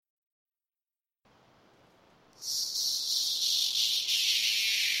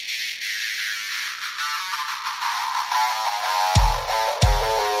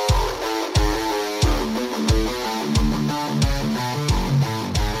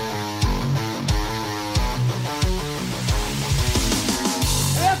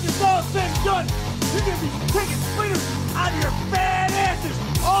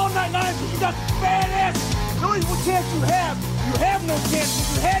suck badass. The only chance you have no chance.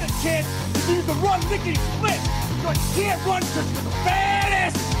 If you had a chance, you need to run lickety split. But you can't run because you're the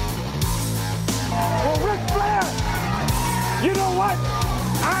baddest. Well, Ric Flair, you know what?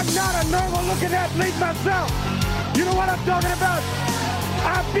 I'm not a normal-looking athlete myself. You know what I'm talking about?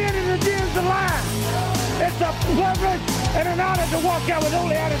 I've been in the gyms a lot. It's a privilege and an honor to walk out with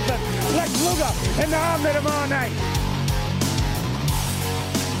Ole Anderson, Lex Luger, and the Army tomorrow night.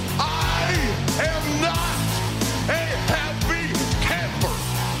 I am not a happy camper.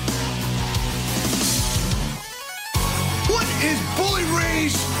 What is Bully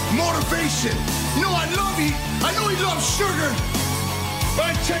Ray's motivation? You know, I know he loves sugar. But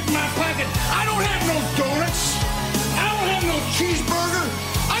I check my pocket. I don't have no donuts. I don't have no cheeseburger.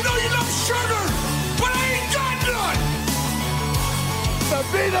 I know you love sugar, but I ain't got none. To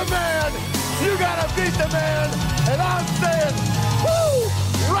be the man, you gotta beat the man. And I'm saying, woo,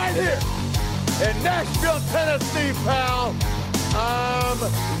 right here in Nashville, Tennessee, pal. I'm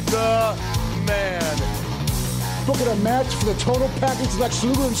the man. Look at a match for the total package like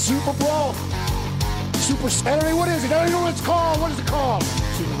Luger and Super Brawl. Super Saturday? What is it? I don't know what it's called. What is it called?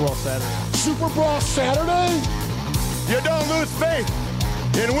 Super Brawl Saturday. Super Brawl Saturday? You don't lose faith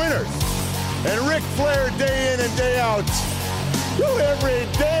in winners. And Ric Flair, day in and day out, every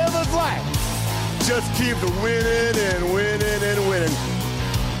day of his life, just keep winning and winning and winning.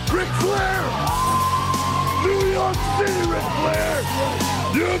 Ric Flair! New York City, Ric Flair!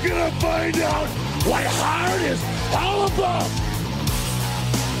 You're gonna find out what hard is all about!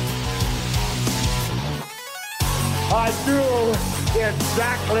 I do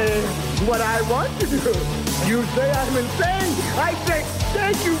exactly what I want to do. You say I'm insane. I say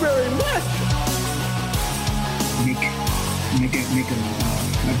thank you very much. Make a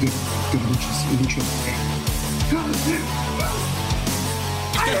good lucha thing.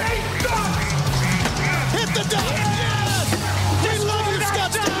 I hate God! Hit the deck! Yes! We love you,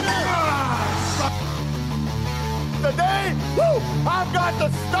 Scott Steiner! Today, I've got the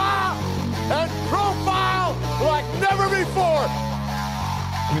style and profile like never before.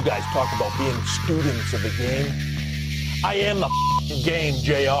 You guys talk about being students of the game. I am the game,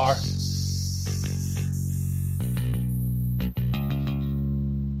 JR.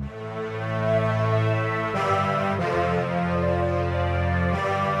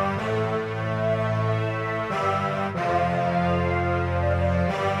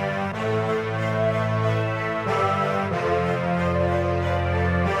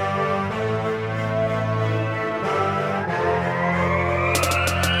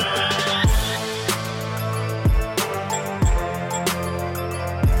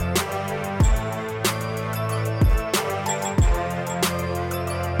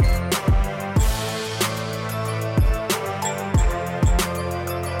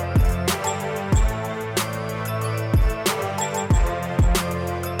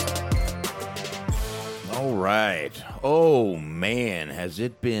 Has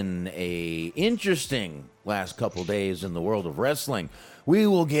it been a interesting last couple days in the world of wrestling? We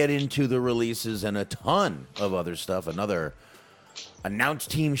will get into the releases and a ton of other stuff. Another announce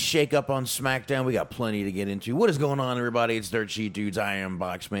team shakeup on SmackDown. We got plenty to get into. What is going on, everybody? It's Dirt Sheet Dudes. I am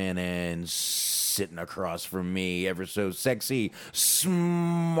Boxman, and sitting across from me, ever so sexy,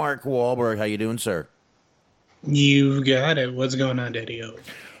 Mark Wahlberg. How you doing, sir? You got it. What's going on, Daddy-O?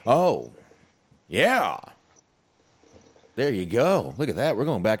 Oh, yeah. There you go. Look at that. We're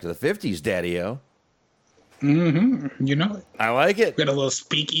going back to the 50s, Daddy-O. Mm-hmm. You know it. I like it. Got a little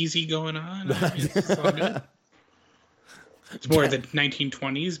speakeasy going on. It's all good. It's more the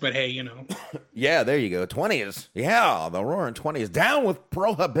 1920s, but hey, you know. Yeah, there you go. 20s. Yeah, the roaring 20s. Down with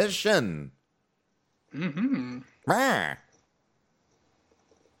prohibition. Mm-hmm.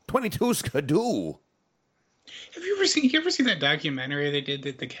 22 skidoo. Have you ever seen that documentary they did,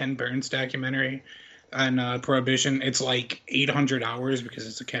 the Ken Burns documentary on Prohibition? It's like 800 hours because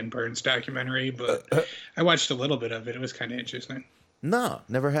it's a Ken Burns documentary, but I watched a little bit of it. It was kind of interesting. No,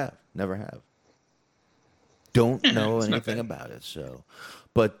 never have. Don't know anything about it. So,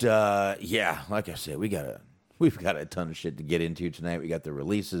 but yeah, like I said, we've got a ton of shit to get into tonight. We got the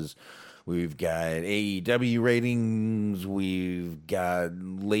releases. We've got AEW ratings. We've got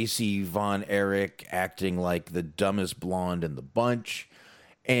Lacey Von Erich acting like the dumbest blonde in the bunch.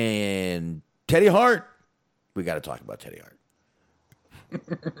 And Teddy Hart. We got to talk about Teddy Hart.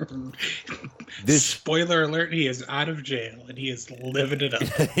 Spoiler alert, he is out of jail and he is living it up.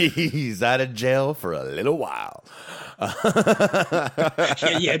 He's out of jail for a little while.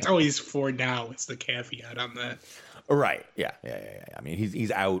 Yeah, it's always for now. It's the caveat on that. Right. Yeah. I mean,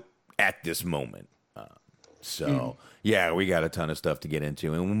 he's out at this moment. So, yeah, we got a ton of stuff to get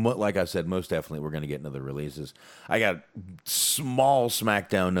into. And like I said, most definitely we're going to get into the releases. I got small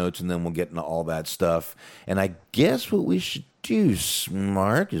SmackDown notes, and then we'll get into all that stuff. And I guess what we should do,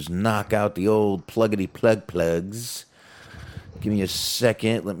 Smart, is knock out the old pluggity-plugs. Give me a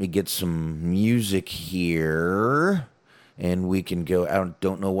second. Let me get some music here. And we can go. I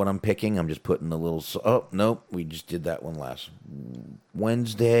don't know what I'm picking. I'm just putting a little. Oh, nope. We just did that one last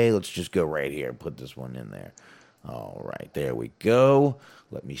Wednesday. Let's just go right here. Put this one in there. All right. There we go.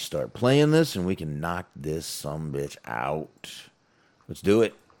 Let me start playing this, and we can knock this sumbitch out. Let's do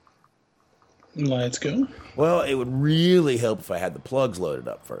it. Let's go. Well, it would really help if I had the plugs loaded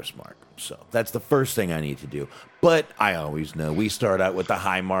up first, Mark. So that's the first thing I need to do. But I always know we start out with the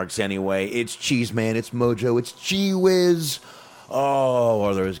high marks anyway. It's Cheeseman, it's Mojo, it's G-Wiz. Oh,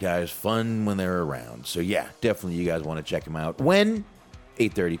 are those guys fun when they're around? So yeah, definitely you guys want to check them out. When?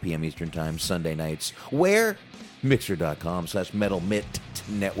 8:30 p.m. Eastern Time, Sunday nights. Where? Mixer.com/Metal Mitt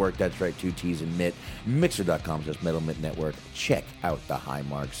Network. That's right, 2 T's and Mitt. Mixer.com/Metal Mitt Network. Check out the high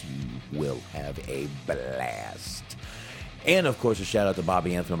marks. You will have a blast. And, of course, a shout-out to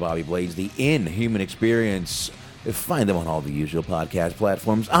Bobby Anthem and Bobby Blades, the Inhuman Experience. Find them on all the usual podcast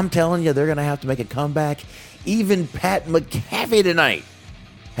platforms. I'm telling you, they're going to have to make a comeback. Even Pat McAfee tonight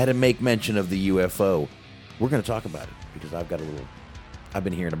had to make mention of the UFO. We're going to talk about it because I've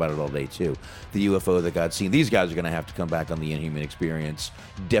been hearing about it all day, too. The UFO that got seen. These guys are going to have to come back on the Inhuman Experience.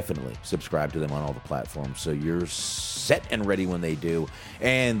 Definitely subscribe to them on all the platforms so you're set and ready when they do.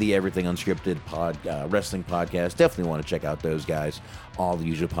 And the Everything Unscripted wrestling podcast. Definitely want to check out those guys. All the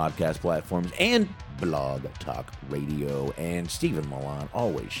usual podcast platforms and Blog Talk Radio. And Stephen Milan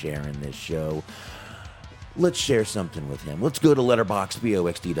always sharing this show. Let's share something with him. Let's go to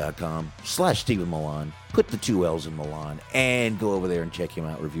letterboxboxd.com/Stephen Milan. Put the 2 L's in Milan and go over there and check him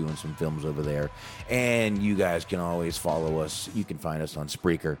out reviewing some films over there. And you guys can always follow us. You can find us on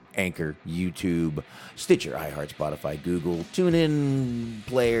Spreaker, Anchor, YouTube, Stitcher, iHeart, Spotify, Google, TuneIn,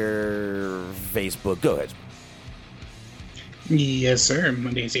 Player, Facebook. Go ahead. Yes, sir.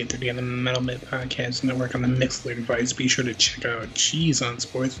 Mondays, 8:30 on the Metal Myth Podcast Network on the Mixler device. Be sure to check out Cheese on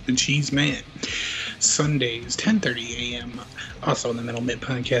Sports with the Cheese Man. Sundays, 10:30 a.m. Also on the Metal Myth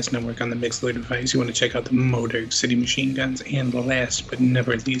Podcast Network on the Mixler device. You want to check out the Motor City Machine Guns. And last but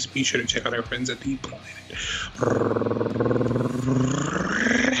never least, be sure to check out our friends at the Planet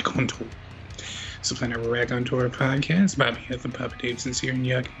Raconteur. So Planet Raconteur podcast. Bobby F and Papa Dave Sincere and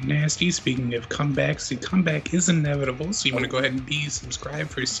Yuck Nasty. Speaking of comebacks, the comeback is inevitable, so you want to go ahead and be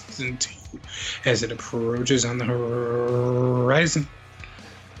subscribed for season 2 as it approaches on the horizon.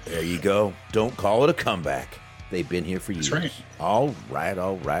 There you go. Don't call it a comeback. They've been here for years. That's right.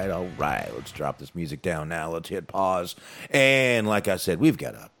 All right. Let's drop this music down now. Let's hit pause. And like I said, we've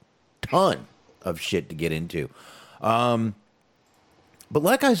got a ton of shit to get into. But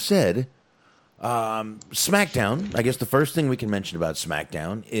like I said, SmackDown, I guess the first thing we can mention about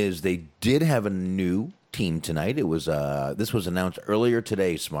SmackDown is they did have a new team tonight. It was this was announced earlier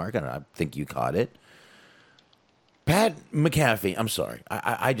today, Smart, and I think you caught it. Pat McAfee, I'm sorry.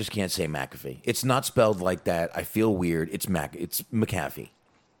 I just can't say McAfee. It's not spelled like that. I feel weird. It's McAfee.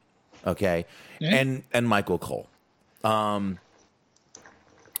 Okay? Yeah. And Michael Cole.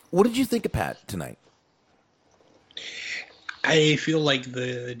 What did you think of Pat tonight? I feel like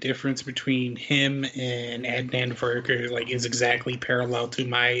the difference between him and Adnan Virker is exactly parallel to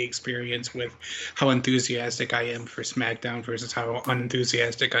my experience with how enthusiastic I am for SmackDown versus how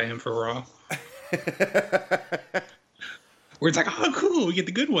unenthusiastic I am for Raw. Where it's like, oh, cool, we get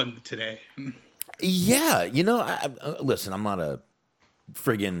the good one today. Yeah, listen, I'm not out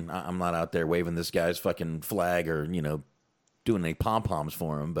there waving this guy's fucking flag or, doing any pom-poms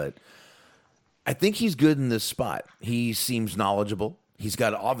for him, but I think he's good in this spot. He seems knowledgeable. He's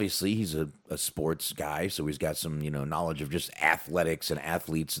a sports guy, so he's got some, knowledge of just athletics and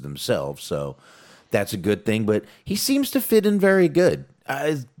athletes themselves, so that's a good thing, but he seems to fit in very good.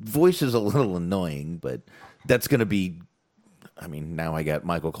 His voice is a little annoying, but that's going to be, now I got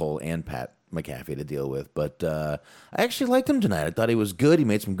Michael Cole and Pat McAfee to deal with, but I actually liked him tonight. I thought he was good. He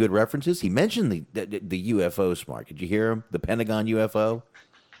made some good references. He mentioned the UFO, Smart. Did you hear him? The Pentagon UFO?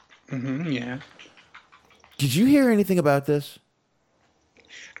 Mm-hmm, yeah. Did you hear anything about this?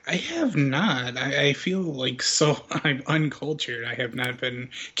 I have not. I feel like I'm uncultured. I have not been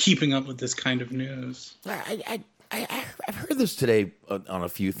keeping up with this kind of news. I've heard this today on a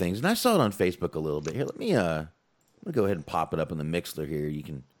few things, and I saw it on Facebook a little bit. Here, let me go ahead and pop it up in the Mixler here. You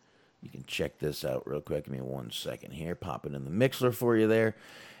can check this out real quick. Give me 1 second here. Pop it in the Mixler for you there.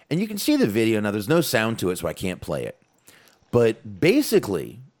 And you can see the video. Now, there's no sound to it, so I can't play it. But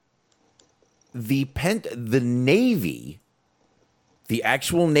basically, the Navy, the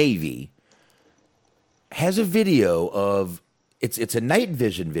actual Navy, has a video of it's a night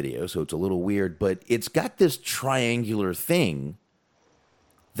vision video, so it's a little weird, but it's got this triangular thing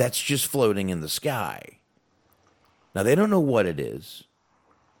that's just floating in the sky. Now they don't know what it is.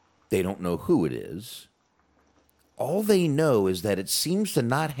 They don't know who it is. All they know is that it seems to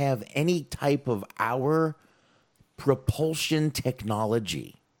not have any type of our propulsion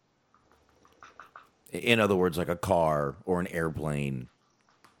technology. In other words, like a car or an airplane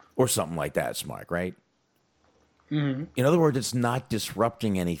or something like that, Smart, right? Mm-hmm. In other words, it's not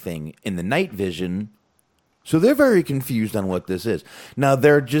disrupting anything in the night vision, so they're very confused on what this is. Now,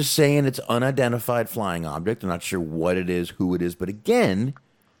 they're just saying it's unidentified flying object. I'm not sure what it is, who it is, but again,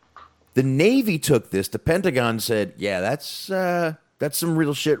 the Navy took this. The Pentagon said, yeah, that's some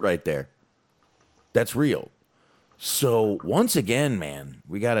real shit right there. That's real. So, once again, man,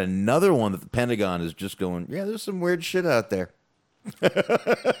 we got another one that the Pentagon is just going, yeah, there's some weird shit out there.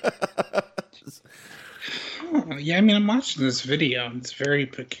 Yeah, I mean, I'm watching this video. It's very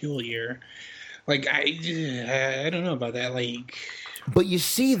peculiar. Like, I don't know about that. Like, but you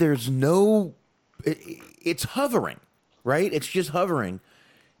see, there's no. It's hovering, right? It's just hovering,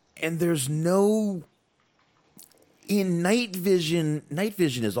 and there's no. In night vision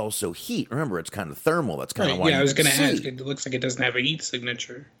is also heat. Remember, it's kind of thermal. That's kind of why. Yeah, I was going to ask. It looks like it doesn't have a heat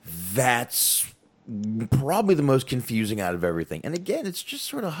signature. That's probably the most confusing out of everything. And again, it's just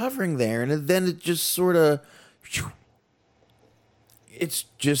sort of hovering there, and then it just sort of. It's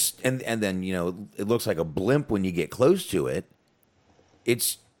just, and then, you know, it looks like a blimp when you get close to it.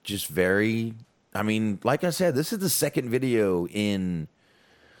 It's just very, I mean, like I said, this is the second video in,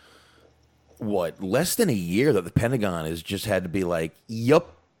 less than a year that the Pentagon has just had to be like,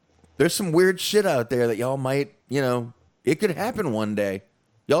 yup, there's some weird shit out there that y'all might, you know, it could happen one day.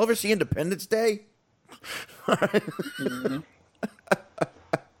 Y'all ever see Independence Day? Mm-hmm.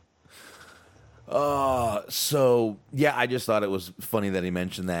 So yeah, I just thought it was funny that he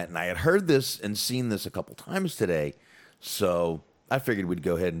mentioned that, and I had heard this and seen this a couple times today, so I figured we'd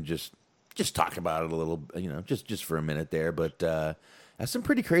go ahead and just talk about it a little, you know, just for a minute there. But that's some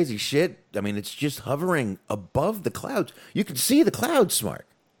pretty crazy shit. I mean, it's just hovering above the clouds. You can see the clouds, Smart.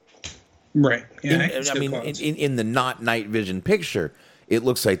 Right. Yeah. In the not night vision picture, it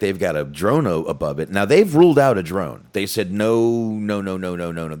looks like they've got a drone above it. Now, they've ruled out a drone. They said, no,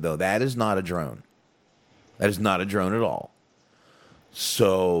 that is not a drone. That is not a drone at all.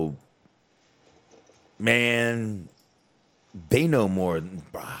 So, man, they know more.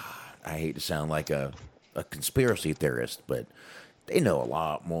 I hate to sound like a conspiracy theorist, but they know a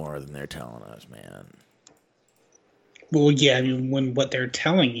lot more than they're telling us, man. Well, yeah, I mean, when what they're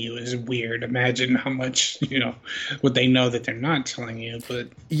telling you is weird, imagine how much, you know, what they know that they're not telling you. But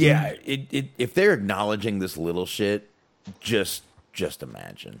yeah, if they're acknowledging this little shit, just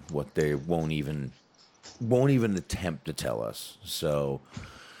imagine what they won't even attempt to tell us. So,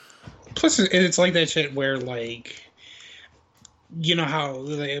 plus, it's like that shit where, like, you know how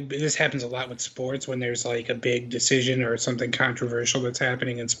this happens a lot with sports when there's like a big decision or something controversial that's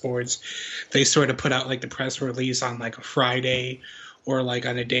happening in sports. They sort of put out like the press release on like a Friday or like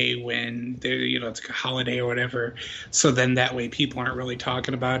on a day when they're, you know, it's like a holiday or whatever. So then that way people aren't really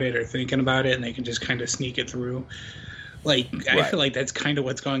talking about it or thinking about it, and they can just kind of sneak it through. Like, right. I feel like that's kind of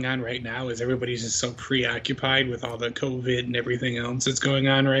what's going on right now, is everybody's just so preoccupied with all the COVID and everything else that's going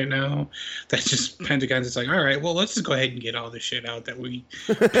on right now that just Pentagon's just like, all right, well, let's just go ahead and get all the shit out that we've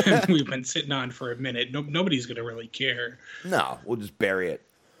been sitting on for a minute. Nobody's going to really care. No, we'll just bury it.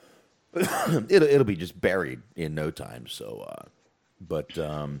 It'll be just buried in no time. So,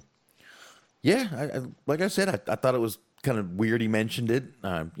 yeah, like I said, I thought it was kind of weird he mentioned it.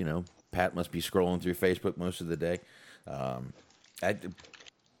 You know, Pat must be scrolling through Facebook most of the day.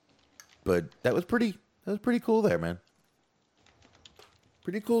 But that was pretty cool there, man.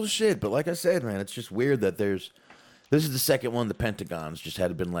 Pretty cool shit. But like I said, man, it's just weird that this is the second one the Pentagon's just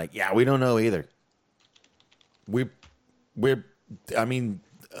had been like, yeah, we don't know either. I mean,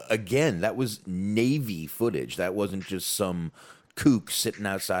 again, that was Navy footage. That wasn't just some kook sitting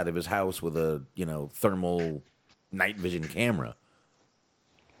outside of his house with a, you know, thermal night vision camera.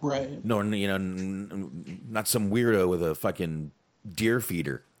 Right. Nor, you know, not some weirdo with a fucking deer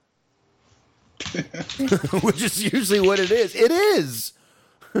feeder. Which is usually what it is. It is!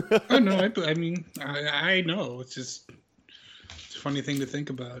 Oh, no, I mean, I know. It's just it's a funny thing to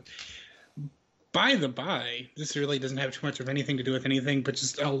think about. By the by, this really doesn't have too much of anything to do with anything, but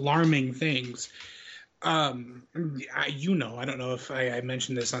just alarming things. I don't know if I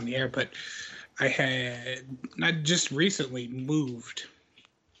mentioned this on the air, but I just recently moved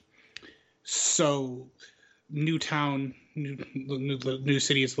So Newtown, new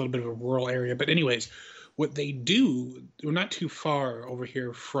city is a little bit of a rural area. But anyways, what they do, we're not too far over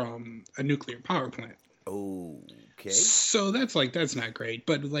here from a nuclear power plant. Okay. So that's not great.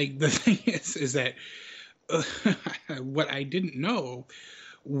 But like the thing is that what I didn't know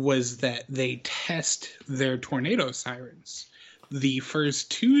was that they test their tornado sirens the first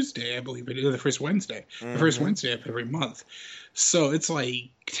Tuesday, I believe it is, the first Wednesday, the first Wednesday of every month. So it's like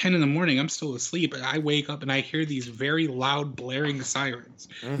 10 in the morning. I'm still asleep. And I wake up and I hear these very loud, blaring sirens.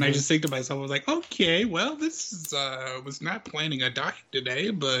 And I just think to myself, I was like, okay, well, this is, was not planning a diet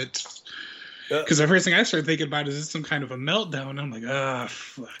today, but because the first thing I started thinking about is this some kind of a meltdown? I'm like,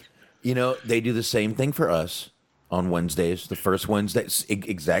 fuck. You know, they do the same thing for us on Wednesdays, the first Wednesday,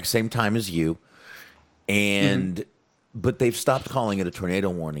 exact same time as you. And, but they've stopped calling it a tornado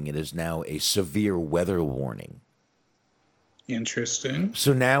warning. It is now a severe weather warning. Interesting.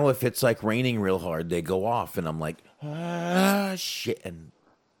 So now if it's like raining real hard, they go off and I'm like, shit. And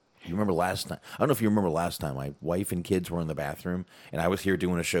you remember last time? I don't know if you remember last time. My wife and kids were in the bathroom and I was here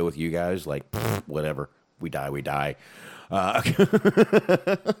doing a show with you guys. Like, whatever. We die, we die. That's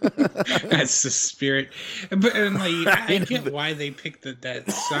the spirit. But and like, I get why they picked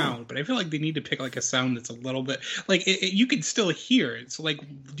that sound, but I feel like they need to pick like a sound that's a little bit like you can still hear it. So like,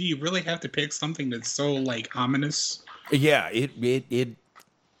 do you really have to pick something that's so like ominous? Yeah, it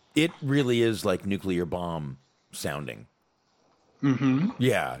really is like nuclear bomb sounding.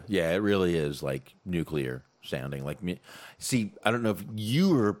 Yeah, it really is like nuclear sounding. Like me. See, I don't know if you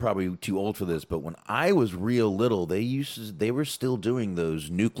were probably too old for this, but when I was real little, they were still doing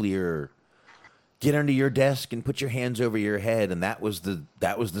those nuclear get under your desk and put your hands over your head, and that was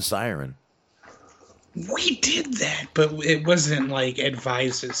the siren. We did that, but it wasn't like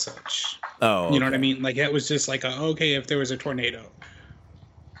advised as such. Oh, okay. You know what I mean? Like that was just like, okay, if there was a tornado,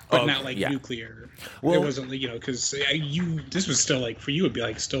 but not like nuclear. Well, it wasn't, because this was still like, for you, it'd be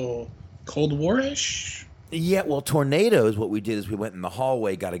like still Cold War-ish. Yeah, well, tornadoes, what we did is we went in the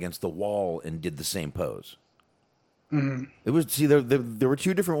hallway, got against the wall, and did the same pose. It was, there were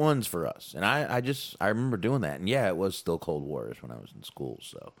two different ones for us, and I remember doing that, and yeah, it was still Cold War-ish when I was in school,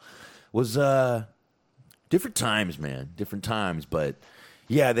 so it was different times, man, different times, but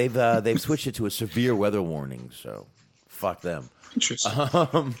yeah, they've switched it to a severe weather warning, so fuck them.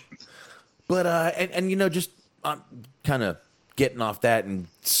 Interesting. But and just kind of getting off that and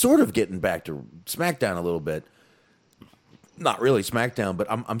sort of getting back to SmackDown a little bit. Not really SmackDown, but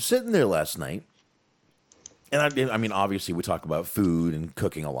I'm sitting there last night, and I mean, obviously we talk about food and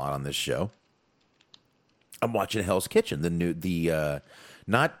cooking a lot on this show. I'm watching Hell's Kitchen, the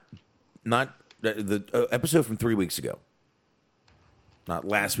episode from 3 weeks ago. Not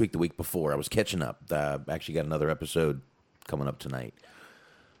last week, the week before. I was catching up. Actually got another episode coming up tonight.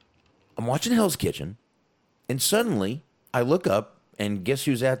 I'm watching Hell's Kitchen, and suddenly I look up, and guess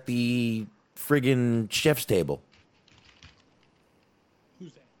who's at the friggin' chef's table?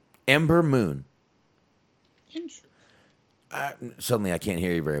 Who's that? Ember Moon. Interesting. Suddenly I can't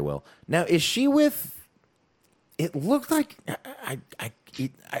hear you very well. Now, is she with... It looked like...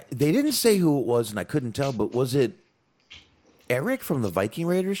 they didn't say who it was, and I couldn't tell, but was it Eric from the Viking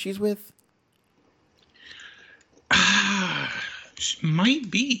Raiders she's with?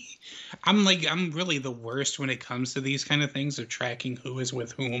 Might be. I'm really the worst when it comes to these kind of things of tracking who is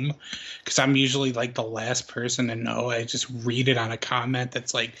with whom, because I'm usually like the last person to know. I just read it on a comment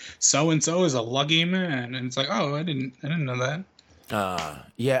that's like, so and so is a lucky man, and it's like, oh, I didn't know that.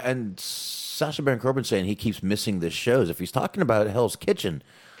 Yeah, and Sacha Baron Corbin saying he keeps missing the shows. If he's talking about Hell's Kitchen,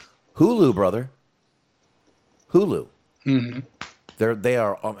 Hulu, brother, Hulu. They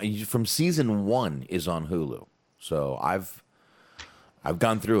are from season 1 is on Hulu, so I've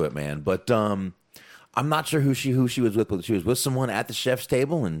gone through it, man. But I'm not sure who she was with, but she was with someone at the chef's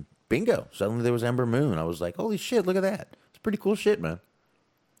table, and bingo, suddenly there was Ember Moon. I was like, holy shit, look at that! It's pretty cool shit, man.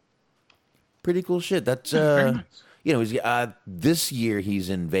 Pretty cool shit. That's he's this year he's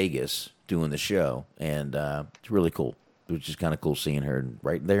in Vegas doing the show, and it's really cool. Which is kind of cool seeing her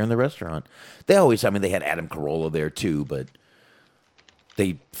right there in the restaurant. They had Adam Carolla there too, but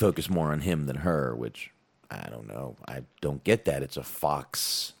they focus more on him than her, which I don't know. I don't get that. It's a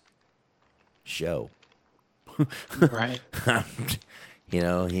Fox show. Right.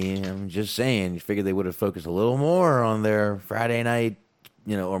 I'm just saying, you figured they would have focused a little more on their Friday night,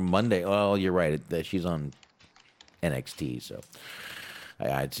 or Monday. Well, you're right. She's on NXT, so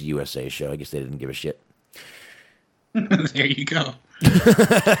it's a USA show. I guess they didn't give a shit. There you go.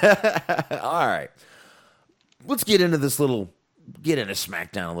 All right. Let's get into this little get into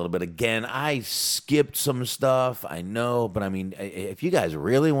SmackDown a little bit again. I skipped some stuff, I know, but I mean, if you guys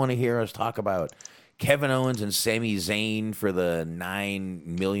really want to hear us talk about Kevin Owens and Sami Zayn for the 9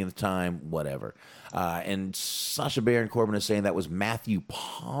 millionth time, whatever. And Sasha Baron Corbin is saying that was Matthew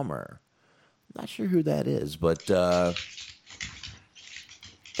Palmer. Not sure who that is, but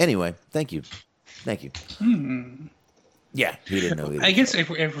anyway, thank you. Yeah, he didn't know either. I guess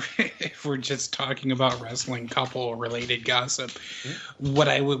if we're just talking about wrestling couple related gossip, what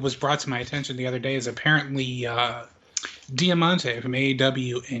was brought to my attention the other day is apparently Diamante from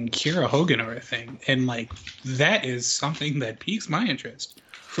AEW and Kira Hogan are a thing, and like that is something that piques my interest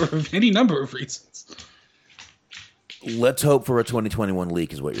for any number of reasons. Let's hope for a 2021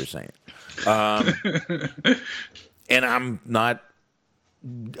 leak, is what you're saying. And I'm not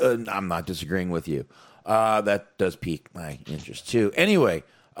disagreeing with you. That does pique my interest too. Anyway,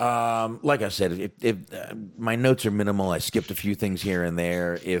 like I said, if my notes are minimal, I skipped a few things here and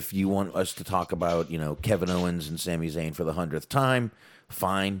there. If you want us to talk about, Kevin Owens and Sami Zayn for the 100th time,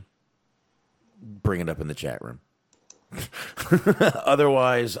 fine. Bring it up in the chat room.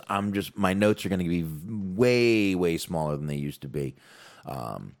 Otherwise, my notes are going to be way, way smaller than they used to be.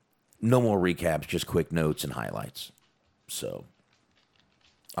 No more recaps, just quick notes and highlights. So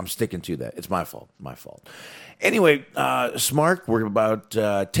I'm sticking to that. It's my fault. Anyway, Smart, we're about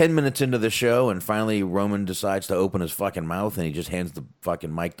 10 minutes into the show, and finally Roman decides to open his fucking mouth, and he just hands the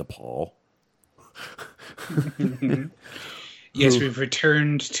fucking mic to Paul. Yes, we've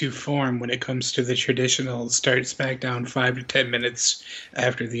returned to form when it comes to the traditional start SmackDown 5 to 10 minutes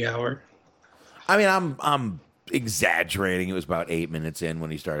after the hour. I mean, I'm exaggerating. It was about 8 minutes in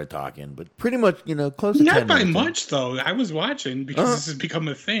when he started talking, but pretty much, close to 10 minutes. Not by much, though. I was watching because this has become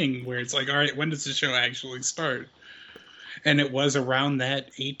a thing where it's like, all right, when does the show actually start? And it was around that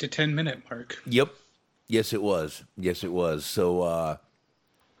 8 to 10 minute mark. Yep. Yes, it was. So,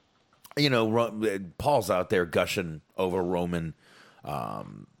 Paul's out there gushing over Roman.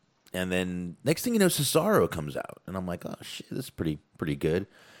 And then next thing you know, Cesaro comes out. And I'm like, oh, shit, this is pretty good.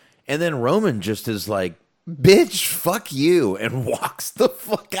 And then Roman just is like, bitch, fuck you, and walks the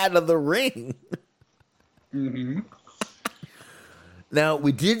fuck out of the ring. Mm-hmm. Now,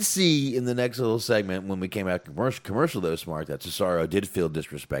 we did see in the next little segment when we came out commercial though, Smart, that Cesaro did feel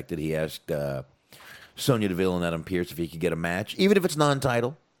disrespected. He asked Sonya Deville and Adam Pearce if he could get a match, even if it's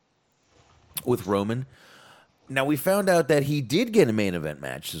non-title, with Roman. Now, we found out that he did get a main event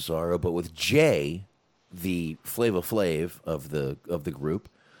match, Cesaro, but with Jay, the Flava Flav of the group,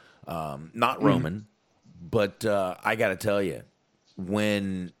 not Roman. But I got to tell you,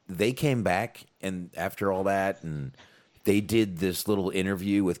 when they came back and after all that, and they did this little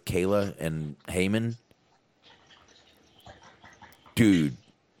interview with Kayla and Heyman, dude,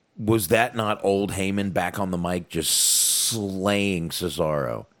 was that not old Heyman back on the mic just slaying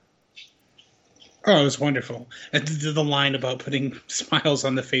Cesaro? Oh, it was wonderful. And the line about putting smiles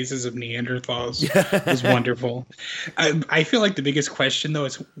on the faces of Neanderthals was wonderful. I feel like the biggest question, though,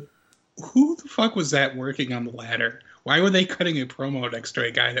 is who the fuck was that working on the ladder? Why were they cutting a promo next to a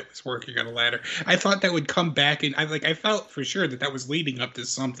guy that was working on a ladder? I thought that would come back, and I felt for sure that was leading up to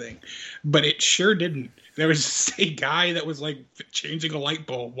something, but it sure didn't. There was just a guy that was like changing a light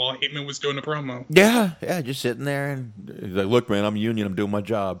bulb while Heyman was doing a promo. Yeah, just sitting there, and he's like, "Look, man, I'm union. I'm doing my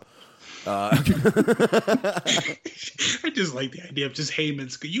job." I just like the idea of just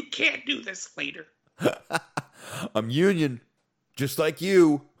Heyman's. You can't do this later. I'm union, just like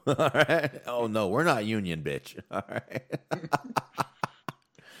you. All right. Oh no, we're not union, bitch. All right.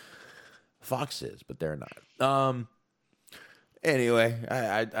 Fox is, but they're not. Anyway,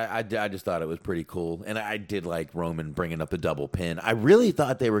 I just thought it was pretty cool, and I did like Roman bringing up the double pin. I really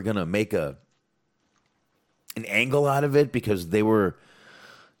thought they were gonna make an angle out of it because they were.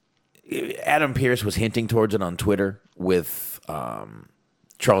 Adam Pearce was hinting towards it on Twitter with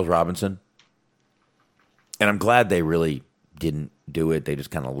Charles Robinson, and I'm glad they really didn't do it. They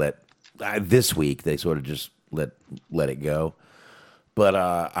just kind of let this week. They sort of just let it go. But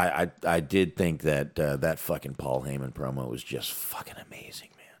I did think that that fucking Paul Heyman promo was just fucking amazing,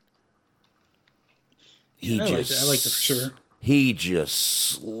 man. I liked it for sure. He just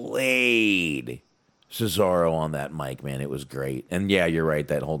slayed Cesaro on that mic, man. It was great. And yeah, you're right.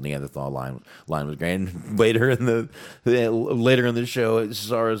 That whole Neanderthal line was great. And later in the show,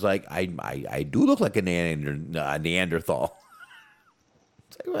 Cesaro's like, I do look like a Neanderthal.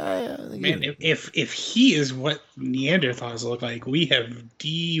 Man, if he is what Neanderthals look like, we have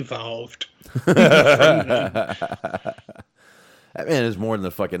devolved. That man is more than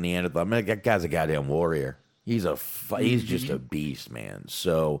a fucking Neanderthal. Man, that guy's a goddamn warrior. He's just a beast, man.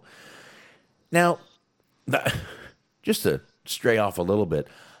 So now, just to stray off a little bit.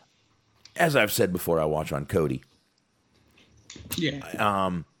 As I've said before, I watch on Kodi.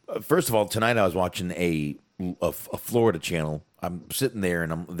 Yeah. First of all, tonight I was watching a Florida channel. I'm sitting there,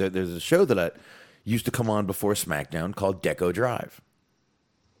 and there's a show that I used to come on before SmackDown called Deco Drive.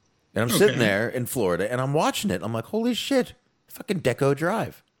 And I'm sitting there in Florida, and I'm watching it. I'm like, holy shit, fucking Deco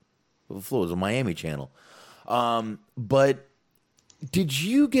Drive. It was a Miami channel. But did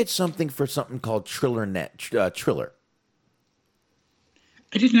you get something for something called TrillerNet? Triller?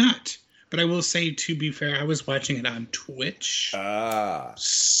 I did not. But I will say, to be fair, I was watching it on Twitch.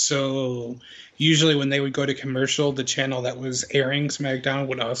 So usually when they would go to commercial, the channel that was airing SmackDown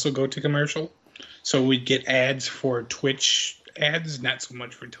would also go to commercial. So we'd get ads for Twitch ads, not so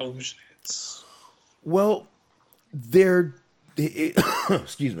much for television ads. Well,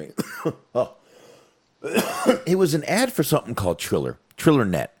 excuse me. Oh. It was an ad for something called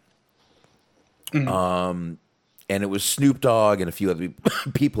TrillerNet. Mm-hmm. And it was Snoop Dogg and a few other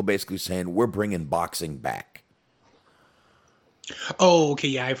people basically saying, we're bringing boxing back. Oh, okay.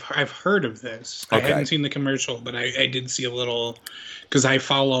 Yeah, I've heard of this. Okay. I haven't seen the commercial, but I did see a little, because I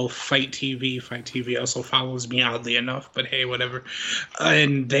follow Fight TV. Fight TV also follows me, oddly enough, but hey, whatever.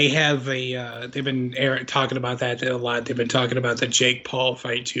 And they have they've been talking about that a lot. They've been talking about the Jake Paul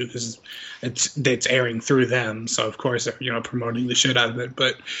fight too, because it's airing through them. So of course they're promoting the shit out of it.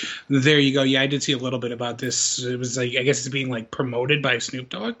 But there you go. Yeah, I did see a little bit about this. It was like, I guess it's being like promoted by Snoop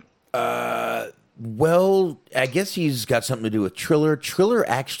Dogg. Well, I guess he's got something to do with Triller. Triller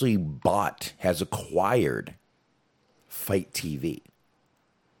actually has acquired Fight TV.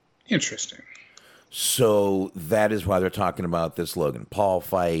 Interesting. So that is why they're talking about this Logan Paul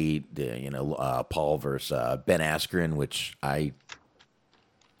fight, Paul versus Ben Askren, which I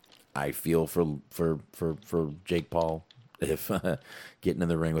feel for Jake Paul if getting in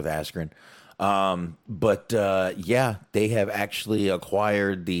the ring with Askren. But they have actually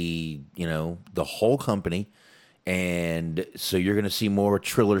acquired the whole company, and so you're going to see more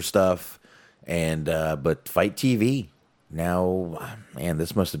Triller stuff. And but Fight TV now, man,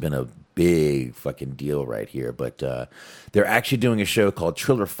 this must have been a big fucking deal right here. But they're actually doing a show called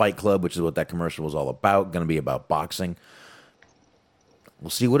Triller Fight Club, which is what that commercial was all about. Going to be about boxing. We'll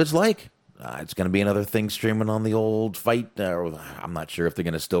see what it's like. It's going to be another thing streaming on the old Fight. I'm not sure if they're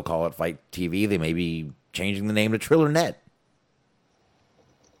going to still call it Fight TV. They may be changing the name to TrillerNet.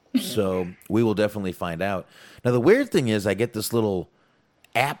 So we will definitely find out. Now, the weird thing is I get this little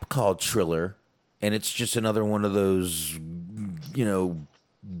app called Triller, and it's just another one of those,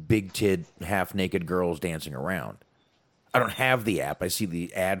 big-tit, half-naked girls dancing around. I don't have the app. I see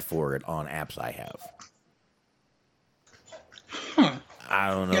the ad for it on apps I have. Huh. I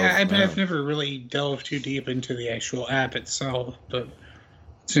don't know. Yeah, I've never really delved too deep into the actual app itself, but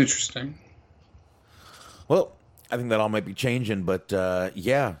it's interesting. Well, I think that all might be changing, but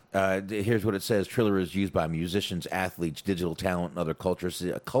here's what it says. Triller is used by musicians, athletes, digital talent, and other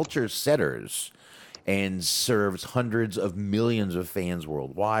culture setters, and serves hundreds of millions of fans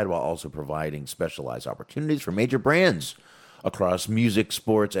worldwide while also providing specialized opportunities for major brands across music,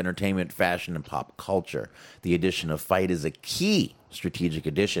 sports, entertainment, fashion, and pop culture. The addition of Fight is a key strategic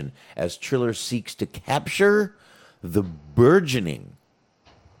addition as Triller seeks to capture the burgeoning.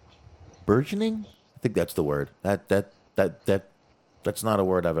 Burgeoning? I think that's the word. That's not a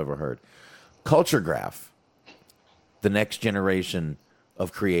word I've ever heard. Culture graph. The next generation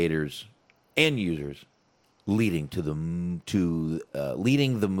of creators and users leading the move to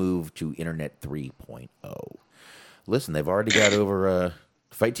Internet 3.0. Listen, they've already got over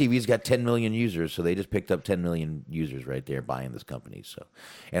Fight TV's got 10 million users, so they just picked up 10 million users right there buying this company. So,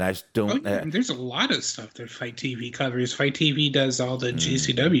 and I don't. There's a lot of stuff that Fight TV covers. Fight TV does all the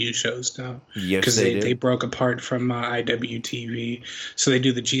GCW shows now. Yes, because they broke apart from IWTV, so they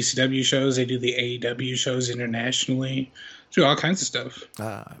do the GCW shows, they do the AEW shows internationally, do all kinds of stuff.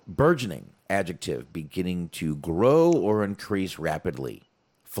 Burgeoning, adjective, beginning to grow or increase rapidly,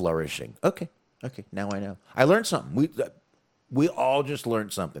 flourishing. Okay, now I know. I learned something. We all just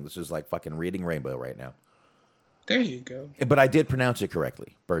learned something. This is like fucking reading Rainbow right now. There you go. But I did pronounce it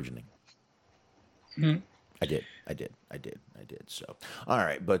correctly. Burgeoning. Mm-hmm. I did. So, all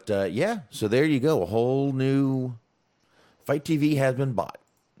right. But, so there you go. A whole new Fight TV has been bought.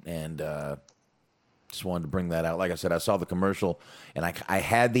 And just wanted to bring that out. Like I said, I saw the commercial, and I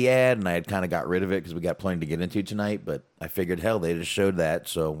had the ad, and I had kind of got rid of it because we got plenty to get into tonight. But I figured, hell, they just showed that,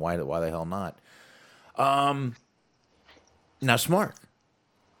 so why the hell not? Now, Smart,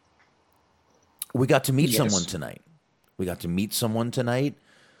 we got to meet someone tonight. We got to meet.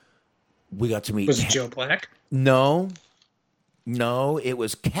 Was it Joe Black? No, it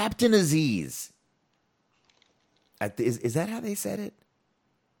was Captain Aziz. Is that how they said it?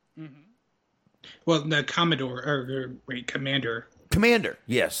 Well, the Commander. Commander.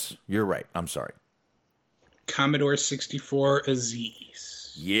 Yes, you're right. I'm sorry. Commodore 64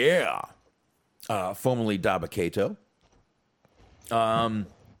 Aziz. Yeah. Formerly Dabba-Kato.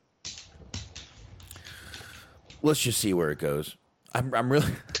 Let's just see where it goes. I'm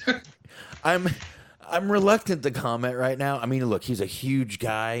really I'm reluctant to comment right now. I mean, look, he's a huge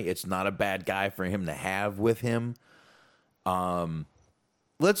guy. It's not a bad guy for him to have with him. I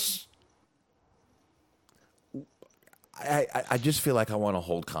just feel like I want to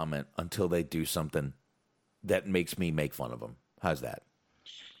hold comment until they do something that makes me make fun of them. How's that?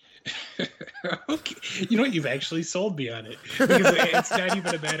 Okay. You know what? You've actually sold me on it. Because it's not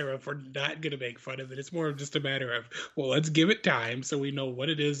even a matter of we're not going to make fun of it. It's more of just a matter of, well, let's give it time so we know what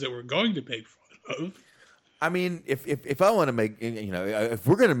it is that we're going to make fun of. I mean, if I want to make, if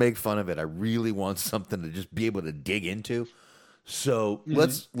we're going to make fun of it, I really want something to just be able to dig into. So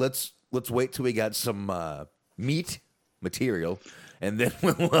let's wait till we got some meat material, and then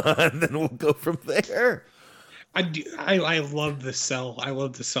we'll go from there. I love the sell. I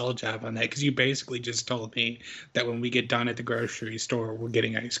love the sell job on that because you basically just told me that when we get done at the grocery store, we're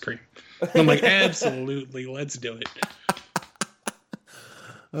getting ice cream. I'm like, absolutely, let's do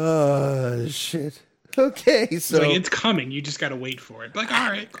it. Shit. Okay, so like, it's coming. You just got to wait for it. Like, all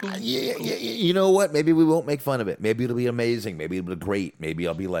right, cool. Yeah, cool. you know what? Maybe we won't make fun of it. Maybe it'll be amazing. Maybe it'll be great. Maybe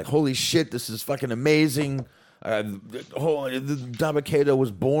I'll be like, holy shit, this is fucking amazing. Dabba-Kato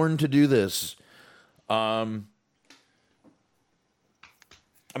was born to do this. I mean,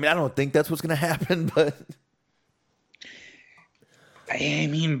 I don't think that's what's going to happen, but I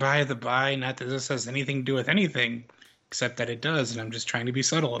mean, by the by, not that this has anything to do with anything, except that it does, and I'm just trying to be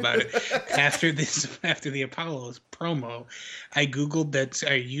subtle about it. After the Apollo's promo, I googled that.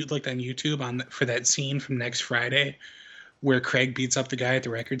 You looked on YouTube for that scene from next Friday, where Craig beats up the guy at the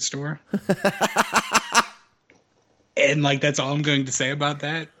record store, and like that's all I'm going to say about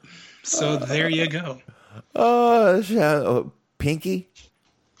that. So there you go. Pinky.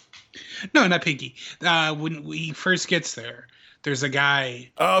 No, not Pinky. When he first gets there, there's a guy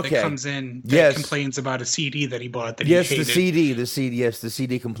that comes in that complains about a CD that he bought that he hated. the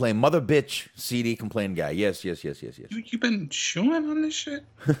CD complain. Mother bitch CD complain guy. Yes. You've been chewing on this shit?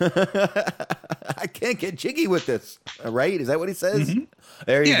 I can't get jiggy with this. Right? Is that what he says? Mm-hmm.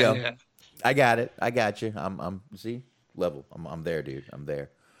 There you go. Yeah. I got it. I got you. I'm see? Level. I'm there, dude. I'm there.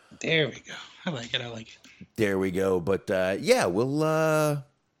 There we go. I like it. There we go. But yeah, we're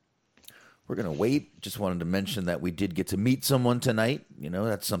going to wait. Just wanted to mention that we did get to meet someone tonight. You know,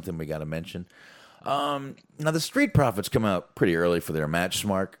 that's something we got to mention. Now, the Street Profits come out pretty early for their match,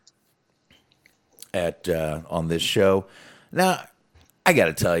 Smart, on this show. Now, I got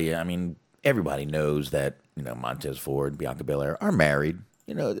to tell you, I mean, everybody knows that, Montez Ford and Bianca Belair are married.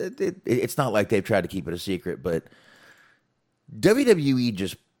 It's not like they've tried to keep it a secret, but WWE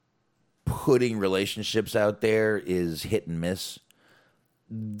just putting relationships out there is hit and miss.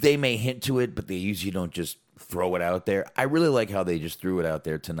 They may hint to it, but they usually don't just throw it out there. I really like how they just threw it out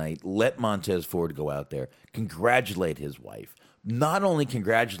there tonight. Let Montez Ford go out there, congratulate his wife. Not only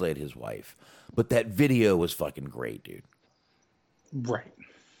congratulate his wife, but that video was fucking great, dude. Right.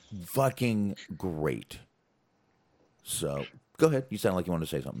 Fucking great. So, go ahead. You sound like you wanted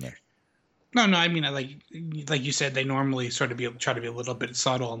to say something there. No, I mean, like you said, they normally sort of try to be a little bit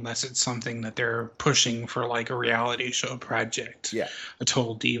subtle unless it's something that they're pushing for, like a reality show project, a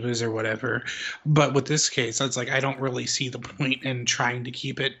Total Divas or whatever. But with this case, it's like I don't really see the point in trying to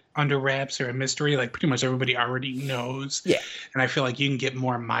keep it under wraps or a mystery. Like pretty much everybody already knows. Yeah, and I feel like you can get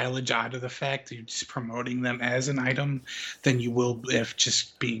more mileage out of the fact that you're just promoting them as an item than you will if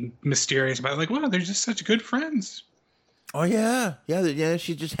just being mysterious about it. Like, wow, they're just such good friends. Oh yeah.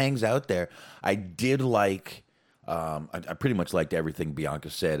 She just hangs out there. I did like. I pretty much liked everything Bianca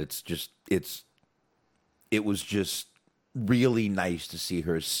said. It was just really nice to see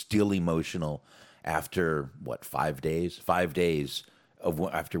her still emotional after 5 days? 5 days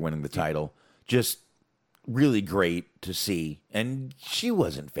after winning the title. Just really great to see, and she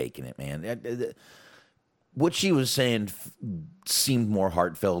wasn't faking it, man. What she was saying seemed more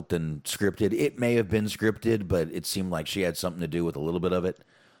heartfelt than scripted. It may have been scripted, but it seemed like she had something to do with a little bit of it.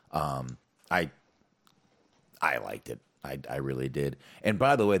 I liked it. I really did. And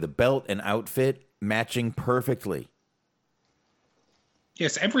by the way, the belt and outfit matching perfectly.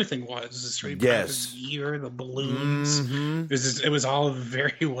 Yes, everything was. The Street Profits gear, the balloons. Mm-hmm. It was all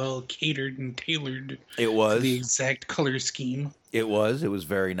very well catered and tailored. It was. To the exact color scheme. It was. It was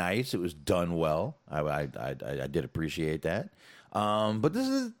very nice. It was done well. I did appreciate that. But this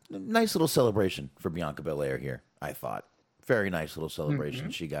is a nice little celebration for Bianca Belair here. I thought. Very nice little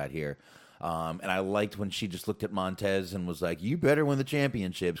celebration she got here. And I liked when she just looked at Montez and was like, you better win the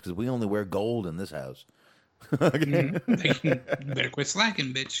championships because we only wear gold in this house. You better quit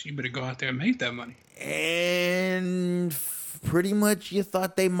slacking, bitch. You better go out there and make that money. And pretty much you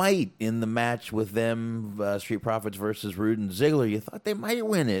thought they might in the match with them, Street Profits versus Rude and Ziggler. You thought they might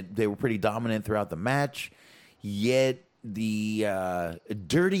win it. They were pretty dominant throughout the match. Yet the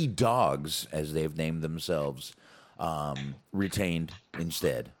Dirty Dogs, as they've named themselves, retained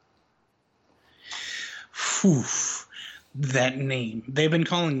instead. Whew. That name. They've been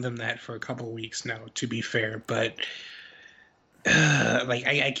calling them that for a couple of weeks now, to be fair, but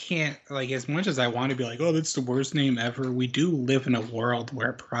I can't, as much as I want to be like, oh, that's the worst name ever, we do live in a world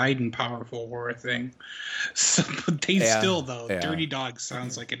where Pride and Powerful were a thing. So, but they still, though, Dirty Dogs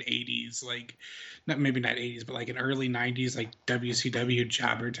sounds like an 80s, maybe not 80s, but like an early 90s, like WCW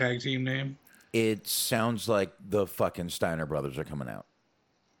jobber tag team name. It sounds like the fucking Steiner brothers are coming out.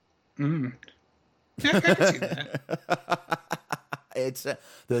 Yeah, I can see that. It's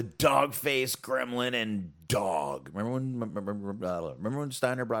the Dog Face, Gremlin, and Dog. Remember when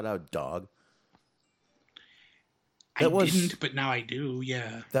Steiner brought out Dog? I didn't, but now I do.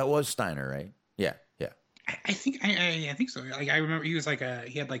 Yeah, that was Steiner, right? Yeah. I think so. Like I remember, he was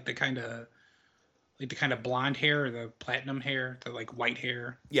he had the kind of blonde hair or the platinum hair, the white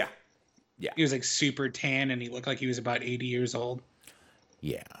hair. Yeah. He was super tan, and he looked like he was about 80 years old.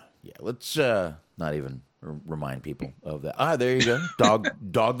 Yeah. Let's not even remind people of that. There you go.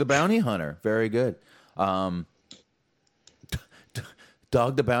 Dog the Bounty Hunter. Very good. Dog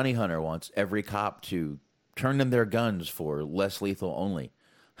the Bounty Hunter wants every cop to turn in their guns for less lethal only.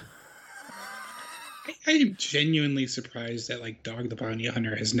 I am genuinely surprised that Dog the Bounty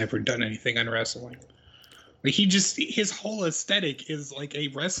Hunter has never done anything on wrestling. His whole aesthetic is like a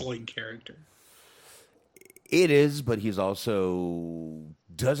wrestling character. It is, but he's also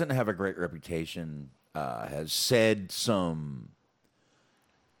doesn't have a great reputation. Has said some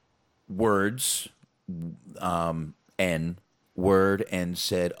words, N-word, and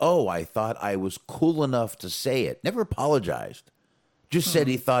said, "Oh, I thought I was cool enough to say it." Never apologized. Just said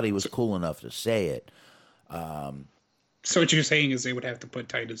he thought he was cool enough to say it. So what you're saying is they would have to put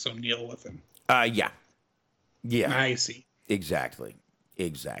Titus O'Neil with him. Yeah. I see. Exactly.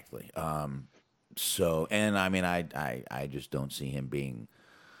 So, and I mean, I just don't see him being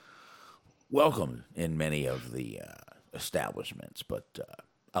welcomed in many of the establishments, but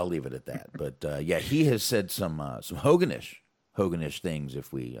I'll leave it at that. But he has said some Hoganish things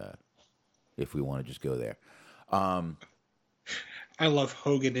if we want to just go there. I love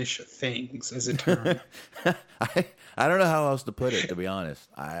Hoganish things as a term. I don't know how else to put it, to be honest.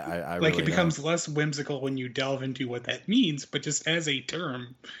 I really it becomes less whimsical when you delve into what that means, but just as a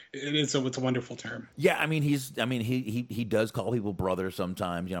term, it's a wonderful term. Yeah, I mean he does call people brother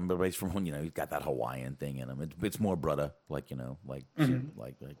sometimes. But he's from he's got that Hawaiian thing in him. It's more brother, like Snuka,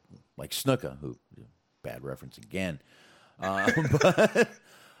 who bad reference again. But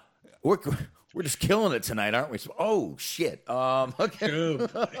we're just killing it tonight, aren't we? Oh shit. Okay.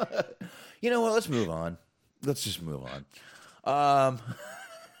 You know what? Let's move on. Let's just move on.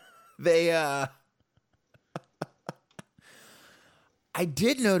 I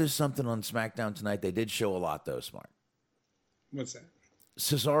did notice something on SmackDown tonight. They did show a lot, though, Smart. What's that?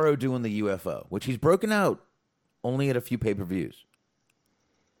 Cesaro doing the UFO, which he's broken out only at a few pay-per-views.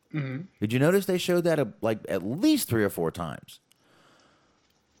 Mm-hmm. Did you notice they showed that at least 3 or 4 times?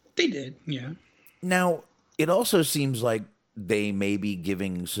 They did, yeah. Now, it also seems like they may be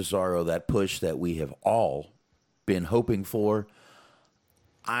giving Cesaro that push that we have all been hoping for.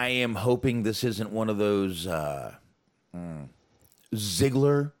 I am hoping this isn't one of those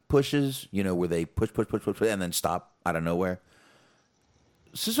Ziggler pushes, where they push, and then stop out of nowhere.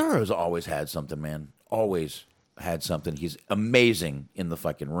 Cesaro's always had something, man. Always had something. He's amazing in the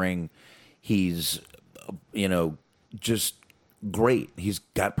fucking ring. He's, just great. He's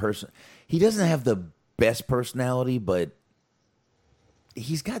got He doesn't have the best personality, but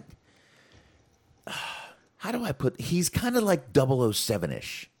he's got. How do I put? He's kind of like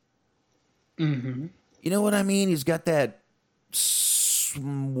 007-ish. Mm-hmm. You know what I mean? He's got that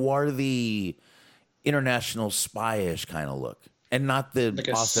swarthy, international spy-ish kind of look, and not the like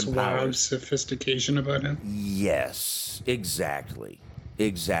Austin a suave Powers sophistication about him. Yes, exactly.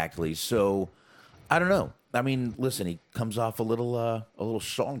 So, I don't know. I mean, listen, he comes off a little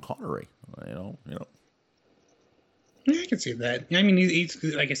Sean Connery, Yeah, I can see that. I mean, he's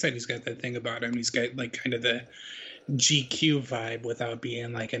like I said, he's got that thing about him. He's got kind of the GQ vibe without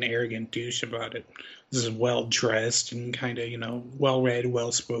being an arrogant douche about it. This is well dressed and kind of well read,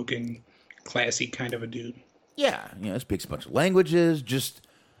 well spoken, classy kind of a dude. Yeah, speaks a bunch of languages. Just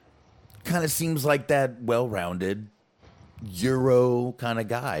kind of seems like that well-rounded Euro kind of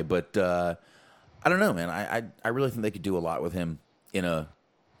guy. But I don't know, man. I really think they could do a lot with him in a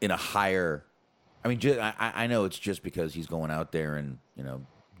higher. I mean, I know it's just because he's going out there and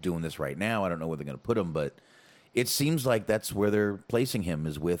doing this right now. I don't know where they're going to put him, but it seems like that's where they're placing him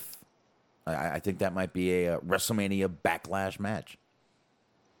is with. I think that might be a WrestleMania Backlash match.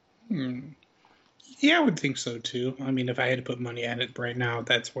 Yeah, I would think so too. I mean, if I had to put money at it right now,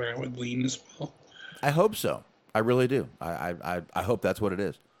 that's where I would lean as well. I hope so. I really do. I hope that's what it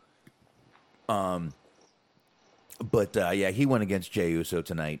is. But yeah, he went against Jey Uso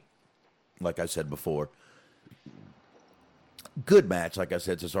tonight. Like I said before, good match. Like I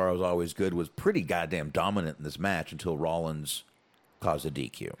said, Cesaro's always good. Was pretty goddamn dominant in this match until Rollins caused a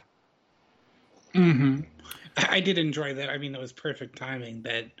DQ. Mm-hmm. I did enjoy that. I mean, it was perfect timing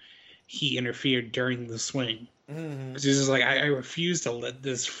that he interfered during the swing. Mm-hmm. It's just like I refuse to let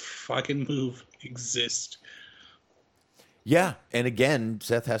this fucking move exist. Yeah, and again,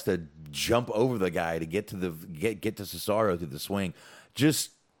 Seth has to jump over the guy to get to get to Cesaro through the swing. Just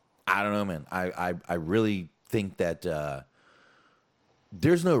I don't know, man. I really think that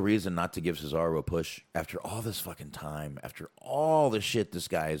there's no reason not to give Cesaro a push after all this fucking time, after all the shit this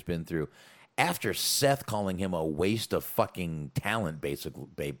guy has been through, after Seth calling him a waste of fucking talent,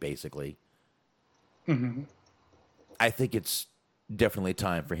 basically. Mm-hmm. I think it's definitely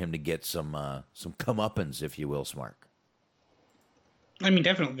time for him to get some comeuppance, if you will, Smark. I mean,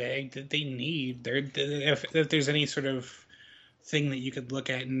 definitely they need if there's any sort of thing that you could look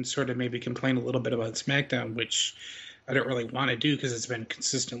at and sort of maybe complain a little bit about SmackDown, which I don't really want to do because it's been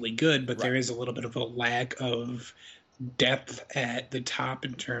consistently good, but there is a little bit of a lack of depth at the top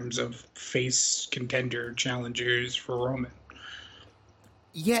in terms of face contender challengers for Roman.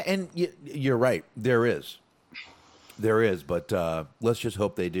 Yeah, and you're right. There is, but let's just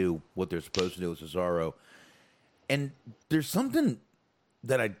hope they do what they're supposed to do with Cesaro. And there's something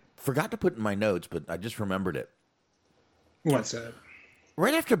that I forgot to put in my notes, but I just remembered it. What's that?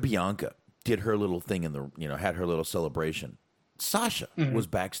 Right after Bianca did her little thing in the, had her little celebration, Sasha was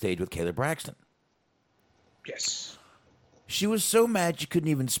backstage with Kayla Braxton. Yes. She was so mad she couldn't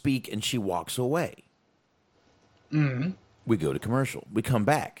even speak, and she walks away. Mm-hmm. We go to commercial. We come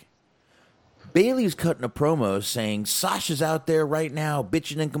back. Bayley's cutting a promo saying Sasha's out there right now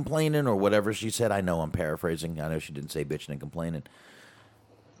bitching and complaining or whatever she said. I know I'm paraphrasing. I know she didn't say bitching and complaining.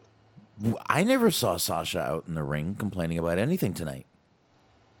 I never saw Sasha out in the ring complaining about anything tonight.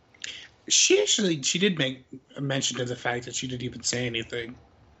 She did make a mention to the fact that she didn't even say anything.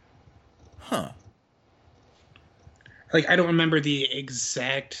 Huh. Like, I don't remember the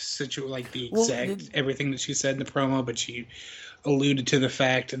exact everything that she said in the promo, but she alluded to the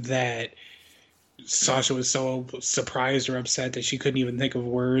fact that Sasha was so surprised or upset that she couldn't even think of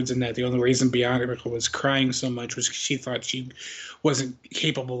words, and that the only reason Bianca was crying so much was she thought she wasn't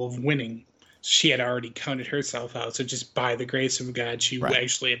capable of winning. She had already counted herself out, so just by the grace of God, she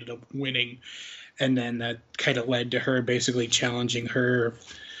actually ended up winning. And then that kind of led to her basically challenging her,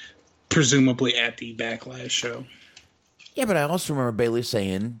 presumably at the Backlash show. Yeah, but I also remember Bayley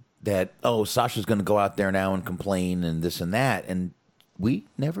saying that, Sasha's going to go out there now and complain and this and that, and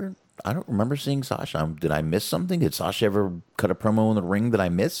I don't remember seeing Sasha. Did I miss something? Did Sasha ever cut a promo in the ring that I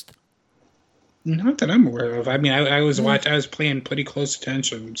missed? Not that I'm aware of. I mean, I was paying pretty close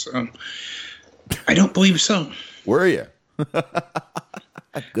attention, so I don't believe so. Were you?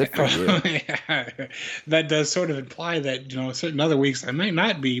 Good for you. That does sort of imply that, certain other weeks I might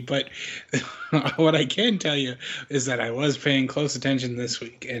not be, but what I can tell you is that I was paying close attention this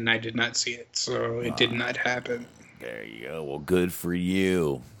week, and I did not see it, so it did not happen. There you go. Well, good for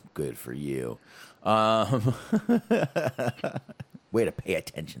you. Good for you. Way to pay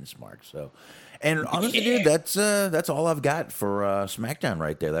attention, Smart. So, and honestly, dude, that's all I've got for SmackDown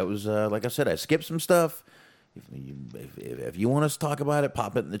right there. That was like I said, I skipped some stuff. If you want us to talk about it,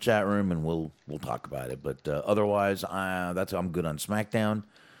 pop it in the chat room and we'll talk about it. But otherwise, I'm good on SmackDown.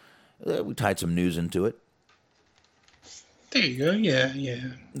 We tied some news into it. There you go. Yeah.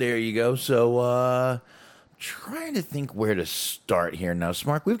 There you go. So, trying to think where to start here now,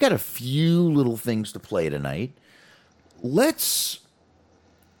 Smart. We've got a few little things to play tonight. Let's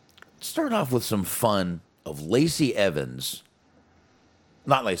start off with some fun of Lacey Evans.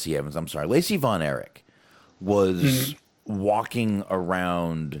 Not Lacey Evans, I'm sorry. Lacey Von Erich was walking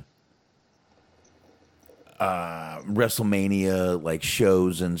around WrestleMania, like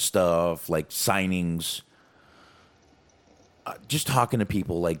shows and stuff, like signings, just talking to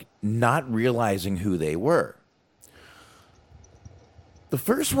people, like not realizing who they were. The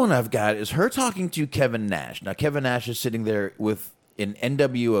first one I've got is her talking to Kevin Nash. Now, Kevin Nash is sitting there with an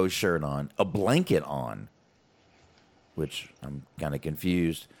NWO shirt on, a blanket on, which I'm kind of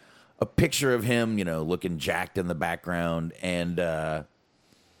confused. A picture of him, looking jacked in the background, and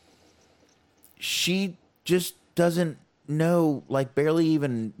she just doesn't know, barely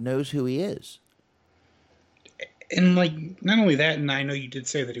even knows who he is. And, not only that, and I know you did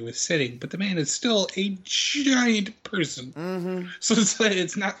say that he was sitting, but the man is still a giant person. Mm-hmm. So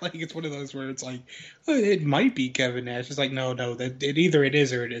it's not like it's one of those where it's like, oh, it might be Kevin Nash. It's like, no, that either it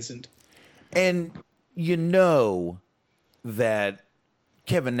is or it isn't. And you know that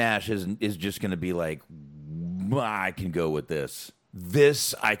Kevin Nash is just going to be like, I can go with this.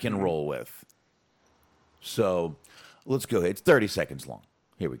 This I can roll with. So let's go ahead. It's 30 seconds long.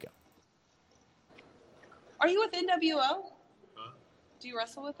 Here we go. Are you with NWO? Huh? Do you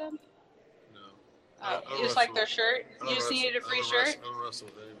wrestle with them? No. You just like their shirt? You just needed a free shirt? I don't wrestle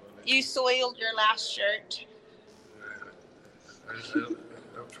with anybody. You soiled your last shirt.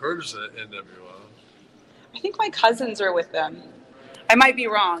 I've heard of NWO. I think my cousins are with them. I might be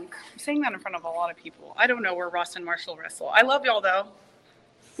wrong. I'm saying that in front of a lot of people. I don't know where Ross and Marshall wrestle. I love y'all, though.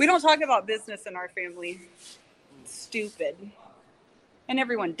 We don't talk about business in our family. It's stupid. And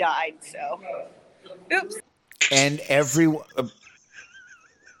everyone died, so. Oops. And everyone.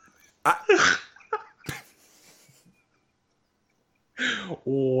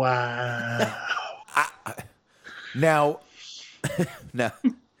 Wow. Now,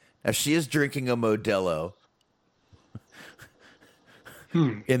 she is drinking a Modelo.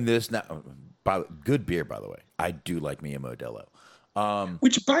 In this now, good beer, by the way. I do like me a Modelo.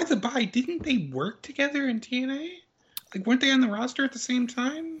 Which, by the by, didn't they work together in TNA? Weren't they on the roster at the same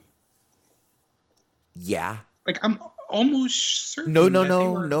time? Yeah. I'm almost certain. No,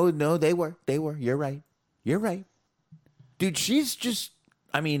 they were. You're right. Dude, she's just,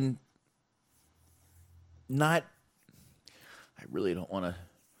 not, I really don't want to,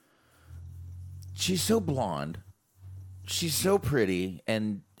 she's so blonde. She's so pretty,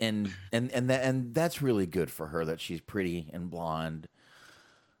 and that's really good for her that she's pretty and blonde.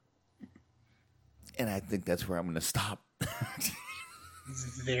 And I think that's where I'm going to stop.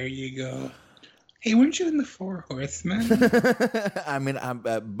 There you go. Hey, weren't you in the Four Horsemen?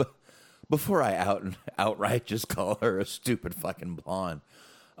 Before I outright just call her a stupid fucking blonde.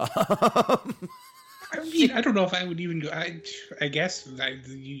 I don't know if I would even go. I guess,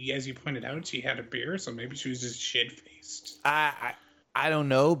 as you pointed out, she had a beer, so maybe she was just shit-faced. I don't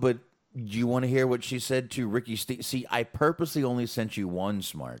know, but do you want to hear what she said to Ricky See, I purposely only sent you one,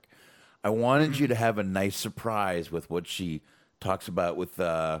 Smark. I wanted you to have a nice surprise with what she talks about with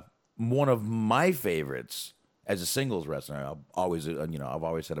one of my favorites as a singles wrestler. I've always said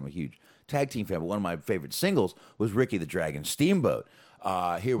I'm a huge tag team fan, but one of my favorite singles was Ricky the Dragon Steamboat.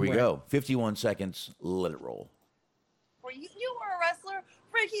 Here we go. 51 seconds. Let it roll. Well, you were a wrestler,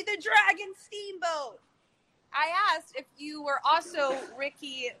 Ricky the Dragon Steamboat. I asked if you were also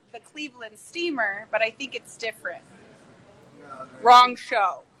Ricky the Cleveland Steamer, but I think it's different. No, wrong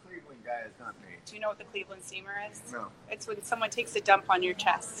show. Cleveland guy is not me. Do you know what the Cleveland Steamer is? No. It's when someone takes a dump on your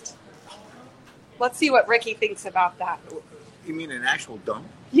chest. Let's see what Ricky thinks about that. You mean an actual dump?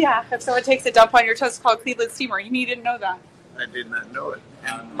 Yeah, if someone takes a dump on your chest, it's called Cleveland Steamer. You didn't know that. I did not know it.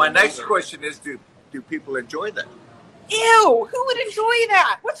 And my next question is, do people enjoy that? Ew! Who would enjoy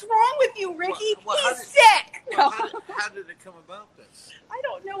that? What's wrong with you, Ricky? He's sick! How did it come about this? I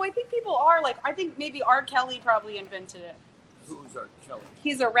don't know. I think people are I think maybe R. Kelly probably invented it. Who's R. Kelly?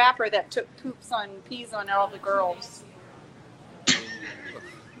 He's a rapper that took pees on all the girls.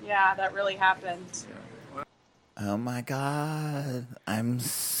 Yeah, that really happened. Oh my God. I'm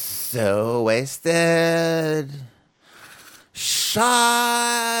so wasted.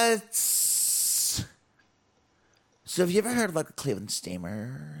 Shots. So have you ever heard of a Cleveland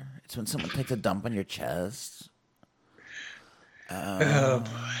Steamer? It's when someone takes a dump on your chest. Oh boy.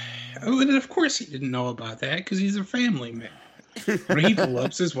 Oh, and of course he didn't know about that because he's a family man. He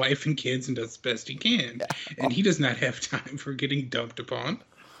loves his wife and kids and does the best he can. And he does not have time for getting dumped upon.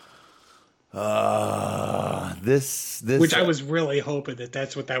 This Which I was really hoping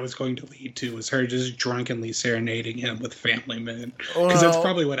that's what that was going to lead to, was her just drunkenly serenading him with family men. Because that's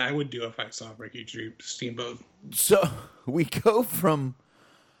probably what I would do if I saw Ricky Steamboat. So we go from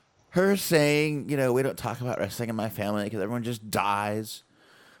her saying, we don't talk about wrestling in my family because everyone just dies,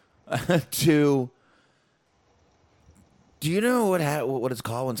 to, do you know what it's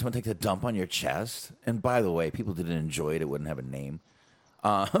called when someone takes a dump on your chest? And by the way, people didn't enjoy it. It wouldn't have a name.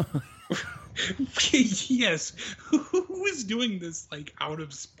 Yes. Who is doing this out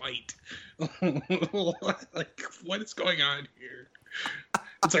of spite? What is going on here?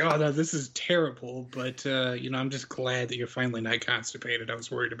 It's like, oh no, this is terrible. But I'm just glad that you're finally not constipated. I was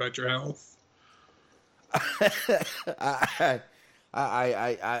worried about your health.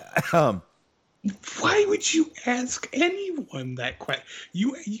 Why would you ask anyone that question?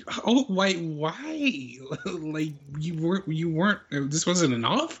 Why? Like you weren't. This wasn't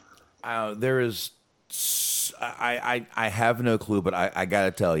enough. There is. I have no clue, but I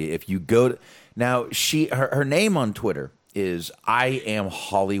gotta tell you, if you go to, now, her name on Twitter is I am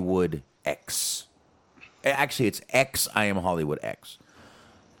Hollywood X. Actually, it's X. I am Hollywood X.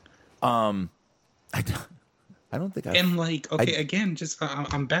 I don't think I. And again, just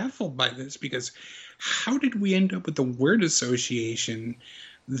I'm baffled by this because how did we end up with the word association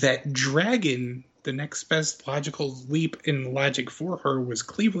that dragon, the next best logical leap in logic for her, was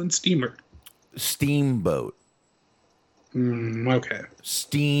Cleveland Steamer? Steamboat. Okay.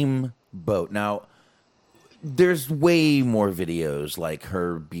 Steamboat. Now, there's way more videos like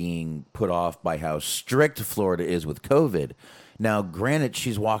her being put off by how strict Florida is with COVID. Now, granted,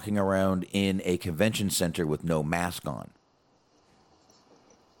 she's walking around in a convention center with no mask on.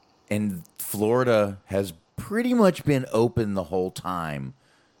 And Florida has pretty much been open the whole time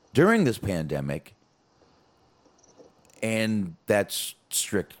during this pandemic. And that's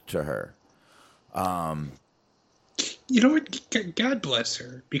strict to her. You know what? God bless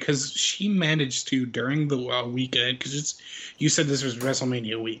her, because she managed to, during the weekend, because you said this was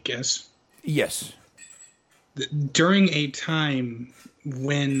WrestleMania week, yes? Yes. During a time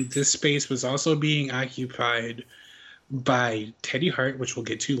when this space was also being occupied by Teddy Hart, which we'll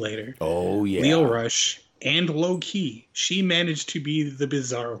get to later. Oh, yeah. Leo Rush, and Low Key, she managed to be the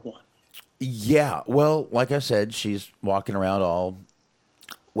bizarre one. Yeah. Well, like I said, she's walking around all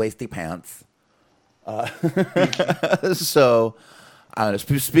waisty pants. So,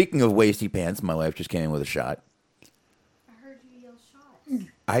 speaking of waisty pants, my wife just came in with a shot. I heard you yell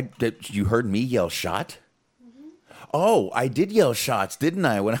shots. You heard me yell shot? Mm-hmm. Oh, I did yell shots, didn't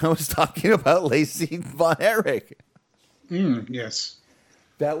I, when I was talking about Lacey Von Erich? Yes.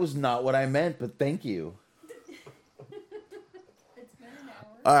 That was not what I meant, but thank you. It's been an hour.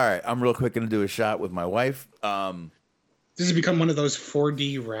 All right, I'm real quick going to do a shot with my wife. This has become one of those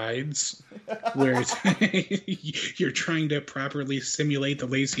 4D rides where you're trying to properly simulate the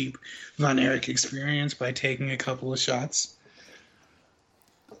Lacey Von Erich experience by taking a couple of shots.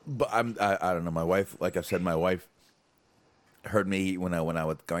 But I don't know. My wife, like I said, my wife heard me when I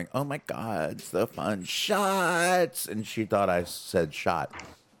was going, oh my God, it's the fun shots. And she thought I said shot.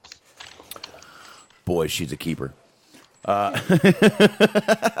 Boy, she's a keeper.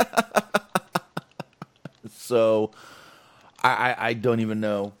 So I don't even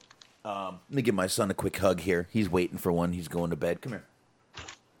know. Let me give my son a quick hug here. He's waiting for one. He's going to bed. Come here.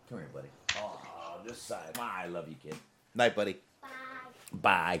 Come here, buddy. Oh, this side. I love you, kid. Night, buddy.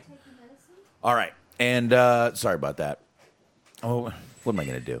 Bye. All right. And sorry about that. Oh, what am I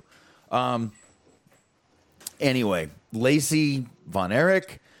going to do? Anyway, Lacey Von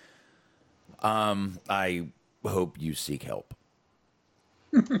Erich, I hope you seek help.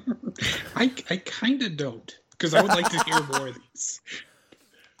 I kind of don't, because I would like to hear more of these.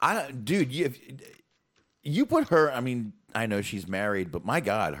 Dude, you put her, I mean, I know she's married, but my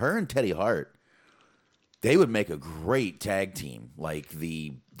God, her and Teddy Hart, they would make a great tag team. Like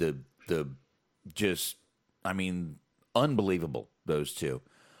the just, I mean, unbelievable, those two.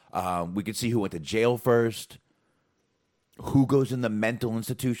 We could see who went to jail first, who goes in the mental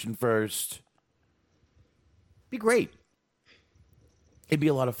institution first. Be great. It'd be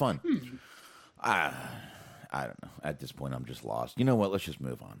a lot of fun. I don't know. At this point, I'm just lost. You know what? Let's just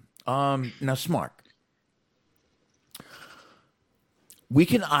move on. Now, Smark. We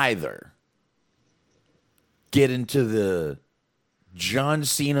can either get into the John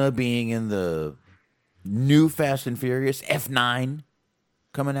Cena being in the new Fast and Furious F9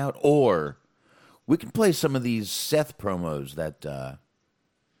 coming out, or we can play some of these Seth promos that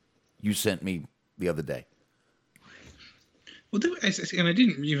you sent me the other day. Well, and I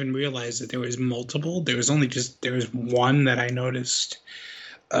didn't even realize that there was multiple. There was one that I noticed.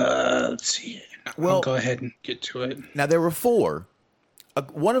 Let's see. I'll go ahead and get to it. Now, there were 4.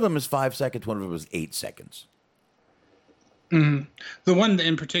 One of them is 5 seconds. One of them is 8 seconds. Mm-hmm. The one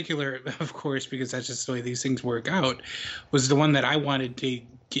in particular, of course, because that's just the way these things work out, was the one that I wanted to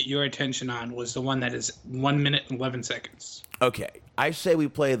get your attention on, was the one that is 1 minute and 11 seconds. Okay. I say we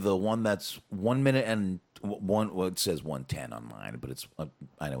play the one that's 1 minute and one. Well, it says 1:10 on mine, but it's.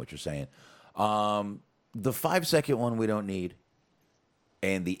 I know what you're saying. The 5 second one we don't need,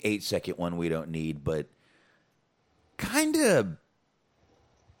 and the 8 second one we don't need, but kind of.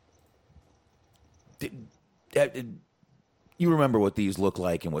 you remember what these look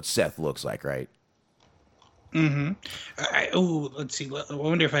like and what Seth looks like, right? Let's see. I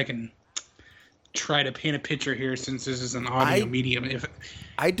wonder if I can try to paint a picture here, since this is an audio medium. If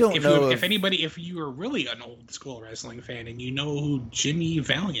you are really an old school wrestling fan and you know who Jimmy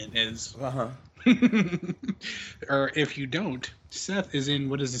Valiant is, or if you don't, Seth is in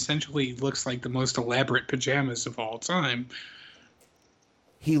what is essentially looks like the most elaborate pajamas of all time.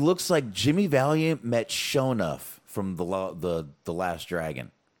 He looks like Jimmy Valiant met Shonuff from the Last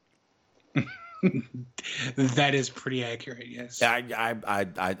Dragon. That is pretty accurate. Yes.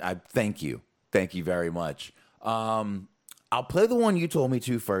 I thank you. Thank you very much. I'll play the one you told me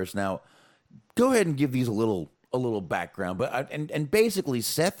to first. Now, go ahead and give these a little background. But and basically,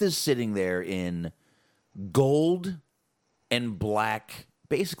 Seth is sitting there in gold and black.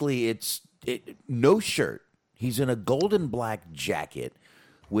 Basically, it's no shirt. He's in a gold and black jacket,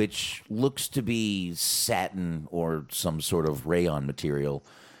 which looks to be satin or some sort of rayon material.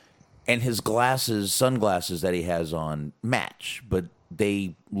 And his sunglasses that he has on, match, but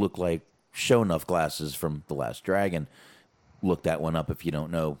they look like Shonuff glasses from The Last Dragon. Look that one up if you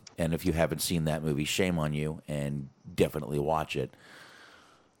don't know. And if you haven't seen that movie, shame on you, and definitely watch it.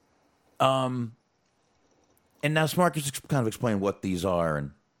 And now Smart just kind of explain what these are,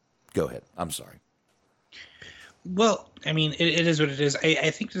 and go ahead. I'm sorry. Well, I mean, it is what it is.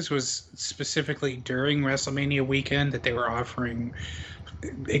 I think this was specifically during WrestleMania weekend that they were offering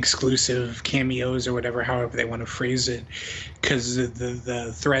exclusive cameos or whatever, however they want to phrase it, because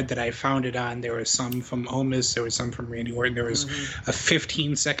the thread that I found it on, there was some from Omis, there was some from Randy Orton, there was a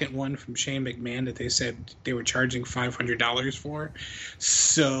 15-second one from Shane McMahon that they said they were charging $500 for.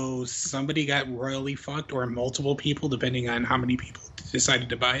 So somebody got royally fucked, or multiple people, depending on how many people decided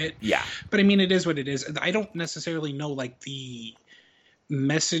to buy it. Yeah. But I mean, it is what it is. I don't necessarily know like the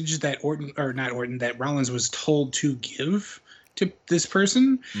message that that Rollins was told to give to this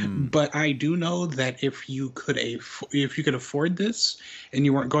person, but I do know that if you could afford this and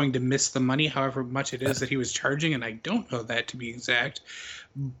you weren't going to miss the money, however much it is that he was charging, and I don't know that to be exact,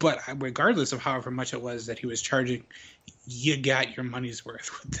 but regardless of however much it was that he was charging, you got your money's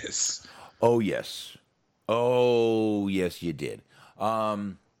worth with this. Oh yes, you did.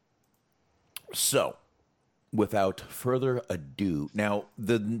 So, without further ado, now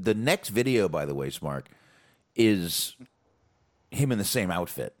the next video, by the way, Smart, is him in the same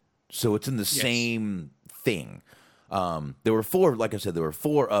outfit, so it's in the same thing. There were four, like I said, there were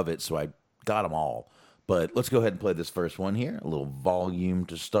four of it, so I got them all. But let's go ahead and play this first one here. A little volume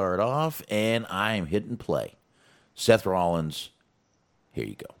to start off, and I'm hitting play. Seth Rollins, here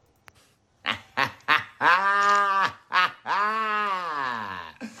you go.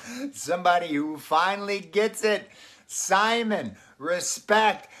 Somebody who finally gets it. Simon,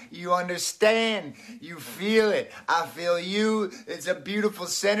 respect. You understand. You feel it. I feel you. It's a beautiful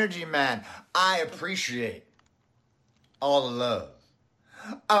synergy, man. I appreciate all the love.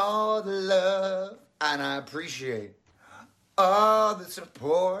 All the love. And I appreciate all the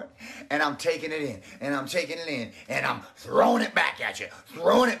support. And I'm taking it in. And I'm taking it in. And I'm throwing it back at you.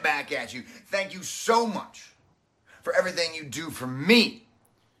 Throwing it back at you. Thank you so much for everything you do for me,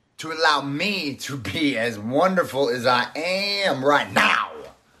 to allow me to be as wonderful as I am right now.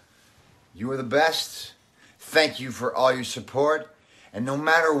 You are the best. Thank you for all your support. And no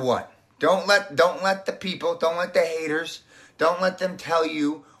matter what, don't let the people, don't let the haters, don't let them tell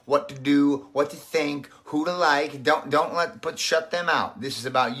you what to do, what to think, who to like. Shut them out. This is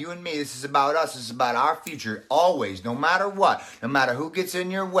about you and me. This is about us. This is about our future. Always, no matter what, no matter who gets in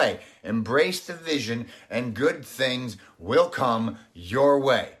your way, embrace the vision and good things will come your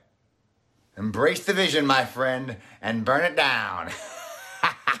way. Embrace the vision, my friend, and burn it down.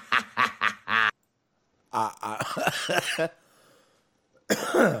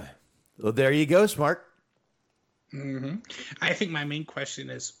 Well, there you go, Smart. I think my main question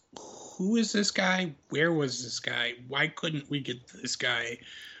is, who is this guy? Where was this guy? Why couldn't we get this guy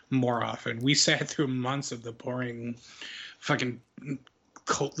more often? We sat through months of the boring fucking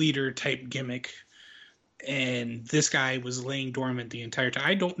cult leader type gimmick, and this guy was laying dormant the entire time.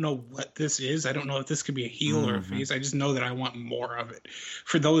 I don't know what this is. I don't know if this could be a heel or a face. I just know that I want more of it.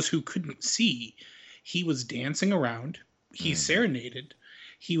 For those who couldn't see, he was dancing around. He serenaded.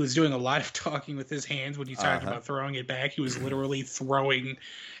 He was doing a lot of talking with his hands when he talked about throwing it back. He was literally throwing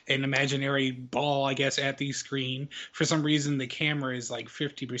an imaginary ball, I guess, at the screen. For some reason, the camera is like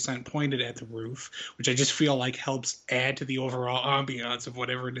 50% pointed at the roof, which I just feel like helps add to the overall ambiance of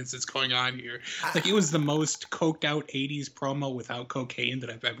whatever it is that's going on here. Like, it was the most coked out 80s promo without cocaine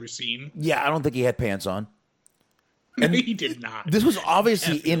that I've ever seen. Yeah, I don't think he had pants on. And he did not. This was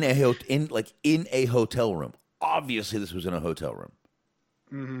obviously in a hotel room. Obviously, this was in a hotel room.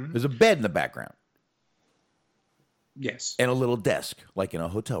 Mm-hmm. There's a bed in the background. Yes. And a little desk, like in a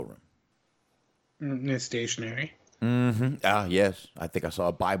hotel room. It's stationary. Mm-hmm. Ah, yes. I think I saw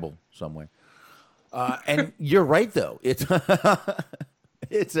a Bible somewhere. And you're right, though. It's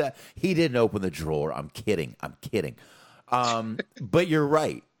he didn't open the drawer. I'm kidding. But you're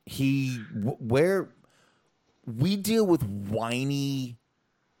right. Where we deal with whiny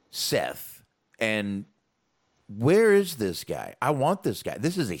Seth, and where is this guy? I want this guy.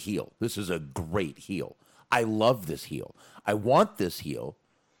 This is a heel. This is a great heel. I love this heel. I want this heel.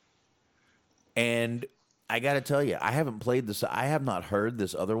 And I got to tell you, I haven't played this. I have not heard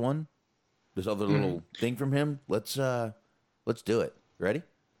this other one, this other little thing from him. Let's do it. Ready?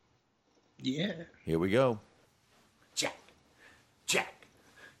 Yeah. Here we go. Jack, Jack,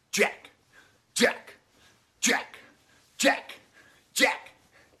 Jack, Jack, Jack, Jack, Jack,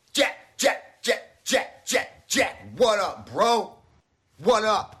 Jack, Jack, Jack, Jack, Jack, Jack. What up, bro? What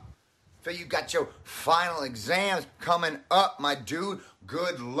up? So you got your final exams coming up, my dude.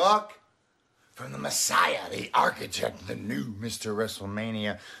 Good luck. From the Messiah, the architect, the new Mr.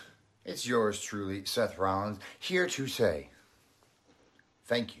 WrestleMania, it's yours truly, Seth Rollins, here to say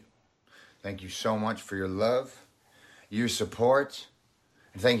thank you. Thank you so much for your love, your support,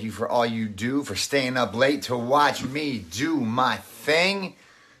 and thank you for all you do, for staying up late to watch me do my thing.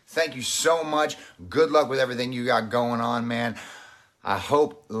 Thank you so much. Good luck with everything you got going on, man. I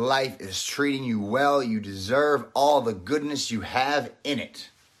hope life is treating you well. You deserve all the goodness you have in it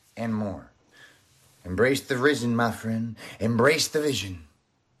and more. Embrace the vision, my friend. Embrace the vision.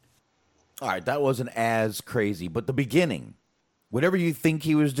 All right, that wasn't as crazy, but the beginning, whatever you think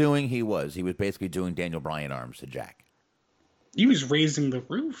he was doing, he was. He was basically doing Daniel Bryan arms to Jack. He was raising the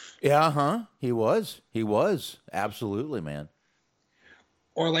roof. Yeah, he was. He was. Absolutely, man.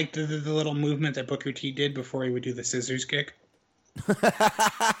 Or like the little movement that Booker T did before he would do the scissors kick.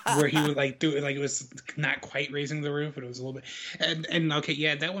 Where he would like do it, like it was not quite raising the roof, but it was a little bit. And okay,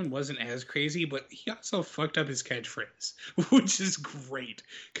 yeah, that one wasn't as crazy, but he also fucked up his catchphrase, which is great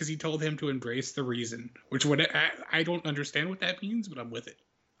because he told him to embrace the reason. Which I don't understand what that means, but I'm with it.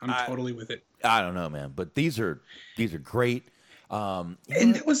 I'm totally with it. I don't know, man, but these are great. And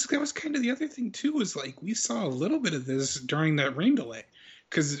that was kind of the other thing too. Was like we saw a little bit of this during that rain delay.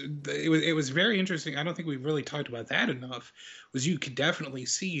 Because it was very interesting. I don't think we've really talked about that enough. Was you could definitely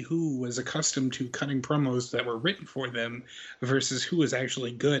see who was accustomed to cutting promos that were written for them versus who was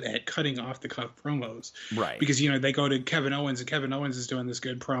actually good at cutting off the cuff promos. Right. Because they go to Kevin Owens, and Kevin Owens is doing this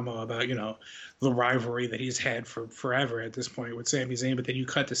good promo about the rivalry that he's had for forever at this point with Sami Zayn. But then you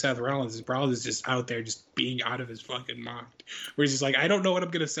cut to Seth Rollins. Rollins is just out there just being out of his fucking mind. Where he's just like, I don't know what I'm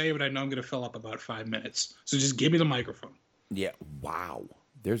gonna say, but I know I'm gonna fill up about 5 minutes. So just give me the microphone. Yeah. Wow.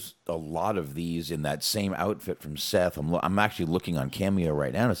 There's a lot of these in that same outfit from Seth. I'm actually looking on Cameo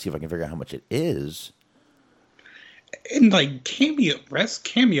right now to see if I can figure out how much it is. And like Cameo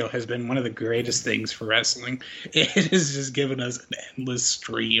has been one of the greatest things for wrestling. It has just given us an endless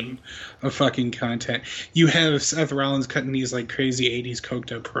stream of fucking content. You have Seth Rollins cutting these like crazy 80s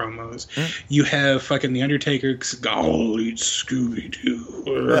coked up promos. You have fucking The Undertaker, I'll eat Scooby-Doo.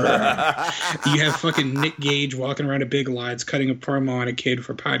 You have fucking Nick Gage walking around a Big Lots cutting a promo on a kid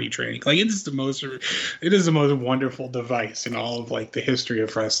for potty training. Like it is the most wonderful device in all of like the history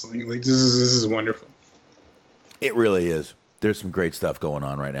of wrestling. Like this is wonderful. It really is. There's some great stuff going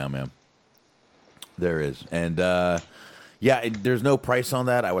on right now, man. There is. And, there's no price on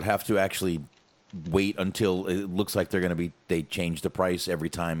that. I would have to actually wait until it looks like they change the price every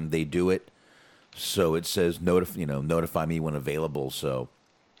time they do it. So it says, notify me when available. So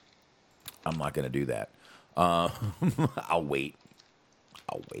I'm not going to do that. I'll wait.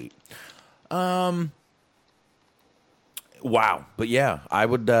 Wow. But yeah, I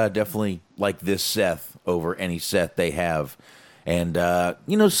would definitely like this Seth over any Seth they have. And,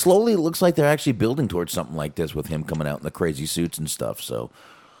 slowly it looks like they're actually building towards something like this with him coming out in the crazy suits and stuff. So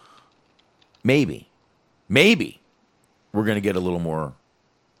maybe we're going to get a little more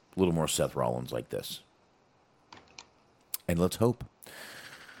Seth Rollins like this. And let's hope.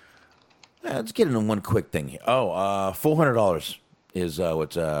 Let's get into one quick thing here. $400 is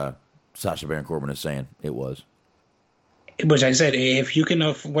what Sasha Baron Corbin is saying it was. Which I said, if you can,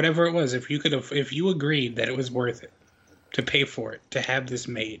 whatever it was, if you agreed that it was worth it to pay for it, to have this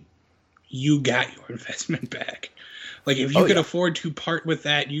made, you got your investment back. Like, if you could afford to part with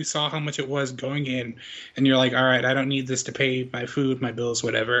that, you saw how much it was going in, and you're like, all right, I don't need this to pay my food, my bills,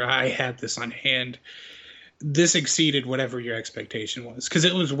 whatever. I had this on hand. This exceeded whatever your expectation was, because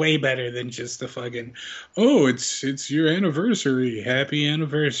it was way better than just the fucking, it's your anniversary, happy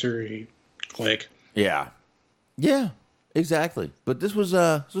anniversary, click. Yeah. Yeah, exactly. But this was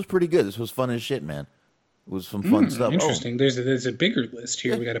pretty good. This was fun as shit, man. It was some fun stuff. Interesting. Oh. There's a bigger list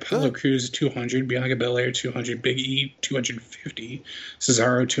here. We got Apollo Crews 200, Bianca Belair 200, Big E 250,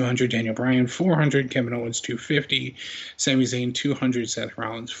 Cesaro 200, Daniel Bryan 400, Kevin Owens 250, Sami Zayn 200, Seth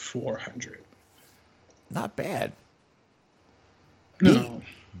Rollins 400. Not bad. No.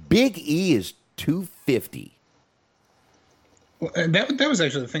 Big E is 250. Well, that was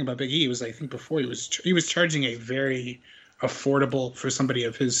actually the thing about Big E. Was I think before he was charging a very affordable for somebody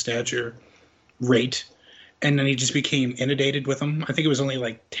of his stature rate. And then he just became inundated with them. I think it was only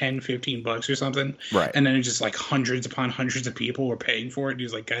like $10-15 or something. Right. And then it just like hundreds upon hundreds of people were paying for it. And he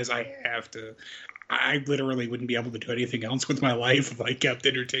was like, guys, I literally wouldn't be able to do anything else with my life if I kept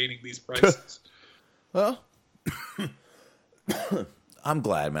entertaining these prices. Well, I'm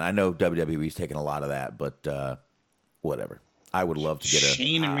glad, man. I know WWE's taking a lot of that, but whatever. I would love to get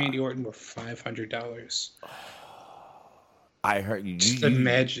Shane and Randy Orton were $500. I heard you. Just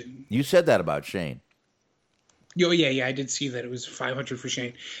imagine. You said that about Shane. Oh, yeah, I did see that it was $500 for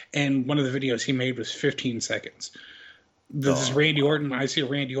Shane. And one of the videos he made was 15 seconds. This is Randy Orton. I see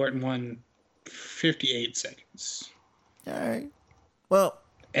Randy Orton won 58 seconds. All right. Well.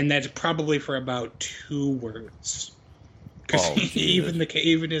 And that's probably for about 2 words. Because even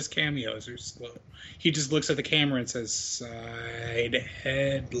his cameos are slow. He just looks at the camera and says, side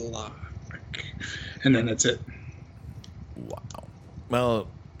headlock. And then that's it. Wow. Well,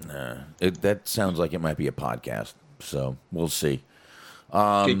 that sounds like it might be a podcast, so we'll see.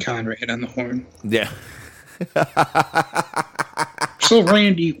 Get Conrad on the horn. Yeah. So,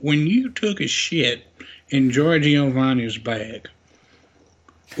 Randy, when you took a shit in George Giovanni's bag,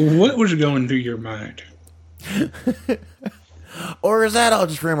 what was going through your mind? Or is that all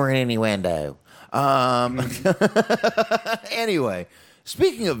just rumor and innuendo? Anyway,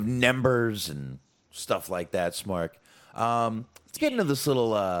 speaking of numbers and stuff like that, Smark, let's get into this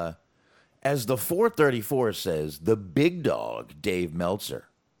little, as the 434 says, the big dog, Dave Meltzer,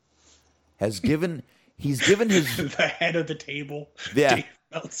 he's given his... the head of the table, yeah. Dave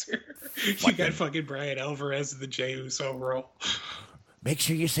Meltzer. You got fucking Brian Alvarez in the Jey Uso role. Make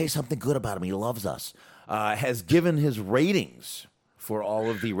sure you say something good about him. He loves us. Has given his ratings for all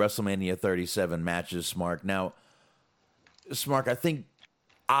of the WrestleMania 37 matches, Smark. Now, Smark, I think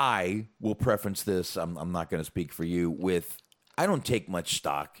I will preference this. I'm not going to speak for you with... I don't take much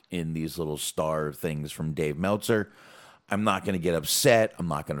stock in these little star things from Dave Meltzer. I'm not going to get upset. I'm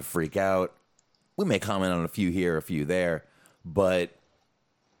not going to freak out. We may comment on a few here, a few there, but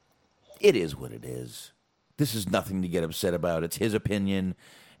it is what it is. This is nothing to get upset about. It's his opinion,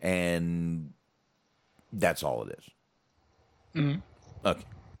 and that's all it is. Mm-hmm. Okay.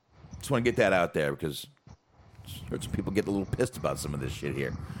 Just want to get that out there because I heard some people get a little pissed about some of this shit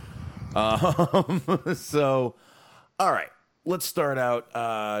here. So, all right. Let's start out.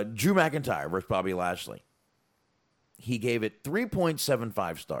 Drew McIntyre versus Bobby Lashley. He gave it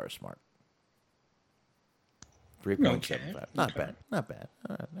 3.75 stars, Mark. 3.75. Okay. Not bad. Not bad.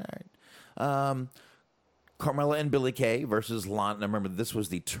 All right. Carmella and Billie Kay versus Lana. Now remember, this was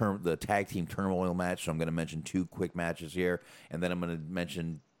the tag team turmoil match, so I'm going to mention 2 quick matches here, and then I'm going to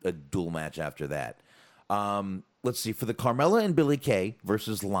mention a dual match after that. Let's see. For the Carmella and Billie Kay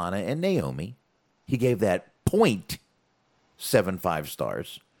versus Lana and Naomi, he gave that 0.75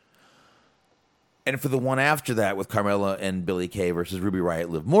 stars. And for the one after that with Carmella and Billie Kay versus Ruby Riott,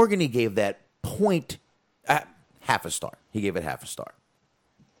 Liv Morgan, he gave that half a star. He gave it half a star.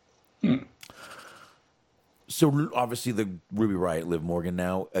 So obviously the Ruby Riott, Liv Morgan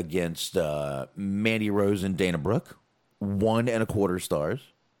now against Mandy Rose and Dana Brooke, 1.25 stars.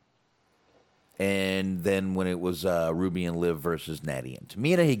 And then when it was Ruby and Liv versus Natty and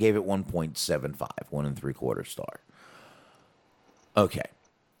Tamina, he gave it 1.75, 1.75 star. Okay.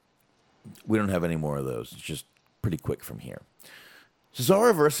 We don't have any more of those. It's just pretty quick from here.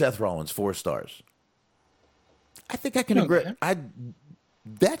 Cesaro versus Seth Rollins, 4 stars. I think I can agree.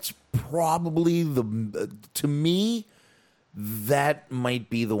 That's probably to me, that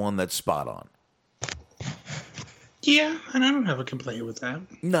might be the one that's spot on. Yeah, and I don't have a complaint with that.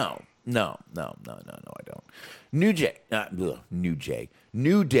 No, I don't. New Day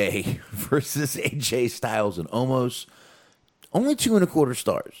versus AJ Styles and Omos, only 2.25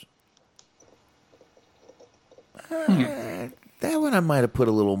 stars. That one I might have put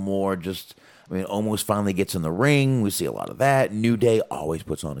a little more. Omos finally gets in the ring. We see a lot of that. New Day always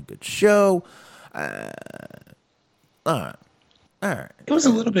puts on a good show. All right. It was a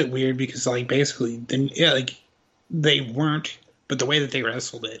little bit weird because, basically, they weren't, but the way that they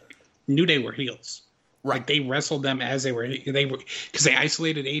wrestled it, New Day were heels. Like they wrestled them as they were because they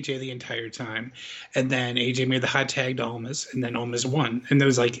isolated AJ the entire time, and then AJ made the hot tag to Almas, and then Almas won, and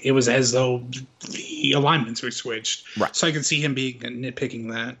it was as though the alignments were switched. Right. So I could see him being nitpicking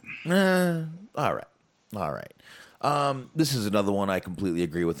that. All right. This is another one I completely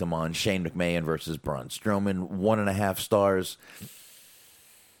agree with him on. Shane McMahon versus Braun Strowman, 1.5 stars.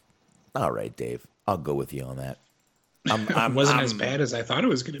 All right, Dave, I'll go with you on that. It wasn't as bad as I thought it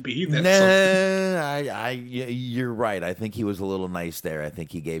was going to be. You're right. I think he was a little nice there. I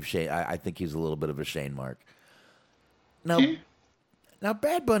think he gave Shane. I think he's a little bit of a Shane mark. Now,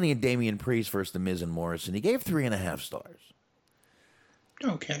 Bad Bunny and Damian Priest versus The Miz and Morrison. He gave 3.5 stars.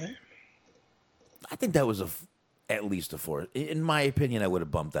 Okay. I think that was at least a 4. In my opinion, I would have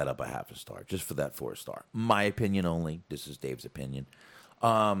bumped that up a 0.5 star just for that 4-star. My opinion only. This is Dave's opinion.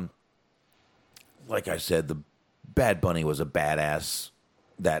 Like I said, the Bad Bunny was a badass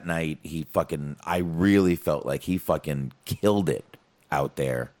that night. I really felt like he fucking killed it out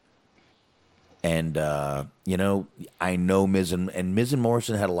there. And, I know Miz and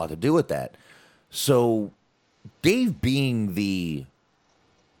Morrison had a lot to do with that. So Dave being the,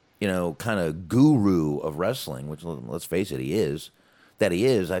 kind of guru of wrestling, which, let's face it, he is,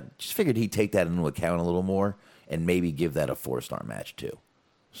 I just figured he'd take that into account a little more and maybe give that a 4-star match too.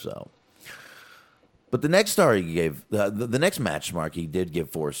 So... But the next star he gave, the next match mark he did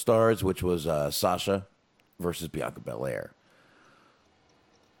give 4 stars, which was Sasha versus Bianca Belair.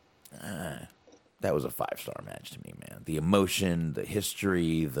 That was a 5-star match to me, man. The emotion, the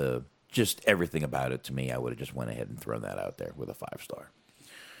history, just everything about it to me, I would have just went ahead and thrown that out there with a 5-star.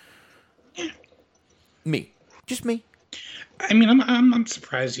 Just me. I mean, I'm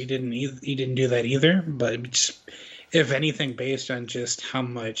surprised he didn't do that either, but just, if anything, based on just how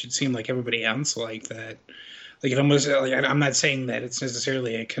much it seemed like everybody else liked that. Like, it almost, I'm not saying that it's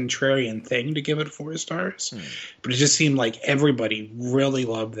necessarily a contrarian thing to give it 4 stars, but it just seemed like everybody really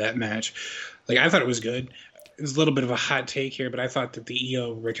loved that match. Like, I thought it was good. It was a little bit of a hot take here, but I thought that the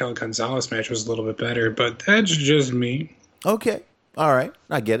Io Raquel Gonzalez match was a little bit better, but that's just me. Okay. All right.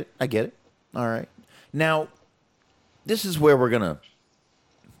 I get it. All right. Now, this is where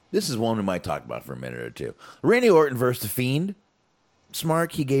this is one we might talk about for a minute or two. Randy Orton versus The Fiend.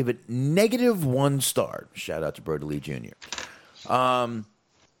 Smark, he gave it -1 star. Shout out to Brody Lee Jr. -1.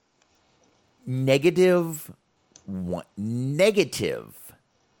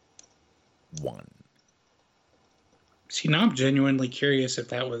 -1. See, now I'm genuinely curious if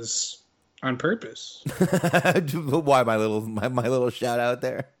that was on purpose. Why my little shout out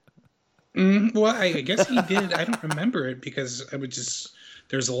there? Well, I guess he did. I don't remember it because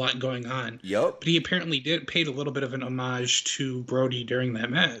there's a lot going on. Yep. But he apparently paid a little bit of an homage to Brody during that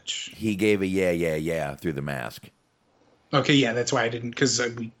match. He gave a yeah through the mask. Okay, yeah, that's why I didn't, because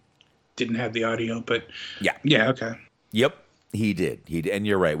we didn't have the audio, but yeah, okay. Yep, he did. And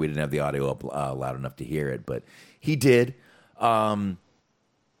you're right, we didn't have the audio up loud enough to hear it, but he did. I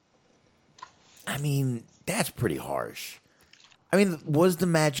mean, that's pretty harsh. I mean, was the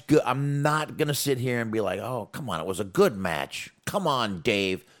match good? I'm not going to sit here and be like, oh, come on, it was a good match. Come on,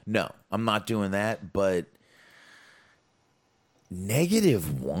 Dave. No, I'm not doing that, but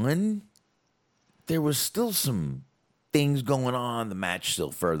 -1? There was still some things going on. The match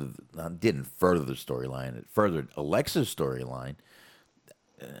still didn't further the storyline. It furthered Alexa's storyline.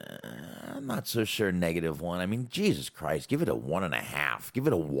 I'm not so sure -1. I mean, Jesus Christ, give it a 1.5. Give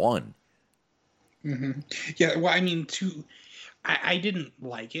it a 1. Mm-hmm. Yeah, well, I mean, I didn't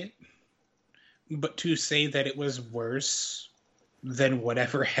like it, but to say that it was worse than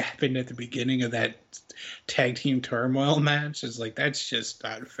whatever happened at the beginning of that tag team turmoil match is like, that's just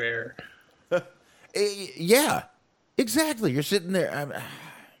not fair. Yeah, exactly. You're sitting there.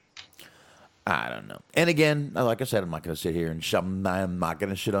 I don't know. And again, like I said, I'm not going to sit here and I'm not going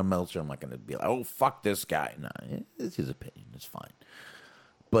to shit on Meltzer. I'm not going to be like, oh, fuck this guy. No, it's his opinion. It's fine.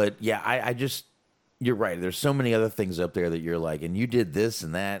 But yeah, I just... You're right. There's so many other things up there that you're like, and you did this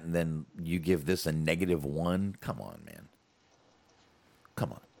and that, and then you give this a -1. Come on, man.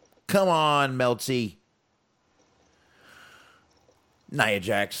 Come on, Meltzy. Nia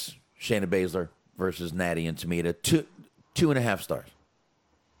Jax, Shayna Baszler versus Natty and Tamina. 2.5 stars.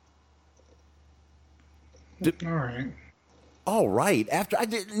 All right. After I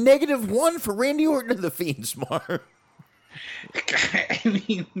did -1 for Randy Orton and The Fiend, Smart. I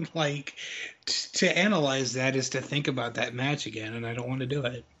mean, like, to analyze that is to think about that match again, and I don't want to do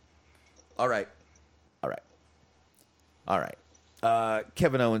it. All right.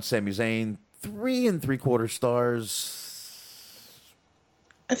 Kevin Owens, Sami Zayn, 3 3/4 stars.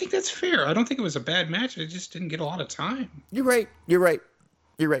 I think that's fair. I don't think it was a bad match. It just didn't get a lot of time. You're right.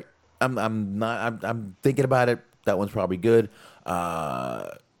 I'm thinking about it. That one's probably good.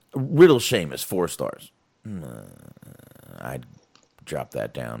 Riddle Sheamus, 4 stars. I'd drop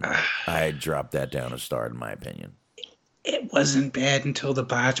that down. I'd drop that down a star, in my opinion. It wasn't bad until the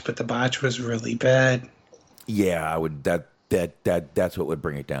botch, but the botch was really bad. Yeah, I would. That's what would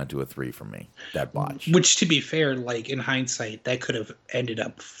bring it down to a 3 for me. That botch. Which, to be fair, like in hindsight, that could have ended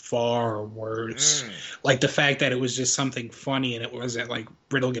up far worse. Like the fact that it was just something funny and it wasn't like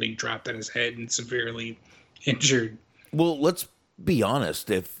Riddle getting dropped on his head and severely injured. Well, let's be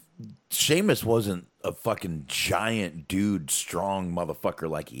honest. If Sheamus wasn't a fucking giant dude, strong motherfucker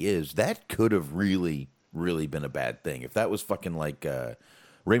like he is, that could have really been a bad thing. If that was fucking like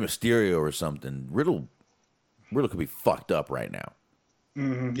Rey Mysterio or something, Riddle could be fucked up right now.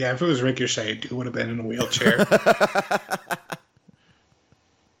 Yeah, if it was Ricochet, dude would have been in a wheelchair.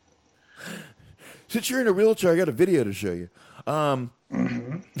 Since you're in a wheelchair, I got a video to show you.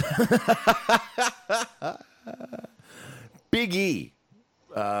 Big E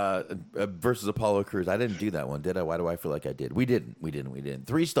versus Apollo Crews. I didn't do that one, did I? Why do I feel like I did? We didn't.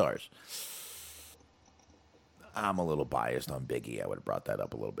 3 stars. I'm a little biased on Big E. I would have brought that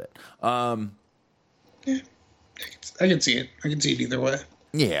up a little bit. Yeah, I can see it. I can see it either way.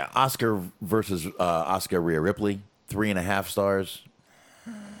 Yeah, Oscar versus Oscar Rhea Ripley, 3.5 stars.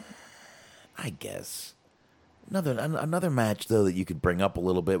 I guess another match though that you could bring up a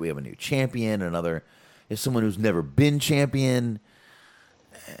little bit. We have a new champion. Is someone who's never been champion.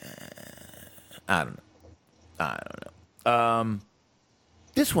 I don't know.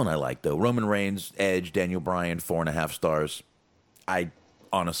 This one I like though. Roman Reigns, Edge, Daniel Bryan, 4.5 stars. I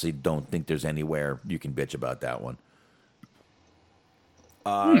honestly don't think there's anywhere you can bitch about that one.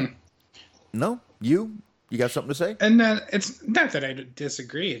 No, you got something to say? And it's not that I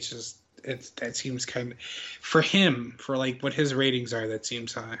disagree. It's just that seems kind of for him, for like what his ratings are. That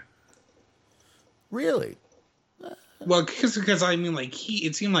seems high. Really? Well, because I mean, like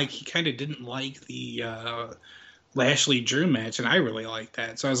it seemed like he kind of didn't like the Lashley Drew match, and I really liked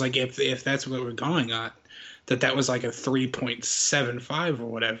that. So I was like, if that's what we're going on, that was like a 3.75 or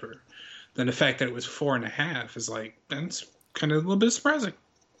whatever, then the fact that it was 4.5 is like, that's kind of a little bit surprising.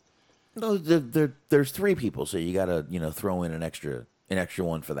 No, there's 3 people, so you gotta throw in an extra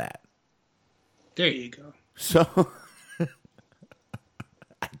one for that. There you go. So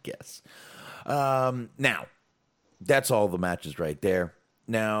I guess. Now that's all the matches right there.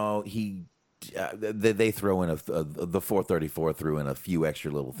 Now they throw in the 434 threw in a few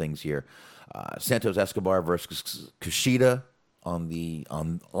extra little things here. Santos Escobar versus Kushida on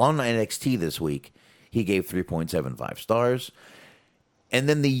NXT this week. He gave 3.75 stars. And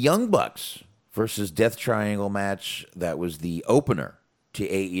then the Young Bucks versus Death Triangle match, that was the opener to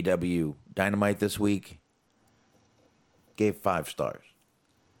AEW Dynamite this week, gave 5 stars.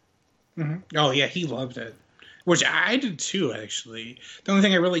 Mm-hmm. Oh, yeah, he loved it. Which I did too, actually. The only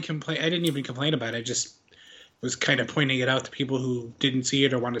thing I really I didn't even complain about it. I just was kind of pointing it out to people who didn't see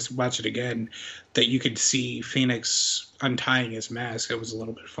it or wanted to watch it again, that you could see Phoenix untying his mask. It was a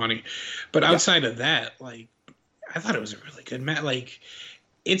little bit funny. But outside of that, like, I thought it was a really good match. Like,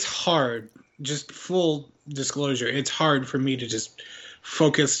 it's hard, just full disclosure, it's hard for me to just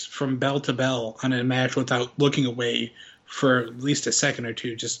focus from bell to bell on a match without looking away for at least a second or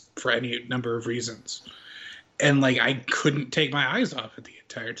two, just for any number of reasons. And, like, I couldn't take my eyes off it the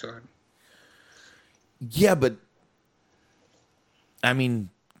entire time. Yeah, but, I mean,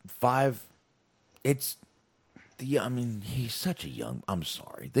 5, he's such a young, I'm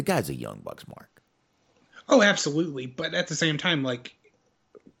sorry. The guy's a Young Bucks, Mark. Oh, absolutely. But at the same time, like,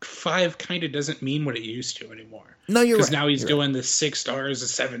 5 kind of doesn't mean what it used to anymore. No, you're right. Because now he's doing the 6 stars, the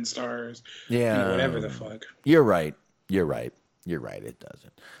 7 stars, whatever the fuck. You're right. It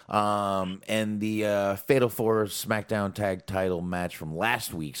doesn't. And the Fatal 4 SmackDown Tag Title match from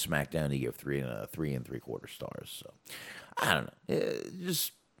last week's SmackDown, he gave 3 3/4 stars. So I don't know.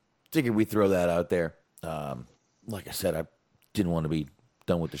 Just figured we throw that out there. Like I said, I didn't want to be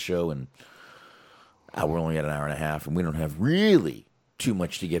done with the show, and we're only at an hour and a half, and we don't have really too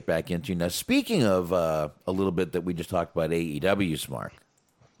much to get back into. Now, speaking of a little bit that we just talked about AEW, Mark.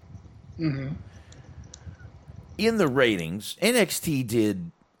 Mm-hmm. In the ratings, NXT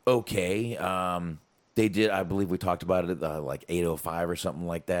did okay. They did, I believe we talked about it, like 805 or something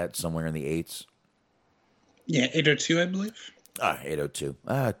like that, somewhere in the 8s. Yeah, 802, I believe. 802.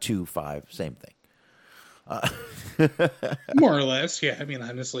 25, same thing. More or less, yeah. I mean,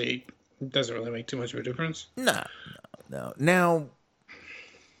 honestly, it doesn't really make too much of a difference. No. Now,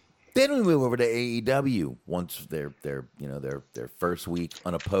 then we move over to AEW once their first week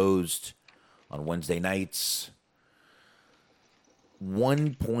unopposed on Wednesday nights.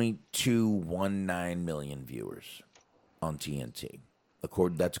 1.219 million viewers on TNT.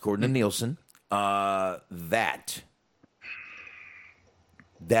 That's according to Nielsen. That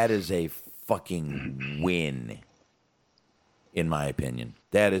is a fucking win, in my opinion.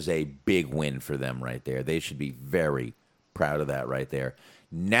 That is a big win for them right there. They should be very proud of that right there.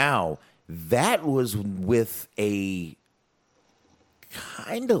 Now, that was with a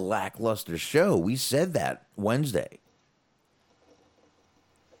kind of lackluster show. We said that Wednesday.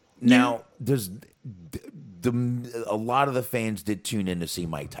 Now, there's a lot of the fans did tune in to see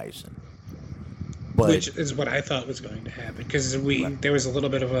Mike Tyson. Which is what I thought was going to happen, because there was a little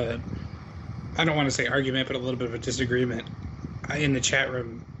bit of a, I don't want to say argument, but a little bit of a disagreement in the chat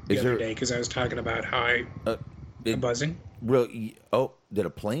room the other day, because I was talking about how I'm buzzing. Did a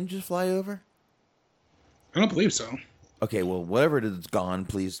plane just fly over? I don't believe so. Okay, well, whatever it is, it's gone.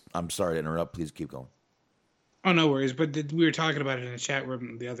 Please, I'm sorry to interrupt. Please keep going. Oh, no worries. But we were talking about it in the chat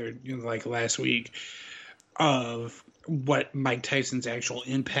room the other, last week, of what Mike Tyson's actual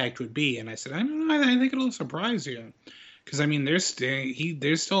impact would be, and I said, I don't know, I think it'll surprise you, because I mean, there's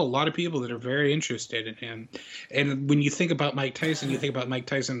still a lot of people that are very interested in him, and when you think about Mike Tyson, you think about Mike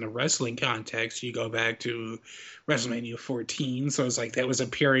Tyson in the wrestling context. You go back to WrestleMania 14, so it's like that was a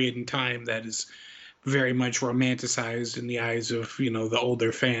period in time that is very much romanticized in the eyes of the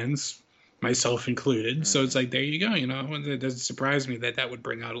older fans, myself included. So it's like, there you go. It doesn't surprise me that would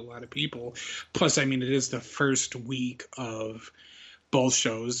bring out a lot of people. Plus, I mean, it is the first week of both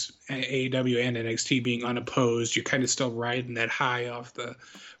shows, AEW and NXT, being unopposed. You're kind of still riding that high off the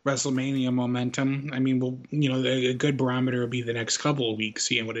WrestleMania momentum. I mean, a good barometer will be the next couple of weeks,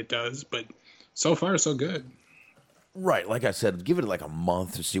 seeing what it does. But so far, so good. Right. Like I said, give it like a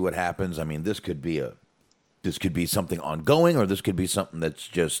month to see what happens. I mean, this could be something ongoing, or this could be something that's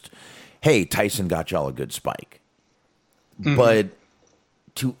just, hey, Tyson got y'all a good spike. Mm-hmm. But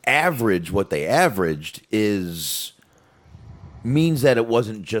to average what they averaged means that it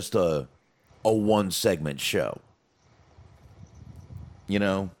wasn't just a one segment show.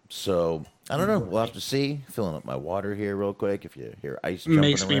 So I don't know. We'll have to see. Filling up my water here real quick. If you hear ice jumping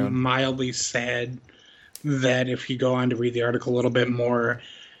makes me around. Mildly sad that if you go on to read the article a little bit more,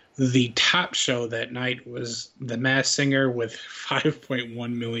 the top show that night was The Masked Singer with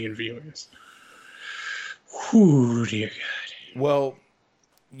 5.1 million viewers. Whew, dear God. Well,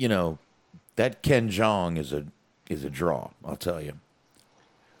 that Ken Jeong is a draw, I'll tell you.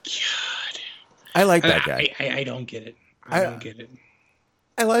 God. I like that guy. I don't get it. I don't get it.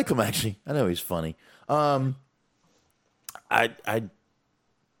 I like him, actually. I know he's funny. I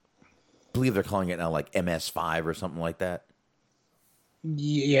believe they're calling it now like MS5 or something like that.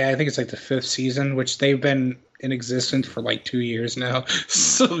 Yeah, I think it's like the 5th season, which they've been in existence for like 2 years now.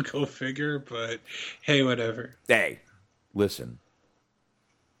 So go figure, but hey, whatever. Hey, listen,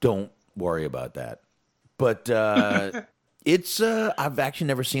 don't worry about that. But I've actually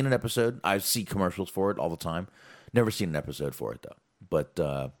never seen an episode. I see commercials for it all the time. Never seen an episode for it, though. But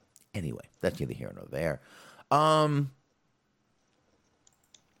anyway, that's neither here nor there.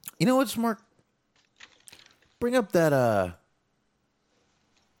 You know what, Smart? Bring up that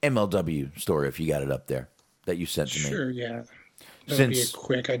MLW story if you got it up there that you sent to me. Sure, yeah. That'll be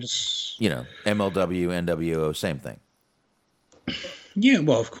quick. MLW, NWO, same thing. Yeah,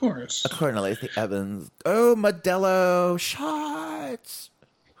 well, of course. According to Lacey Evans. Oh, Modelo shots.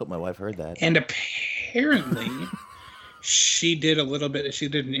 Hope my wife heard that. And apparently, she did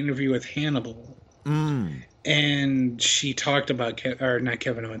an interview with Hannibal. And she talked about, not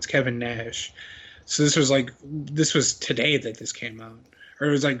Kevin Owens, Kevin Nash. So this was today that this came out. Or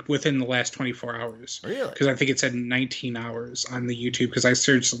it was like within the last 24 hours. Really? Because I think it said 19 hours on the YouTube, because I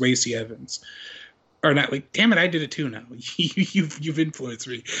searched Lacey Evans. Or not, like, damn it, I did it too now. You've influenced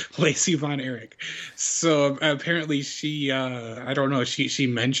me. Lacey Von Erich. So apparently she, I don't know, she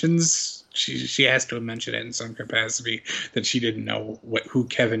mentions, she has to mention it in some capacity, that she didn't know who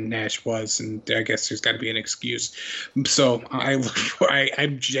Kevin Nash was, and I guess there's got to be an excuse. So I'm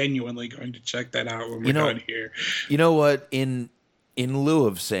genuinely going to check that out when we're done here. You know what? In lieu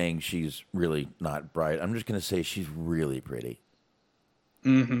of saying she's really not bright, I'm just going to say she's really pretty.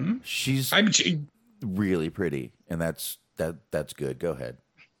 Mm-hmm. She's really pretty, and that's good. Go ahead.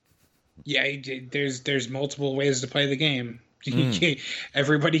 Yeah, there's multiple ways to play the game.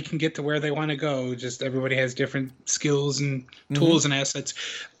 Everybody can get to where they want to go. Just everybody has different skills and tools and assets.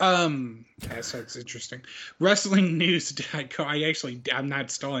 Assets, interesting. WrestlingNews.com. I'm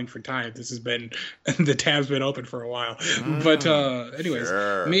not stalling for time. This has been, the tab's been open for a while. But anyways,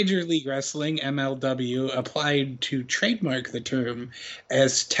 sure. Major League Wrestling, MLW, applied to trademark the term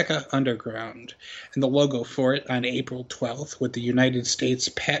Azteca Underground and the logo for it on April 12th with the United States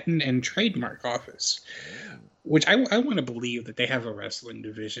Patent and Trademark Office. Which I want to believe that they have a wrestling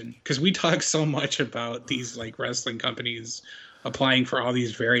division, because we talk so much about these like wrestling companies applying for all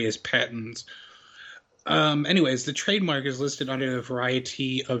these various patents. Anyways, the trademark is listed under a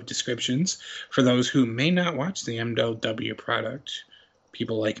variety of descriptions for those who may not watch the MLW product.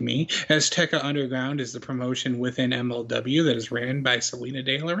 People like me. Azteca Underground is the promotion within MLW that is ran by Salina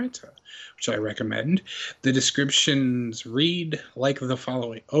De La Renta, which I recommend. The descriptions read like the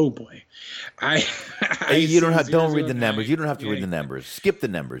following. Oh boy, don't read the numbers. You don't have to read the numbers. Skip the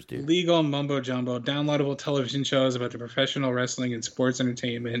numbers, dude. Legal mumbo jumbo. Downloadable television shows about the professional wrestling and sports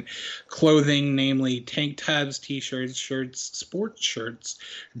entertainment. Clothing, namely tank tops, t-shirts, shirts, sports shirts,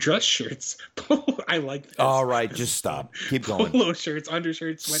 dress shirts. I like this. All right, just stop. Keep going. Polo shirts,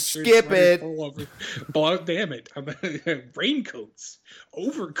 undershirts, sweatshirts. Skip it. Damn it. Raincoats,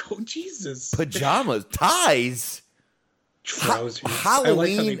 overcoat, Jesus. Pajamas, ties. Trousers. Halloween. I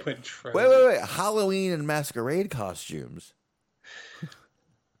like how they put trousers. Wait. Halloween and masquerade costumes.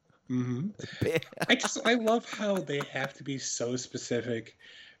 I love how they have to be so specific,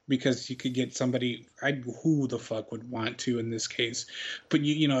 because you could get somebody, who the fuck would want to in this case, but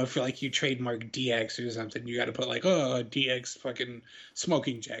you know, if like you trademark DX or something, you got to put like, a DX fucking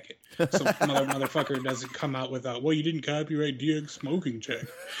smoking jacket. So motherfucker doesn't come out with well, you didn't copyright DX smoking jacket.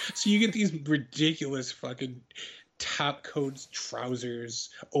 So you get these ridiculous fucking top coats, trousers,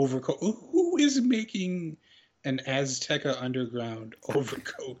 overcoat. Who is making an Azteca Underground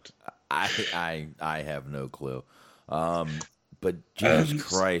overcoat? I have no clue. But Jesus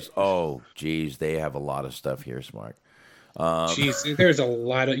Christ, geez, they have a lot of stuff here, Smart. Jeez, there's a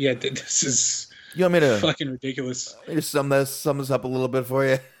lot of this is fucking ridiculous. Just sum this up a little bit for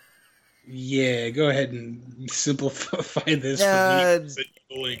you. Yeah, go ahead and simplify this for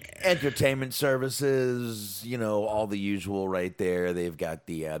me. Entertainment services, all the usual right there. They've got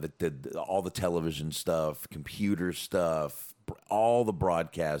the all the television stuff, computer stuff, all the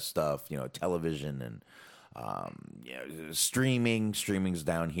broadcast stuff, television and streaming's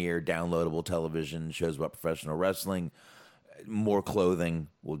down here, downloadable television, shows about professional wrestling, more clothing,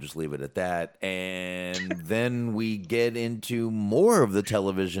 we'll just leave it at that. And then we get into more of the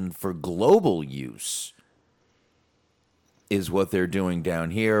television for global use is what they're doing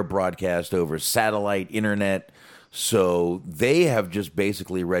down here, broadcast over satellite, internet. So they have just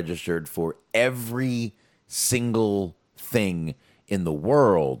basically registered for every single thing in the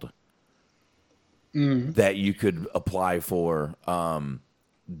world that you could apply for.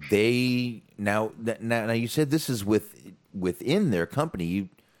 They now you said this is within their company.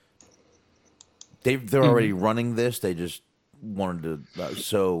 They're already running this. They just wanted to.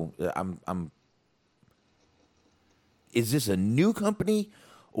 So I'm. Is this a new company,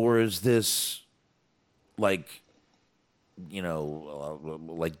 or is this like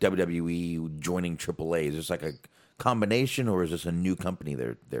WWE joining AAA? Is this like a combination, or is this a new company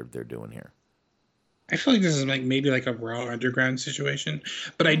they're doing here? I feel like this is maybe like a Raw Underground situation,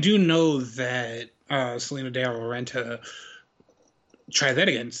 but I do know that Salina De La Renta. Try that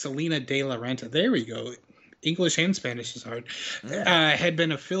again, Salina De La Renta. There we go. English and Spanish is hard. Had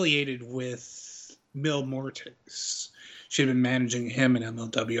been affiliated with Mil Muertes. She had been managing him in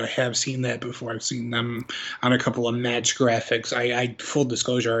MLW. I have seen that before. I've seen them on a couple of match graphics. I full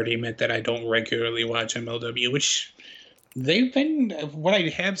disclosure, already admit that I don't regularly watch MLW, which. They've been, what I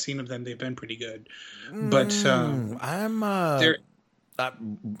have seen of them, they've been pretty good. But I'm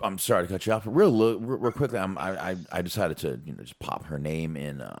sorry to cut you off. Real quickly, I decided to just pop her name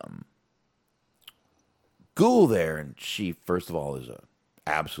in Google there, and she first of all is a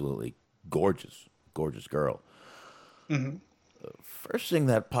absolutely gorgeous girl. The first thing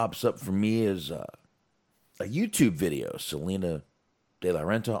that pops up for me is a YouTube video, Salina De La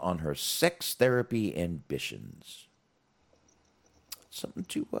Renta on her sex therapy ambitions. Something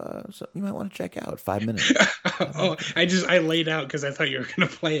you might want to check out. 5 minutes. I laid out because I thought you were going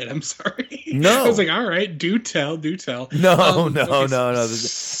to play it. I'm sorry. No, I was like, all right, do tell. No. And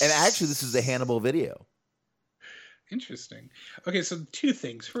actually, this is the Hannibal video. Interesting. Okay, so two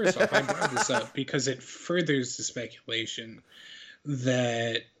things. First off, I brought this up because it furthers the speculation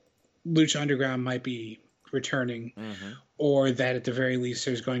that Lucha Underground might be returning, or that at the very least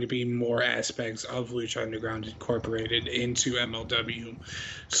there's going to be more aspects of Lucha Underground incorporated into MLW,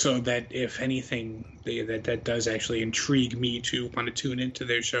 so that if anything, that does actually intrigue me to want to tune into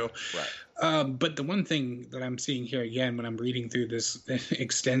their show. Right. But the one thing that I'm seeing here again when I'm reading through this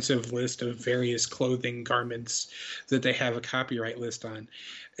extensive list of various clothing garments that they have a copyright list on,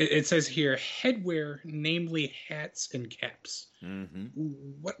 it says here headwear, namely hats and caps.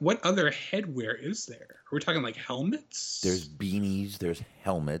 What other headwear is there? Are we talking like helmets? There's beanies, there's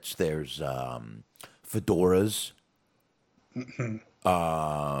helmets, there's fedoras,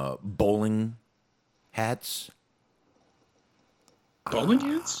 bowling hats. Bowling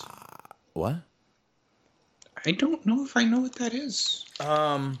hats? What? I don't know if I know what that is.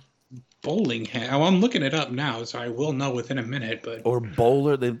 Bowling hat. Oh, I'm looking it up now, so I will know within a minute. But or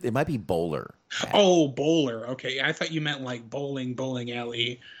bowler. It might be bowler. Oh, bowler. Okay, I thought you meant like bowling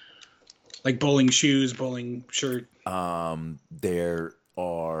alley, like bowling shoes, bowling shirt. There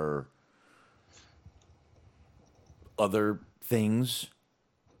are other things.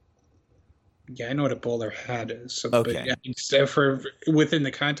 Yeah, I know what a bowler hat is. So, okay. But for within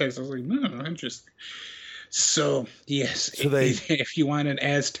the context, I was like, no, interesting. So, yes, so if you want an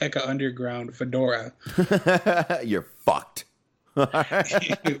Azteca Underground fedora, you're fucked. Well,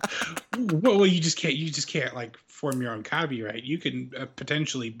 you just can't like form your own copyright. You can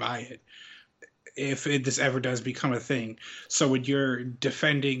potentially buy it if this ever does become a thing. So when you're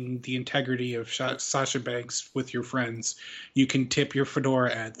defending the integrity of Sasha Banks with your friends, you can tip your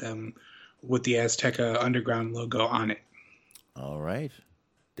fedora at them with the Azteca Underground logo on it. All right.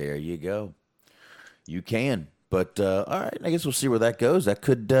 There you go. You can. But, all right, I guess we'll see where that goes. That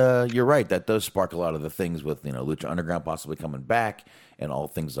could, you're right, that does spark a lot of the things with, Lucha Underground possibly coming back and all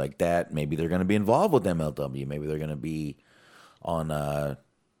things like that. Maybe they're going to be involved with MLW. Maybe they're going to be on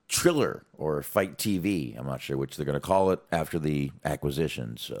Triller or Fight TV. I'm not sure which they're going to call it after the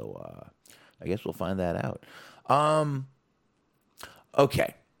acquisition. So I guess we'll find that out.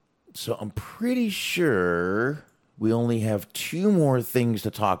 Okay. So I'm pretty sure we only have 2 more things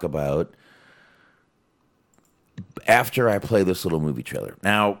to talk about after I play this little movie trailer.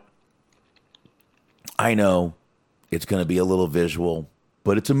 Now, I know it's going to be a little visual,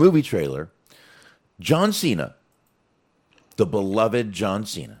 but it's a movie trailer. John Cena, the beloved John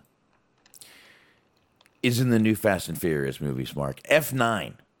Cena, is in the new Fast and Furious movies, Mark.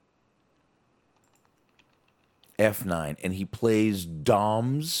 F9. And he plays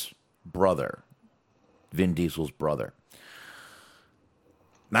Dom's brother, Vin Diesel's brother.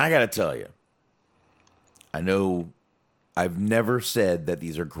 Now, I got to tell you, I know I've never said that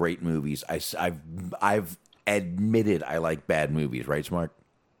these are great movies. I've admitted I like bad movies, right, Smart?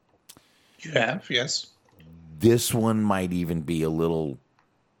 You have, yes. This one might even be a little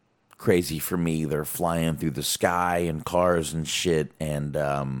crazy for me. They're flying through the sky and cars and shit, and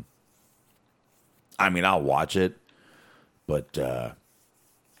I'll watch it, but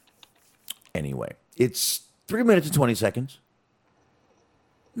anyway, it's 3 minutes and 20 seconds.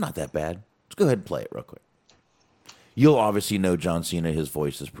 Not that bad. Let's go ahead and play it real quick. You'll obviously know John Cena. His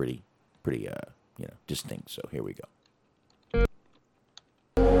voice is pretty, distinct. So here we go.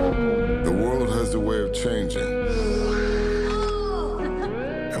 The world has a way of changing,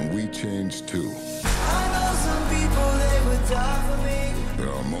 and we change too. There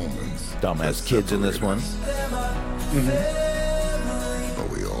are moments. Dom has kids in this one. But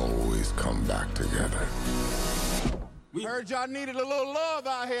we always come back together. We heard y'all needed a little love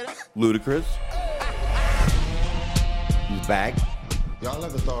out here. Ludacris. He's back. Y'all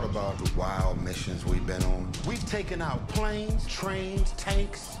ever thought about the wild missions we've been on? We've taken out planes, trains,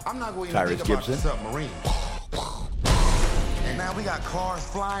 tanks. I'm not going to even think about the submarine. And now we got cars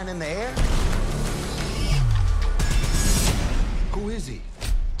flying in the air? Who is he?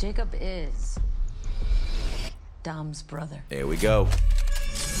 Jacob is Dom's brother. There we go.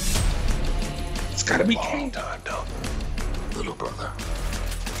 It's gotta be King Dom, little brother.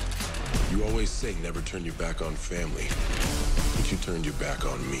 You always say never turn your back on family, but you turned your back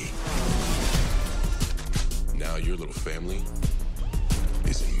on me. Now your little family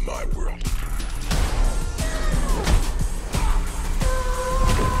is in my world.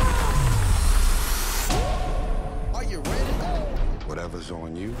 Are you ready? Whatever's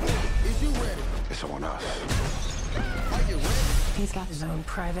on you, is you ready? It's on us. Are you ready? He's got his own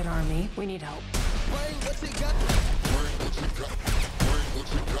private army. We need help. Bring what you got. Bring what you got. Bring what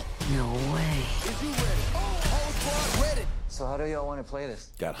you got. No way. Is you ready? Whole squad ready. So how do y'all want to play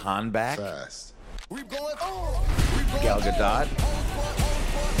this? Got Han back. Fast. We're going. Gal Gadot.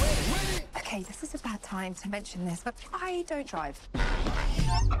 Okay, this is a bad time to mention this, but I don't drive.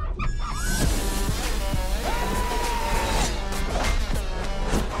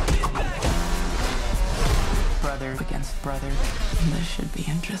 against brother. This should be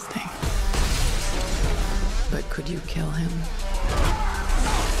interesting. But could you kill him?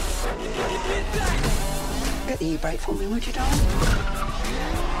 Got the e-bike for me, would you, darling?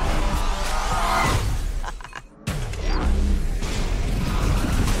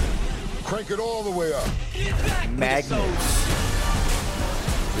 Crank it all the way up. Magnets.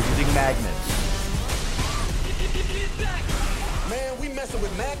 We're using magnets. Man, we messing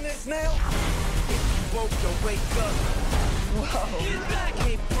with magnets now? If you woke, don't wake up. Whoa.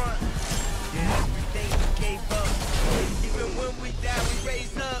 Came front. Yeah, everything we gave up. Even when we die, we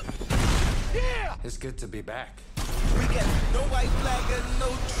raise up. Yeah! It's good to be back. We got no white flag and no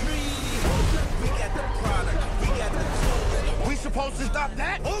tree. We got the product. We got the tools. We supposed to stop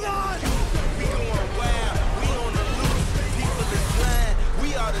that? Hold on! We going wild. We on the loose. People is blind.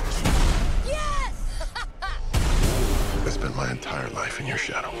 We are the truth. Yes! I spent my entire life in your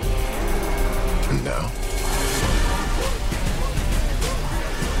shadow. And now,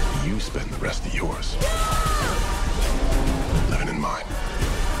 you spend the rest of yours living in mine.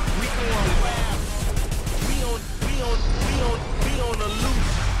 We going wild. We on the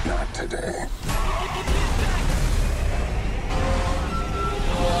loose. Not today.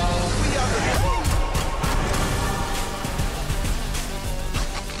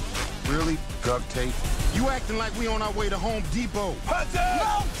 Really? Duct tape? You acting like we on our way to Home Depot. Hunter!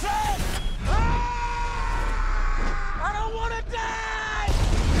 No, Trent! I don't want to die!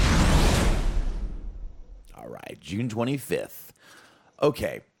 All right, June 25th.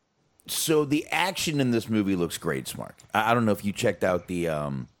 Okay, so the action in this movie looks great, Smart. I don't know if you checked out the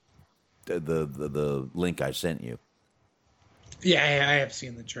link I sent you. Yeah, I have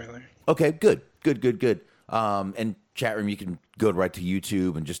seen the trailer. Okay, good. And chat room, you can go right to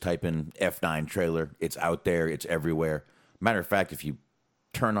YouTube and just type in F9 trailer. It's out there. It's everywhere. Matter of fact, if you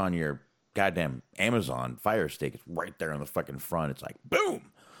turn on your goddamn Amazon Fire Stick, it's right there on the fucking front. It's like,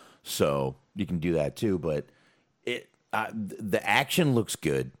 boom. So you can do that too. But the action looks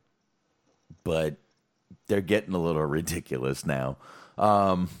good, but they're getting a little ridiculous now.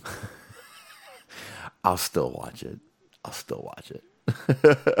 I'll still watch it.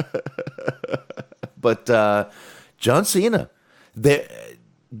 But John Cena,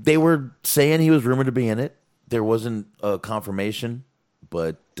 they were saying he was rumored to be in it. There wasn't a confirmation,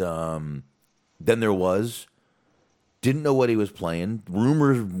 but then there was. Didn't know what he was playing.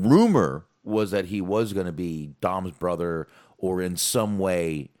 Rumor was that he was going to be Dom's brother or in some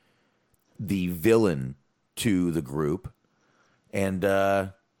way the villain to the group. And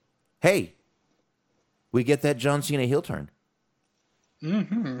hey, we get that John Cena heel turn.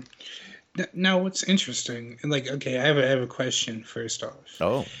 Mm-hmm. Now, what's interesting, and like, okay, I have a question first off.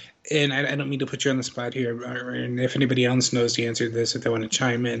 Oh. And I don't mean to put you on the spot here, and if anybody else knows the answer to this, if they want to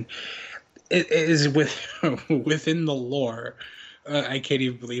chime in, it is within the lore. I can't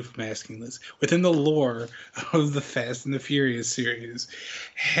even believe I'm asking this. Within the lore of the Fast and the Furious series,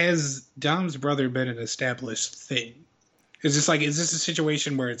 has Dom's brother been an established thing? Is this a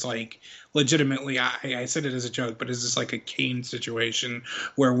situation where it's like legitimately, I said it as a joke, but is this like a Kane situation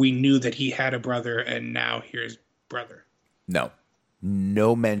where we knew that he had a brother and now here's brother?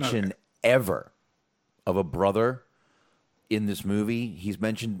 No mention ever of a brother in this movie. He's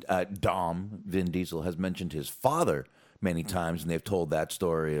mentioned Vin Diesel has mentioned his father many times, and they've told that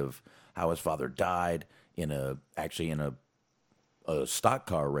story of how his father died in a stock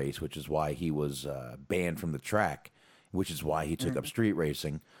car race, which is why he was banned from the track, which is why he took up street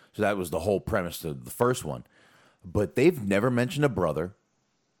racing. So that was the whole premise of the first one. But they've never mentioned a brother,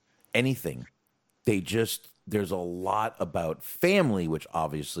 anything. There's a lot about family, which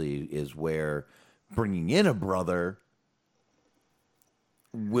obviously is where bringing in a brother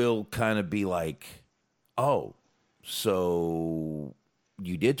will kind of be like, oh, so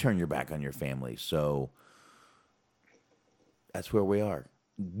you did turn your back on your family. So that's where we are.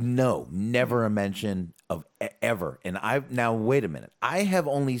 No, never a mention of ever. And now wait a minute. I have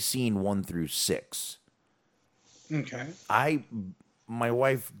only seen 1 through 6. Okay. My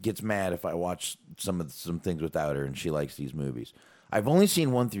wife gets mad if I watch some things without her, and she likes these movies. I've only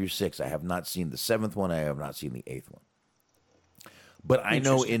seen 1 through 6. I have not seen the 7th one. I have not seen the 8th one. But I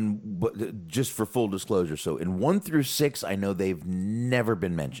know just for full disclosure, so in 1 through 6, I know they've never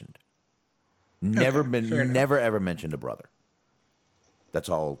been mentioned. Never ever mentioned a brother. That's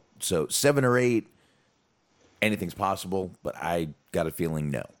all. So 7 or 8, anything's possible, but I got a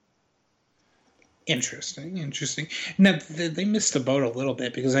feeling no. Interesting. Now, they missed the boat a little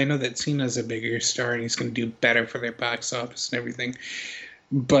bit because I know that Cena's a bigger star and he's going to do better for their box office and everything.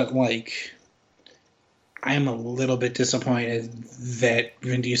 But, like, I'm a little bit disappointed that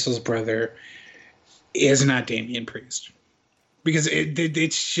Vin Diesel's brother is not Damian Priest. Because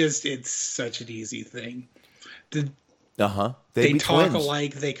it's such an easy thing. They talk twins.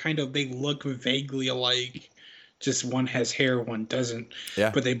 alike. They look vaguely alike. Just one has hair, one doesn't. Yeah.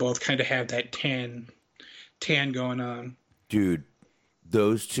 But they both kind of have that tan going on. Dude,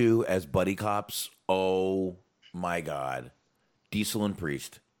 those two as buddy cops. Oh my God, Diesel and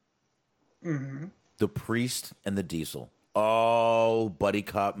Priest. Mm-hmm. The Priest and the Diesel. Oh, buddy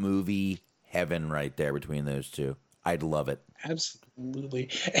cop movie heaven right there between those two. I'd love it.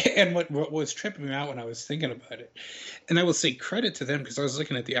 Absolutely. And what was tripping me out when I was thinking about it, and I will say credit to them because I was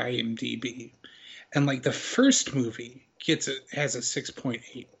looking at the IMDb, and like the first movie has a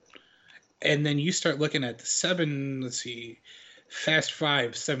 6.8, and then you start looking at the Fast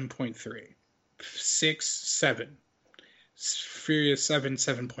 5 7.3, 6 7, Furious 7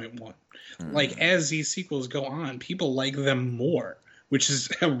 7.1. Like as these sequels go on, people like them more, which is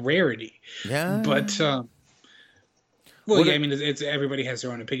a rarity. Yeah. But it's everybody has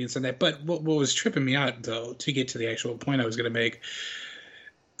their own opinions on that. But what was tripping me out, though, to get to the actual point I was going to make,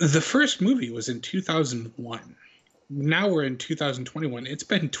 the first movie was in 2001. Now we're in 2021. It's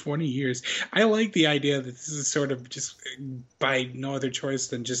been 20 years. I like the idea that this is sort of just by no other choice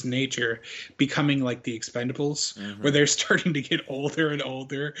than just nature becoming like the Expendables, where they're starting to get older and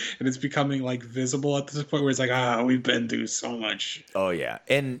older, and it's becoming like visible at this point where it's like, we've been through so much. Oh, yeah.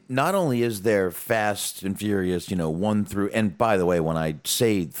 And not only is there Fast and Furious, 1 through, and by the way, when I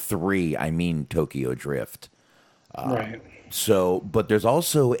say 3, I mean Tokyo Drift. Right. So, but there's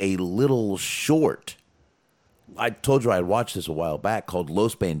also a little short. I told you I had watched this a while back called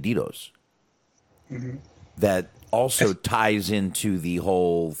Los Bandidos. Mm-hmm. That also ties into the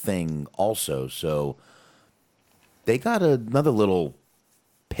whole thing also. So they got another little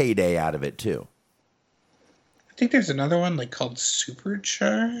payday out of it too. I think there's another one like called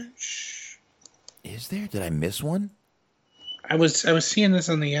Supercharge. Is there? Did I miss one? I was seeing this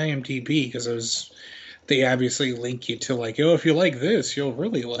on the IMDb because they obviously link you to like, if you like this, you'll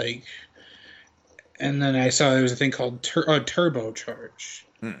really like. And then I saw there was a thing called Turbocharge.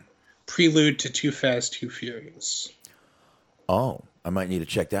 Prelude to Too Fast, Too Furious. Oh, I might need to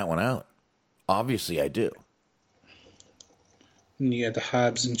check that one out. Obviously, I do. And you got the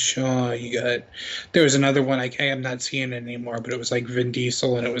Hobbs and Shaw. There was another one. I am not seeing it anymore, but it was like Vin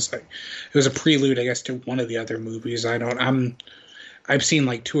Diesel, and it was a prelude, I guess, to one of the other movies. I've seen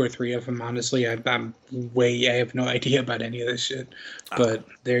like 2 or 3 of them. Honestly, I have no idea about any of this shit. But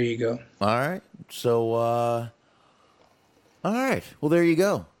there you go. All right. So, all right. Well, there you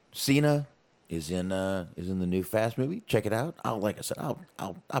go. Cena is in the new Fast movie. Check it out. Like I said, I'll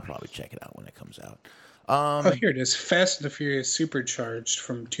probably check it out when it comes out. Here it is. Fast and the Furious Supercharged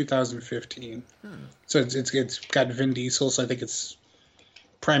from 2015. So it's got Vin Diesel. So I think it's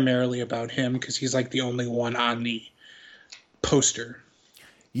primarily about him because he's like the only one on the poster.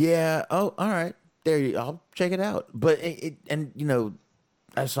 Yeah. Oh, all right. I'll check it out. But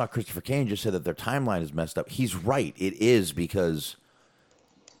I saw Christopher Kane just said that their timeline is messed up. He's right. It is because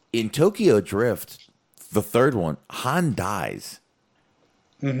in Tokyo Drift, the third one, Han dies.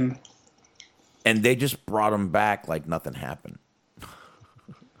 Mm-hmm. And they just brought him back like nothing happened.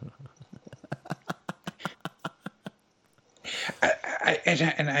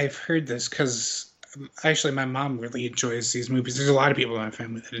 And I've heard this because actually my mom really enjoys these movies. There's a lot of people in my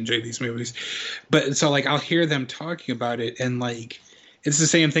family that enjoy these movies. But so like I'll hear them talking about it and like it's the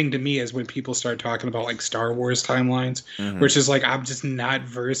same thing to me as when people start talking about like Star Wars timelines, which is like I'm just not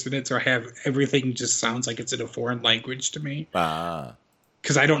versed in it, so I have everything just sounds like it's in a foreign language to me.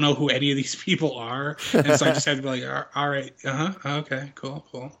 Because I don't know who any of these people are, and so I just have to be like, all right, okay,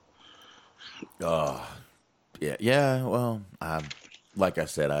 cool. Yeah. Well, like I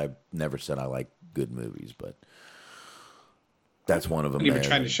said, I've never said I like good movies, but that's one of them. I'm not even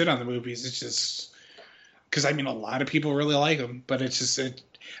trying to shit on the movies. It's just. Because, a lot of people really like them, but it's just...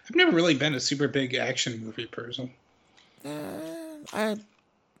 I've never really been a super big action movie person. I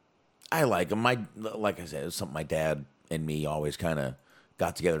like them. Like I said, it was something my dad and me always kind of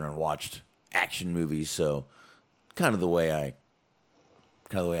got together and watched action movies, so kind of the way I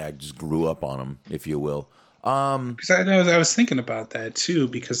just grew up on them, if you will. Because I was thinking about that, too,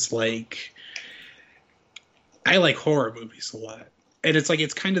 because, like... I like horror movies a lot. And it's like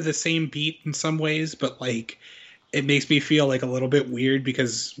it's kind of the same beat in some ways, but like it makes me feel like a little bit weird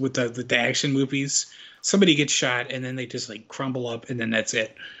because with the action movies, somebody gets shot and then they just like crumble up and then that's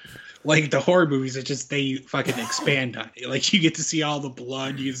it. Like the horror movies, it just they fucking expand on it. Like you get to see all the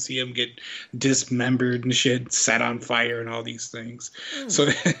blood, you get to see him get dismembered and shit, set on fire, and all these things. So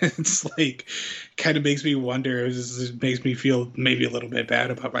it's like kind of makes me wonder. It makes me feel maybe a little bit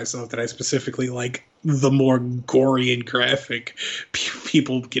bad about myself that I specifically like the more gory and graphic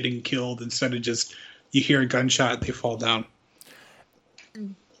people getting killed instead of just you hear a gunshot, they fall down.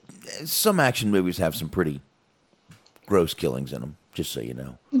 Some action movies have some pretty gross killings in them. Just so you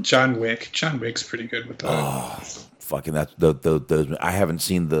know, John Wick's pretty good with that. Oh, fucking that's those. I haven't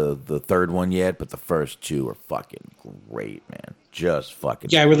seen the third one yet, but the first two are fucking great, man. Just fucking.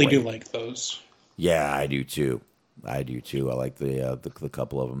 Yeah, I really great. do like those. Yeah, I do too. I like the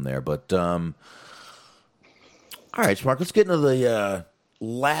couple of them there, but all right, Smark. Let's get into the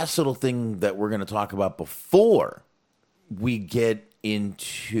last little thing that we're going to talk about before we get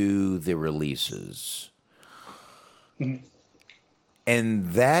into the releases. Mm-hmm.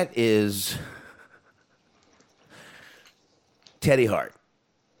 And that is Teddy Hart.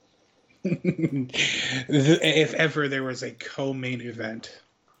 If ever there was a co-main event.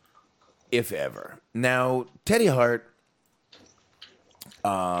 If ever. Now, Teddy Hart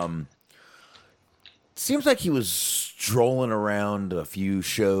seems like he was strolling around a few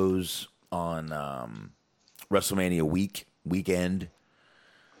shows on WrestleMania weekend.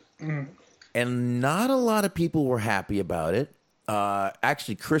 Mm. And not a lot of people were happy about it.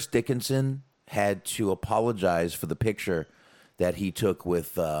 Actually, Chris Dickinson had to apologize for the picture that he took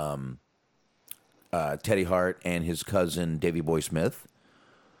with Teddy Hart and his cousin Davey Boy Smith.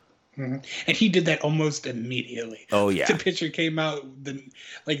 Mm-hmm. And he did that almost immediately. Oh yeah, the picture came out the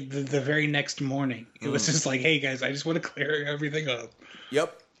very next morning. It was just like, hey guys, I just want to clear everything up.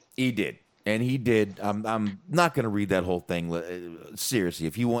 Yep, he did. And he did. I'm not going to read that whole thing. Seriously,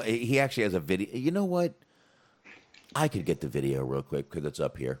 if you want, he actually has a video. You know what? I could get the video real quick because it's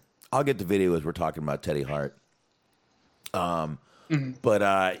up here. I'll get the video as we're talking about Teddy Hart. But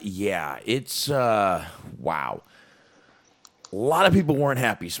yeah, it's wow. A lot of people weren't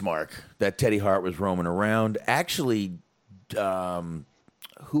happy, Smark, that Teddy Hart was roaming around. Actually, who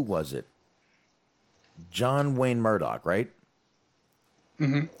was it? John Wayne Murdoch, right?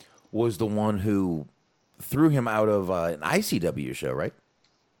 Mm-hmm. Was the one who threw him out of an ICW show, right?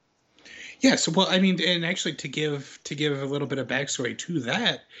 Yes, well, I mean, and actually, to give a little bit of backstory to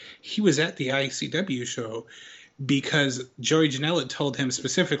that, he was at the ICW show because Joey Janela told him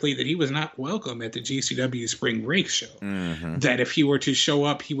specifically that he was not welcome at the GCW Spring Break show. Mm-hmm. That if he were to show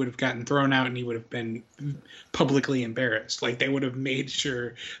up, he would have gotten thrown out and he would have been publicly embarrassed. Like, they would have made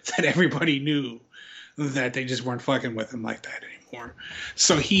sure that everybody knew that they just weren't fucking with him like that anymore.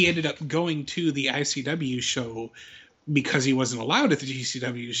 So he ended up going to the ICW show because he wasn't allowed at the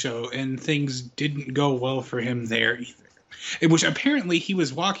GCW show, and things didn't go well for him there either. In which apparently he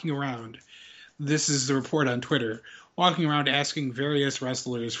was walking around, this is the report on Twitter, walking around asking various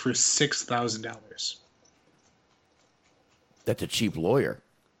wrestlers for $6,000. That's a cheap lawyer.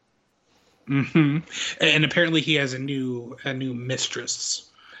 Mm-hmm. And apparently he has a new mistress.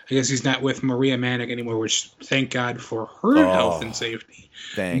 I guess he's not with Maria Manic anymore, which thank God for her health and safety.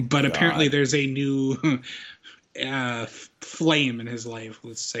 Thank but God. Apparently there's a new flame in his life,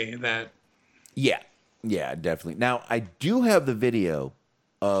 let's say that. Yeah, definitely. Now, I do have the video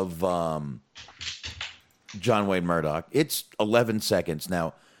of John Wayne Murdoch. It's 11 seconds.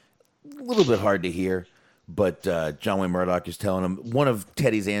 Now, a little bit hard to hear, but John Wayne Murdoch is telling him, one of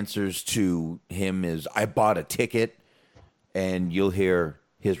Teddy's answers to him is, I bought a ticket, and you'll hear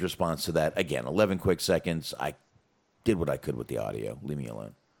his response to that. Again, 11 quick seconds. I did what I could with the audio. Leave me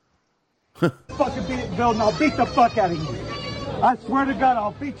alone. Fucking beat it, Bill, and I'll beat the fuck out of you. I swear to God,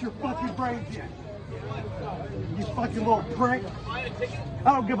 I'll beat your fucking brains in. You fucking little prick. I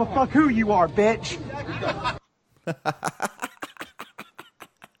don't give a fuck who you are, bitch.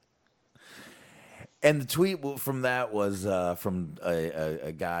 And the tweet from that was from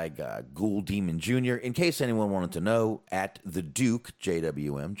a guy, Ghoul Demon Jr. In case anyone wanted to know, at the Duke,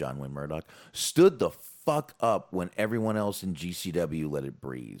 JWM, John Wayne Murdoch, stood the fuck up when everyone else in GCW let it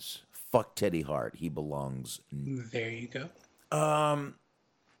breeze. Fuck Teddy Hart. He belongs. There you go.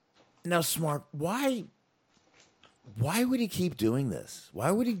 Now, Smart, why would he keep doing this?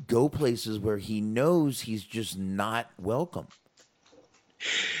 Why would he go places where he knows he's just not welcome?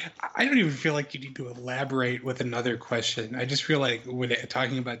 I don't even feel like you need to elaborate with another question. I just feel like when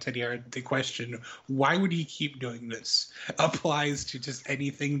talking about Teddy Hart, the question, why would he keep doing this, applies to just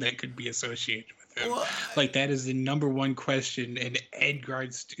anything that could be associated with him. Like, that is the number one question in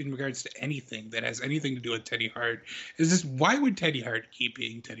regards to anything that has anything to do with Teddy Hart. Is this, why would Teddy Hart keep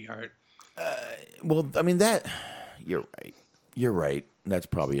being Teddy Hart? Well, I mean, that, you're right. you're right. That's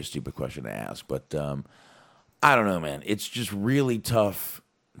probably a stupid question to ask, but I don't know, man. It's just really tough.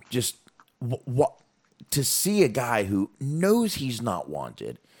 Just to see a guy who knows he's not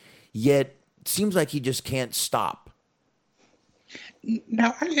wanted, yet seems like he just can't stop.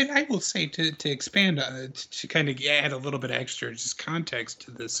 Now, I will say to expand, to kind of add a little bit of extra just context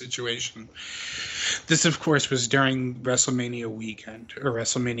to this situation. This, of course, was during WrestleMania weekend, or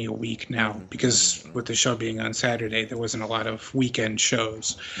WrestleMania week now, because with the show being on Saturday, there wasn't a lot of weekend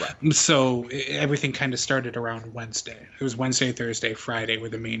shows. Right. So everything kind of started around Wednesday. It was Wednesday, Thursday, Friday were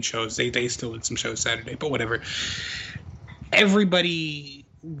the main shows. They still did some shows Saturday, but whatever. Everybody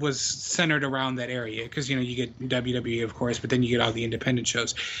was centered around that area because, you know, you get WWE, of course, but then you get all the independent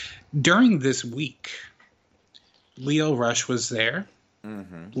shows. During this week, Lio Rush was there.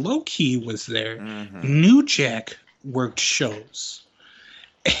 Mm-hmm. Low Key was there. Mm-hmm. New Jack worked shows.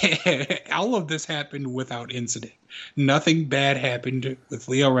 All of this happened without incident. Nothing bad happened with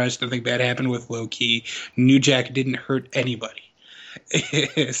Lio Rush. Nothing bad happened with Low Key. New Jack didn't hurt anybody.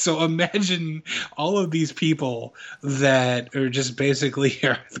 So imagine all of these people that are just basically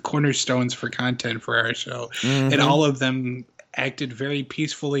are the cornerstones for content for our show. Mm-hmm. And all of them acted very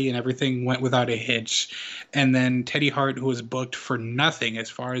peacefully and everything went without a hitch. And then Teddy Hart, who was booked for nothing as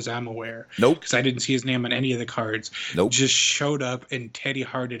far as I'm aware. Nope. Because I didn't see his name on any of the cards. Nope. Just showed up and Teddy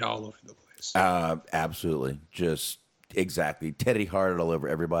Harted all over the place. Absolutely. Just exactly. Teddy Harted all over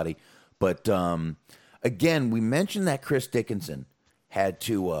everybody. But again, we mentioned that Chris Dickinson had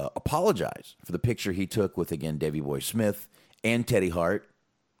to apologize for the picture he took with, again, Davey Boy Smith and Teddy Hart.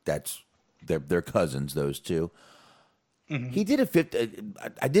 That's they're cousins, those two. Mm-hmm. He did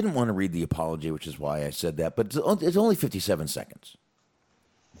I didn't want to read the apology, which is why I said that, but it's only 57 seconds.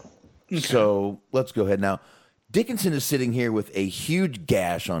 Okay. So let's go ahead now. Dickinson is sitting here with a huge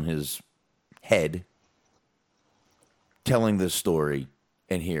gash on his head, telling this story,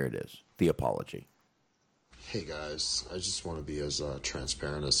 and here it is, the apology. Hey guys, I just want to be as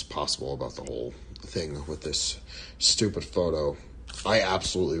transparent as possible about the whole thing with this stupid photo. I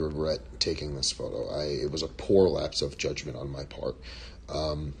absolutely regret taking this photo. It was a poor lapse of judgment on my part.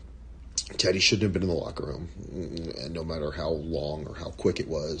 Teddy shouldn't have been in the locker room, and no matter how long or how quick it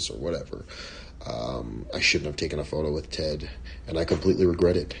was or whatever. I shouldn't have taken a photo with Ted, and I completely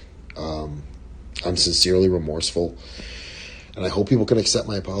regret it. I'm sincerely remorseful, and I hope people can accept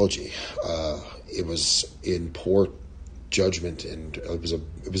my apology. It was in poor judgment, and it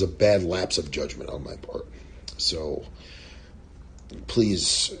was a bad lapse of judgment on my part. So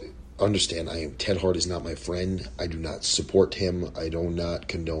please understand, Ted Hart is not my friend. I do not support him. I do not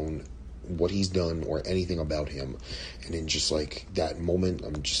condone what he's done or anything about him. And in just like that moment,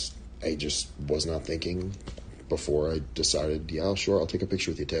 I just was not thinking before I decided, yeah, sure, I'll take a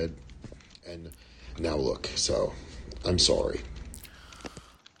picture with you, Ted. And now look, so I'm sorry.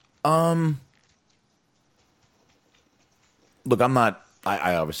 Look,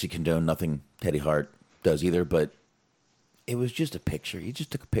 I obviously condone nothing Teddy Hart does either, but it was just a picture. You just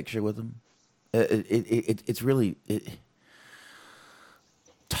took a picture with him. It's really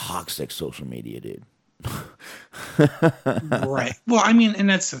toxic social media, dude. Right. Well, I mean, and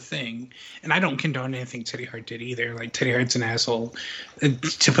that's the thing. And I don't condone anything Teddy Hart did either. Like, Teddy Hart's an asshole,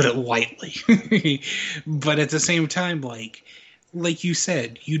 to put it lightly. But at the same time, like you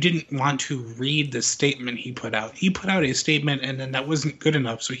said, you didn't want to read the statement he put out. He put out a statement, and then that wasn't good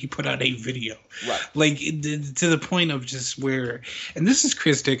enough, so he put out a video. Right. Like, to the point of just where... And this is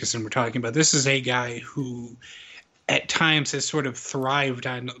Chris Dickinson we're talking about. This is a guy who, at times, has sort of thrived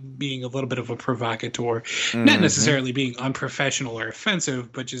on being a little bit of a provocateur. Mm-hmm. Not necessarily being unprofessional or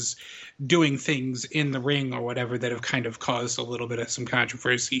offensive, but just doing things in the ring or whatever that have kind of caused a little bit of some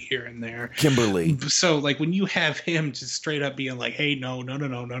controversy here and there. Kimberly. So, like, when you have him just straight up being like, hey, no,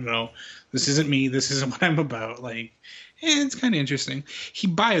 this isn't me, this isn't what I'm about, like, it's kind of interesting. He,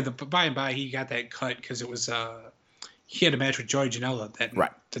 by and by, he got that cut because it was, he had a match with Joey Janela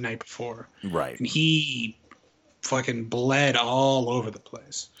the night before. Right. And he fucking bled all over the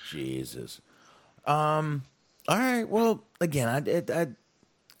place. Jesus. All right, well, again,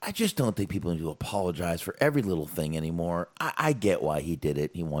 I just don't think people need to apologize for every little thing anymore. I get why he did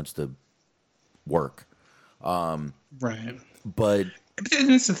it. He wants to work. Right. But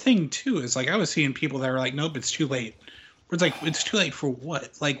that's the thing, too, is like I was seeing people that were like, nope, it's too late. It's like, it's too late for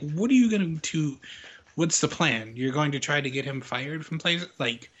what? Like, what are you going to, what's the plan? You're going to try to get him fired from places?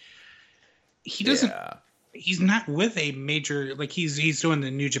 Like, he doesn't, he's not with a major, like he's doing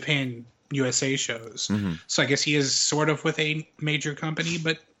the New Japan USA shows. Mm-hmm. So I guess he is sort of with a major company,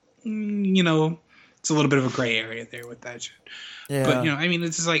 but you know, it's a little bit of a gray area there with that shit. Yeah. But you know, I mean,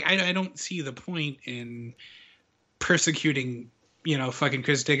 it's just like I don't see the point in persecuting, fucking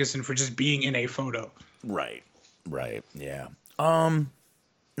Chris Dickinson for just being in a photo. Right. Yeah.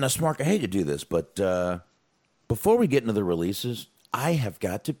 Now, Smark, I hate to do this, but before we get into the releases, I have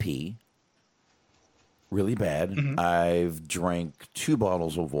got to pee really bad. Mm-hmm. I've drank 2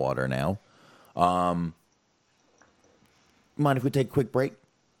 bottles of water now. Mind if we take a quick break?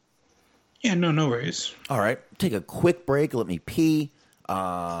 Yeah, no worries. All right, take a quick break. Let me pee.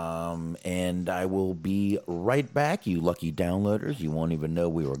 And I will be right back, you lucky downloaders. You won't even know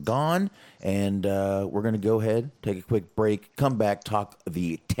we were gone. And we're going to go ahead, take a quick break, come back, talk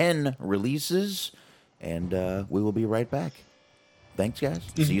the 10 releases, and we will be right back. Thanks, guys.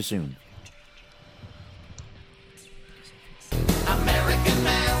 Mm-hmm. See you soon. American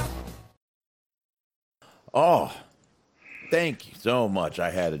Man. Oh, thank you so much. I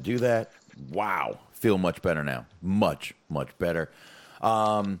had to do that. Wow. Feel much better now. Much better.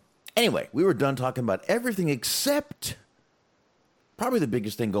 Anyway, we were done talking about everything except probably the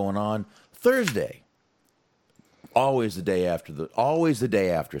biggest thing going on Thursday. Always the day after,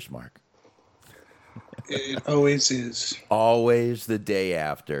 Smark. It always is. Always the day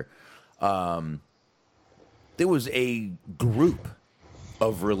after. There was a group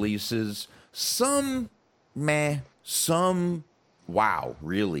of releases. Some meh, some wow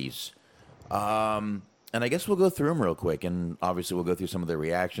release. And I guess we'll go through them real quick, and obviously we'll go through some of the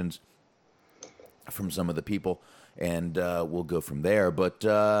reactions from some of the people, and we'll go from there. But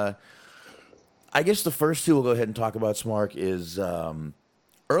I guess the first 2 we'll go ahead and talk about, Smark, is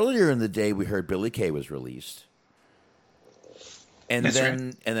earlier in the day we heard Billy Kay was released. And That's then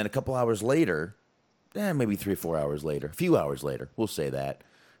right. And then a couple hours later, maybe 3 or 4 hours later, a few hours later, we'll say that,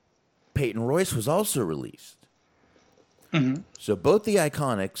 Peyton Royce was also released. Mm-hmm. So both the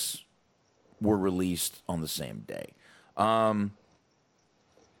Iconics were released on the same day. Now,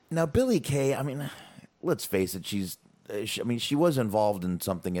 Billy Kay, I mean, let's face it, she was involved in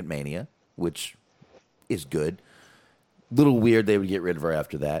something at Mania, which is good. Little weird they would get rid of her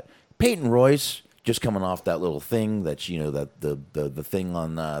after that. Peyton Royce, just coming off that little thing that, that the thing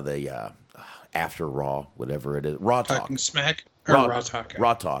on the after Raw, whatever it is, Raw Talk. Talking Smack? Or Raw Talk.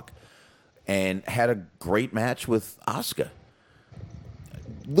 Raw Talk. And had a great match with Asuka.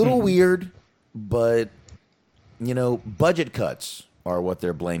 Little weird, but, budget cuts are what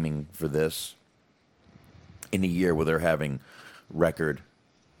they're blaming for this in a year where they're having record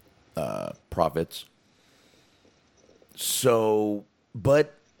profits. So,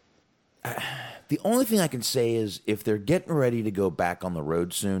 but the only thing I can say is if they're getting ready to go back on the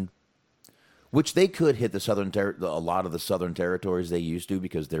road soon, which they could hit a lot of the southern territories they used to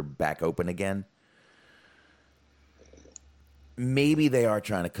because they're back open again. Maybe they are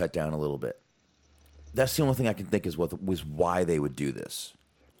trying to cut down a little bit. That's the only thing I can think was why they would do this.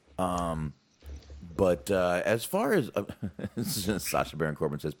 But as far as Sasha Baron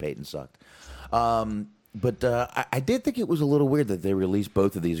Corbin says, Peyton sucked. But I did think it was a little weird that they released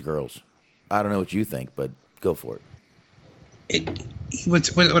both of these girls. I don't know what you think, but go for it.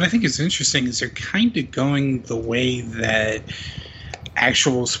 What I think is interesting is they're kind of going the way that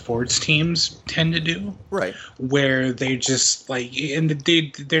actual sports teams tend to do, right? Where they just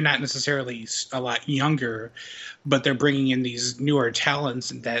they're not necessarily a lot younger, but they're bringing in these newer talents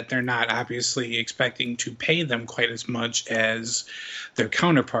that they're not obviously expecting to pay them quite as much as their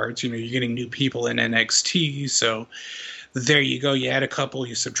counterparts. You're getting new people in NXT, so there you go. You add a couple,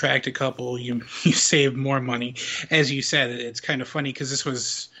 you subtract a couple, you save more money. As you said, it's kind of funny because this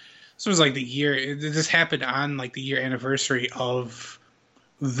was like the year. This happened on like the year anniversary of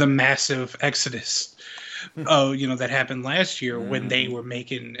the massive exodus. That happened last year when they were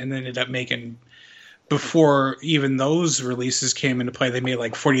making and ended up making. Before even those releases came into play, they made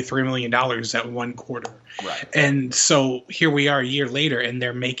like $43 million that one quarter. Right. And so here we are a year later, and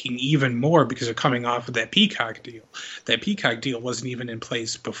they're making even more because they're coming off of that Peacock deal. That Peacock deal wasn't even in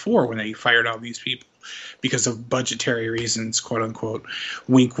place before when they fired all these people because of budgetary reasons, quote unquote.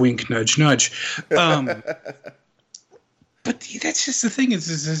 Wink, wink, nudge, nudge. But that's just the thing. This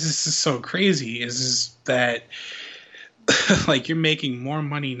is so crazy. Is that like you're making more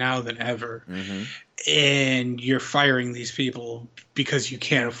money now than ever. Mm-hmm. And you're firing these people because you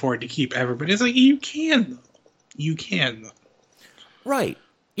can't afford to keep everybody. It's like, you can, though. You can, though. Right.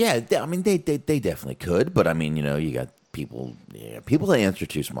 Yeah, I mean, they definitely could. But, I mean, you got people that answer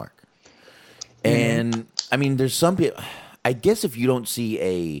to Smart. And, I mean, there's some people. I guess if you don't see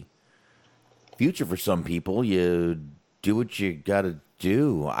a future for some people, you do what you got to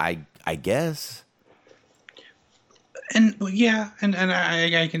do, I guess. And, yeah, and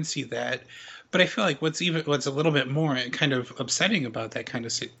I can see that. But I feel like what's a little bit more kind of upsetting about that kind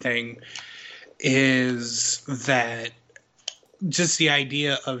of thing is that just the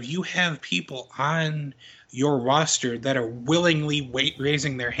idea of you have people on your roster that are willingly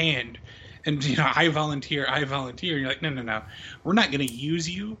raising their hand and, I volunteer. You're like, no. We're not going to use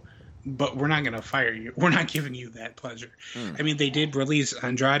you, but we're not going to fire you. We're not giving you that pleasure. I mean, they did release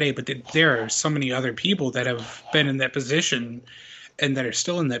Andrade, but there are so many other people that have been in that position and that are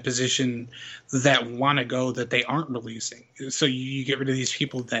still in that position that want to go that they aren't releasing. So you get rid of these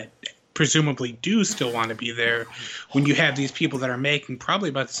people that presumably do still want to be there when you have these people that are making probably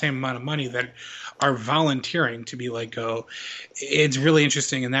about the same amount of money that are volunteering to be let go. It's really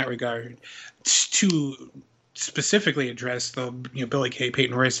interesting in that regard to specifically address the Billy Kay,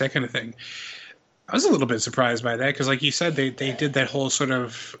 Peyton Royce, that kind of thing. I was a little bit surprised by that because, like you said, they did that whole sort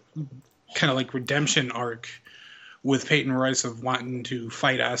of kind of like redemption arc with Peyton Royce of wanting to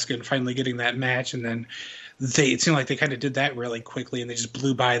fight Asuka and finally getting that match, and then it seemed like they kind of did that really quickly and they just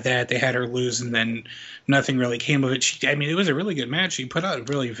blew by that. They had her lose and then nothing really came of it. It was a really good match. She put out a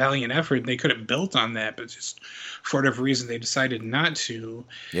really valiant effort and they could have built on that, but just for whatever reason they decided not to.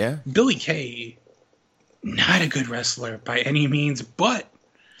 Yeah. Billy Kay, not a good wrestler by any means, but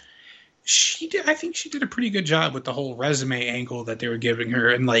I think she did a pretty good job with the whole resume angle that they were giving her.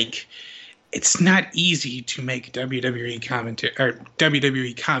 And it's not easy to make WWE commentary or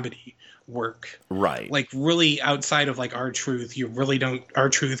WWE comedy work. Right. Really outside of R-Truth, you really don't,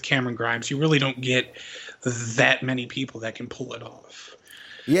 R-Truth, Cameron Grimes, you really don't get that many people that can pull it off.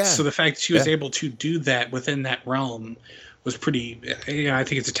 Yeah. So the fact that she was able to do that within that realm was pretty, I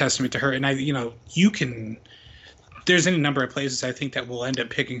think it's a testament to her. And there's any number of places I think that will end up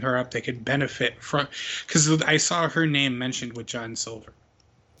picking her up that could benefit from, because I saw her name mentioned with John Silver.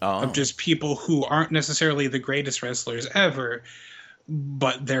 Of just people who aren't necessarily the greatest wrestlers ever,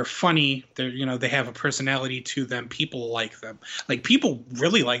 but they're funny. They have a personality to them. People like them. People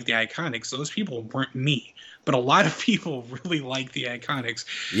really like the Iconics. Those people weren't me, but a lot of people really like the Iconics.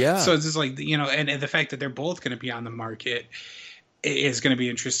 Yeah. So it's just and the fact that they're both going to be on the market is going to be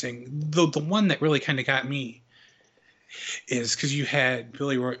interesting. The one that really kind of got me is because you had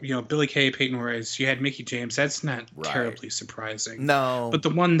Billy Kay, Peyton Royce, you had Mickie James. That's not terribly surprising. No. But the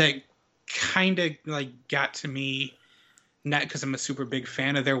one that kind of got to me, not because I'm a super big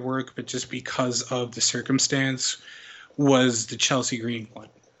fan of their work, but just because of the circumstance, was the Chelsea Green one.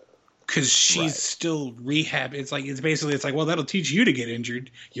 Because she's still rehab. It's basically, well, that'll teach you to get injured.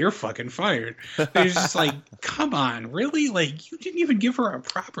 You're fucking fired. It's just come on, really? You didn't even give her a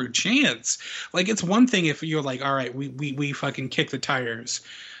proper chance. It's one thing if you're all right, we fucking kick the tires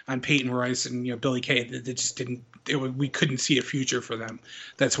on Peyton Royce and Billy Kay. That just didn't. We couldn't see a future for them.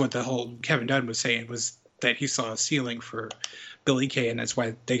 That's what the whole Kevin Dunn was saying, was that he saw a ceiling for Billy Kay, and that's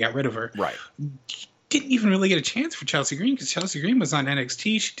why they got rid of her. Right. Didn't even really get a chance for Chelsea Green because Chelsea Green was on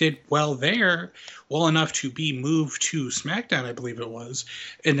NXT. She did well there, well enough to be moved to SmackDown, I believe it was,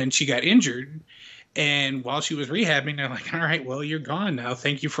 and then she got injured. And while she was rehabbing, they're like, "All right, well, you're gone now.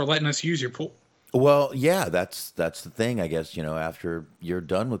 Thank you for letting us use your pool." Well, yeah, that's the thing, I guess. After you're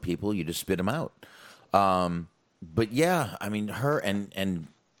done with people, you just spit them out. But yeah, I mean, her and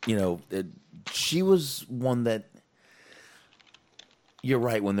she was one that. You're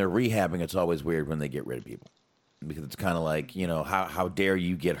right. When they're rehabbing, it's always weird when they get rid of people because it's kind of how dare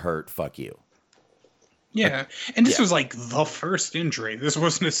you get hurt? Fuck you. Yeah, and this was the first injury. This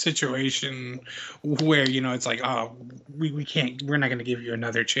wasn't a situation where it's we can't. We're not going to give you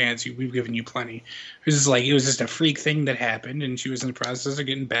another chance. We've given you plenty. It was just it was just a freak thing that happened, and she was in the process of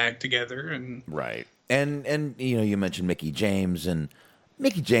getting back together. And right, and you mentioned Mickie James, and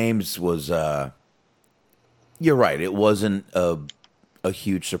Mickie James was. You're right. It wasn't a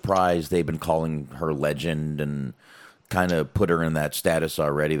huge surprise. They've been calling her legend and kind of put her in that status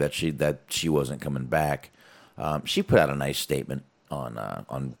already that she wasn't coming back. She put out a nice statement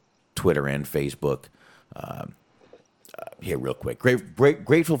on Twitter and Facebook. Here, real quick.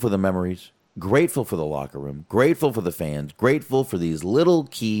 Grateful for the memories. Grateful for the locker room. Grateful for the fans. Grateful for these little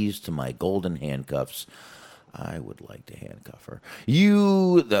keys to my golden handcuffs. I would like to handcuff her.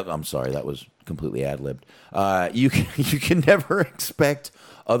 I'm sorry, that was completely ad-libbed. You can never expect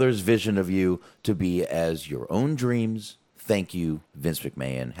others' vision of you to be as your own dreams. Thank you, Vince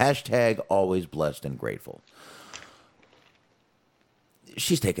McMahon. # always blessed and grateful.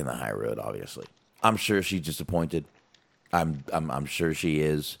 She's taking the high road, obviously. I'm sure she's disappointed. I'm sure she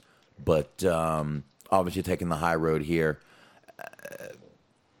is, but obviously taking the high road here.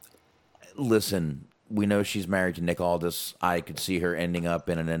 Listen. We know she's married to Nick Aldis. I could see her ending up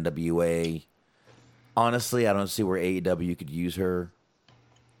in an NWA. Honestly, I don't see where AEW could use her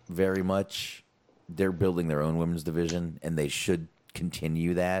very much. They're building their own women's division, and they should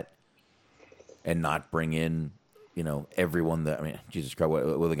continue that. and not bring in, everyone that, Jesus Christ, what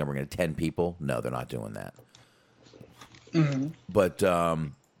are they going to bring in, 10 people? No, they're not doing that. Mm-hmm. But,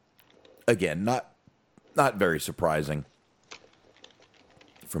 again, not very surprising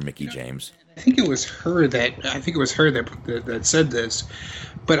for Mickie James. I think it was her that said this,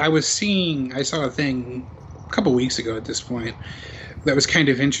 but I saw a thing a couple weeks ago at this point that was kind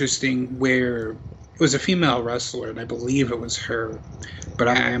of interesting, where it was a female wrestler, and I believe it was her, but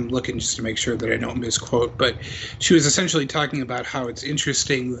I am looking just to make sure that I don't misquote, but she was essentially talking about how it's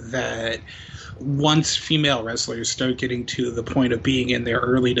interesting that once female wrestlers start getting to the point of being in their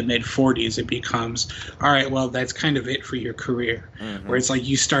early to mid 40s, it becomes, all right, well, that's kind of it for your career. Mm-hmm. Where it's like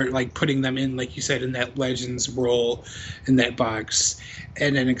you start like putting them in, like you said, in that Legends role, in that box,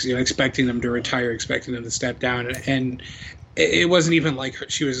 and then expecting them to retire, expecting them to step down. And it wasn't even like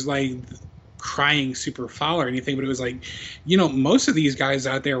she was like crying super foul or anything, but it was like, most of these guys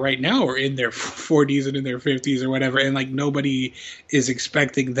out there right now are in their 40s and in their 50s or whatever, and like nobody is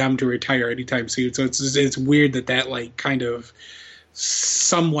expecting them to retire anytime soon. So it's weird that like kind of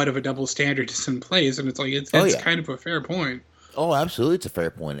somewhat of a double standard is in place, and it's like it's kind of a fair point. Oh, absolutely, it's a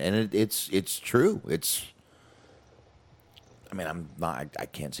fair point, and it's true. I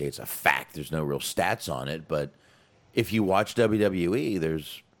can't say it's a fact. There's no real stats on it, but if you watch WWE,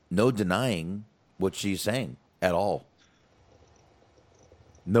 there's no denying what she's saying at all.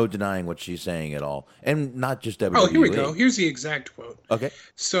 No denying what she's saying at all. And not just WWE. Oh, here we go. Here's the exact quote. Okay.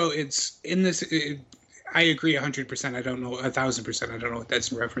 So it's in this... I agree 100%. I don't know, 1,000%. I don't know what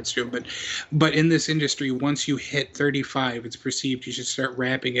that's in reference to. But in this industry, once you hit 35, it's perceived you should start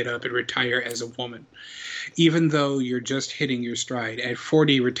wrapping it up and retire as a woman. Even though you're just hitting your stride. At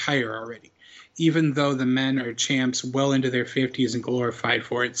 40, retire already. Even though the men are champs well into their 50s and glorified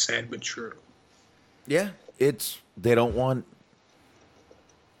for it, sad but true. Yeah, they don't want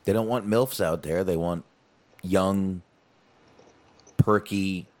MILFs out there. They want young,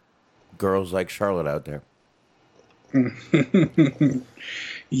 perky girls like Charlotte out there.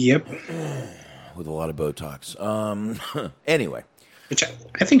 Yep. With a lot of Botox. Anyway. Which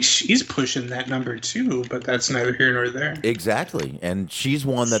I think she's pushing that number too, but that's neither here nor there. Exactly. And she's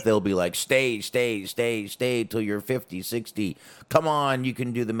one that they'll be like, stay till you're 50, 60. Come on, you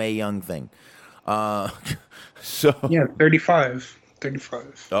can do the Mae Young thing. So yeah, 35.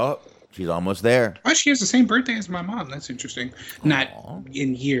 Oh, she's almost there. Oh, she has the same birthday as my mom. That's interesting. Aww. Not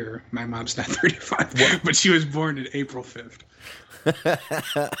in year. My mom's not 35, but she was born in April 5th.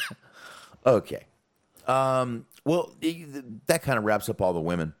 Okay. Well, that kind of wraps up all the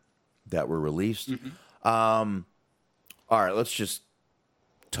women that were released. Mm-hmm. All right, let's just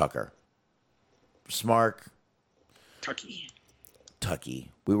Tucker. Smark. Tucky.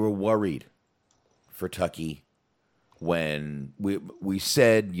 We were worried for Tucky when we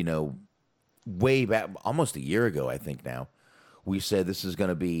said, way back, almost a year ago, I think now, we said this is going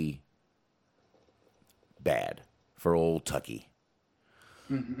to be bad for old Tucky.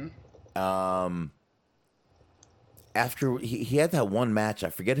 Mm-hmm. After he had that one match, I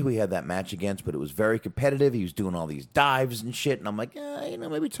forget who he had that match against, but it was very competitive. He was doing all these dives and shit, and I'm like,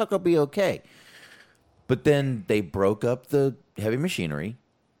 maybe Tucker will be okay. But then they broke up the Heavy Machinery,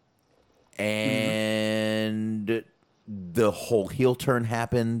 and the whole heel turn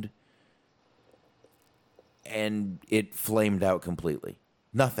happened, and it flamed out completely.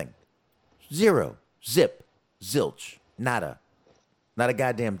 Nothing. Zero. Zip. Zilch. Nada. Not a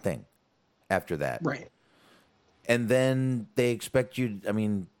goddamn thing after that. Right. And then they expect you,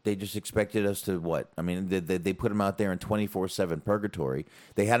 they just expected us to what? They put him out there in 24/7 purgatory.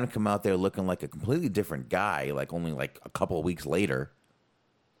 They had him come out there looking like a completely different guy, like only like a couple of weeks later.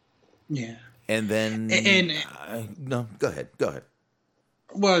 Yeah. And then... no, go ahead.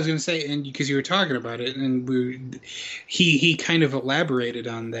 Well, I was going to say, and because you were talking about it, and he kind of elaborated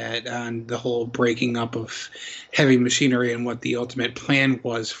on that, on the whole breaking up of Heavy Machinery and what the ultimate plan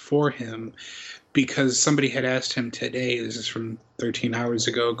was for him. Because somebody had asked him today, this is from 13 hours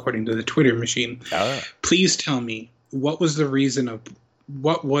ago, according to the Twitter machine, please tell me, what was the reason of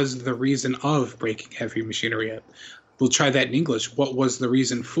breaking Heavy Machinery up? We'll try that in English. What was the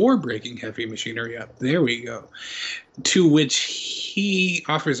reason for breaking Heavy Machinery up? There we go. To which he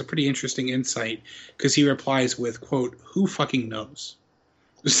offers a pretty interesting insight, because he replies with, quote, who fucking knows?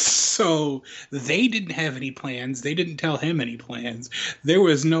 So they didn't have any plans. They didn't tell him any plans. There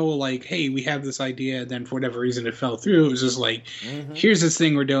was no like, hey, we have this idea, and then for whatever reason it fell through. It was just like, here's this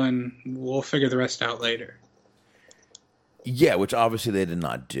thing we're doing. We'll figure the rest out later. Yeah, which obviously they did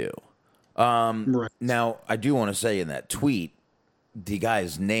not do. Right. Now, I do want to say in that tweet, the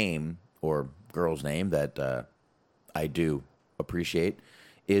guy's name, or girl's name, that I do appreciate,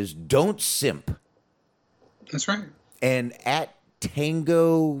 is don't simp. That's right. And at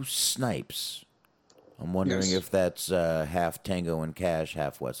Tango Snipes, I'm wondering Yes. if that's half Tango and Cash,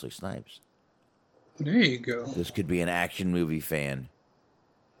 half Wesley Snipes. There you go. This could be an action movie fan.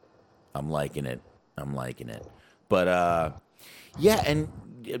 I'm liking it. But, yeah, and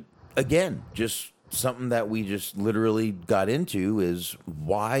again, just something that we just literally got into is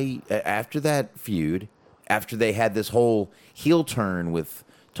why, after that feud, after they had this whole heel turn with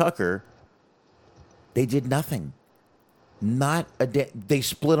Tucker, they did nothing. Not a day. They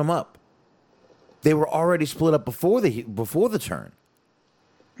split them up. They were already split up before the turn.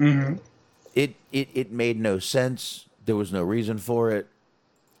 Mm-hmm. It made no sense. There was no reason for it.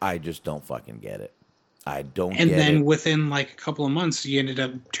 I just don't fucking get it. I don't get it. And then within like a couple of months, you ended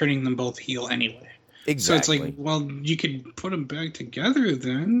up turning them both heel anyway. Exactly. So it's like, well, you could put them back together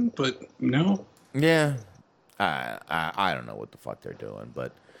then, but no. Yeah. I don't know what the fuck they're doing,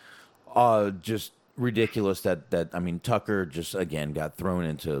 but just ridiculous that I mean, Tucker just, again, got thrown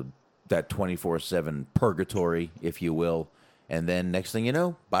into that 24/7 purgatory, if you will. And then next thing you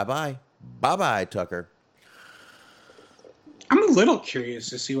know, bye-bye. Bye-bye, Tucker. I'm a little curious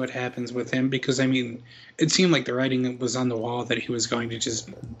to see what happens with him because, I mean, it seemed like the writing was on the wall that he was going to just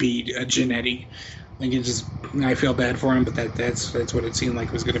beat a Jannetty. Like, it just, I feel bad for him, but that's what it seemed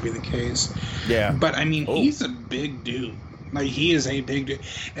like was going to be the case. Yeah. But, I mean, he's a big dude. Like, he is a big dude.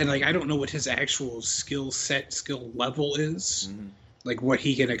 And, like, I don't know what his actual skill level is. Mm-hmm. Like, what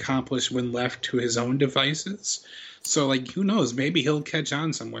he can accomplish when left to his own devices. So, like, who knows? Maybe he'll catch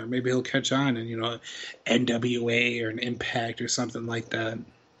on somewhere. Maybe he'll catch on in, NWA or an Impact or something like that.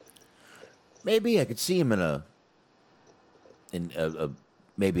 Maybe I could see him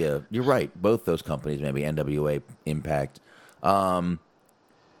you're right, both those companies, maybe NWA, Impact. But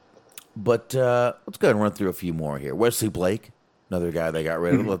let's go ahead and run through a few more here. Wesley Blake, another guy they got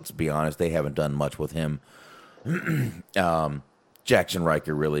rid of. Let's be honest, they haven't done much with him. Jackson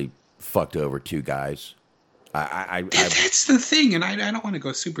Riker really fucked over two guys. That's the thing, and I don't want to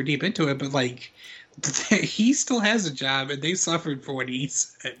go super deep into it, but like he still has a job, and they suffered for what he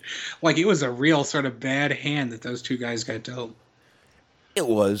said. Like it was a real sort of bad hand that those two guys got dealt. It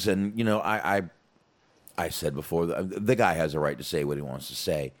was, and I said before the guy has a right to say what he wants to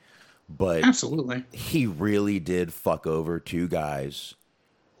say, but absolutely, he really did fuck over two guys,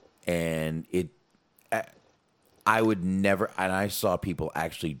 and I would never, and I saw people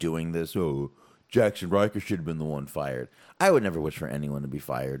actually doing this. Oh, Jackson Riker should have been the one fired. I would never wish for anyone to be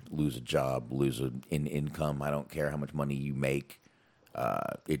fired, lose a job, lose in income. I don't care how much money you make.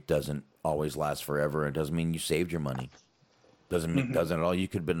 It doesn't always last forever. It doesn't mean you saved your money. Doesn't at all. You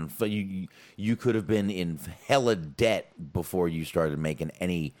could have been you could have been in hella debt before you started making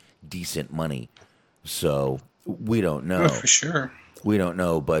any decent money. So we don't know. Oh, for sure. We don't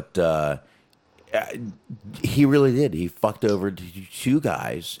know, but he really did. He fucked over two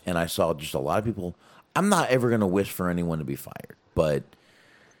guys, and I saw just a lot of people. I'm not ever going to wish for anyone to be fired, but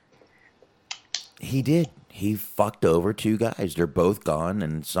he did. He fucked over two guys. They're both gone,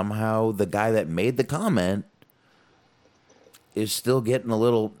 and somehow the guy that made the comment is still getting a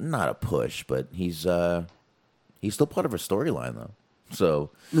little, not a push, but he's still part of a storyline, though. So,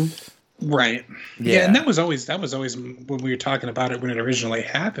 right, yeah, and that was always when we were talking about it when it originally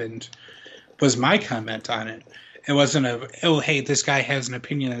happened. Was my comment on it. It wasn't hey, this guy has an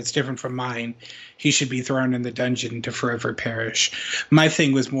opinion that's different from mine. He should be thrown in the dungeon to forever perish. My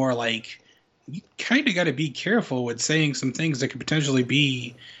thing was more like, you kind of got to be careful with saying some things that could potentially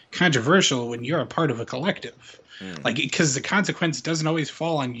be controversial when you're a part of a collective. Like, because the consequence doesn't always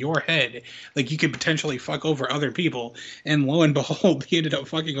fall on your head. Like, you could potentially fuck over other people. And lo and behold, he ended up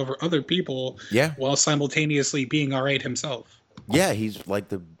fucking over other people while simultaneously being all right himself. Yeah, he's like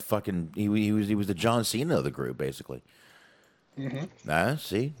the fucking he was the John Cena of the group, basically. Mm-hmm.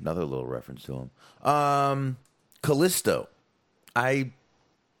 See, another little reference to him. Callisto, I'm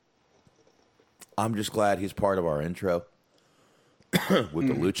just glad he's part of our intro with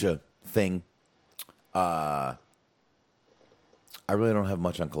the lucha thing. I really don't have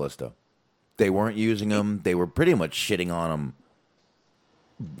much on Callisto. They weren't using him. They were pretty much shitting on him.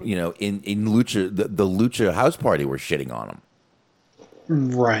 In lucha, the lucha house party were shitting on him.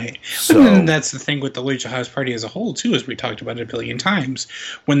 Right. So, but then that's the thing with the Lucha House Party as a whole, too, as we talked about it a billion times.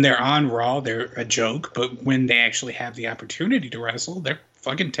 When they're on Raw, they're a joke, but when they actually have the opportunity to wrestle, they're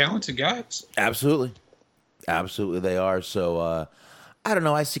fucking talented guys. Absolutely. Absolutely they are. So, I don't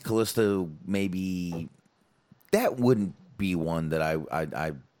know. I see Callisto maybe... That wouldn't be one that I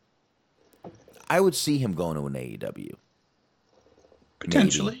would see him going to an AEW.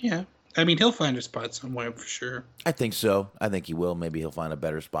 Potentially, maybe. Yeah. I mean, he'll find a spot somewhere for sure. I think so. I think he will. Maybe he'll find a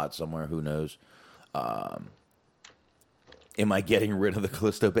better spot somewhere. Who knows? Am I getting rid of the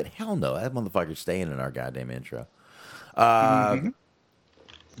Callisto bit? Hell no. That motherfucker's staying in our goddamn intro.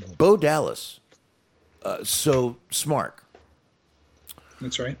 Bo Dallas. So, Smart.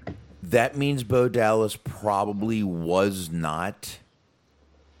 That's right. That means Bo Dallas probably was not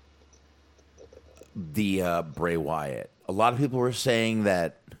the Bray Wyatt. A lot of people were saying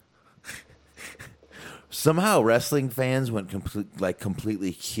that somehow wrestling fans went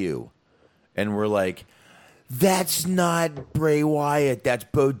completely Q, and were like, "That's not Bray Wyatt. That's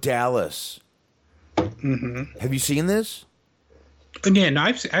Bo Dallas." Mm-hmm. Have you seen this? Yeah, no,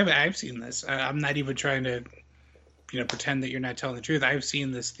 I've seen this. I'm not even trying to, pretend that you're not telling the truth. I've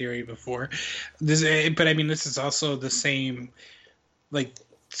seen this theory before. But I mean, this is also the same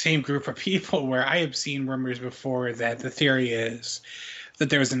group of people where I have seen rumors before that the theory is that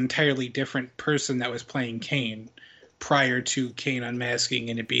there was an entirely different person that was playing Kane prior to Kane unmasking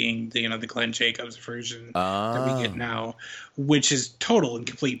and it being the Glenn Jacobs version that we get now, which is total and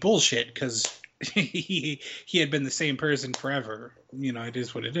complete bullshit because he had been the same person forever. It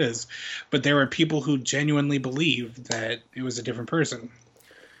is what it is. But there were people who genuinely believed that it was a different person.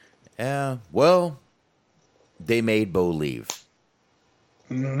 Yeah, well, they made Bo leave.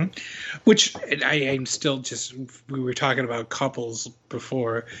 Mm-hmm. Which I'm still just, we were talking about couples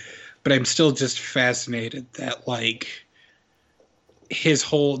before, but I'm still just fascinated that his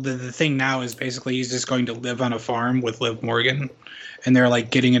whole, the thing now is basically he's just going to live on a farm with Liv Morgan and they're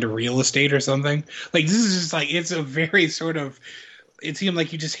getting into real estate or something. This is just it's a very sort of, it seemed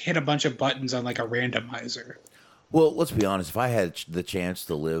like you just hit a bunch of buttons on a randomizer. Well, let's be honest. If I had the chance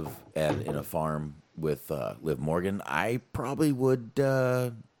to live in a farm with Liv Morgan, I probably would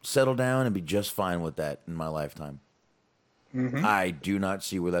settle down and be just fine with that in my lifetime. Mm-hmm. I do not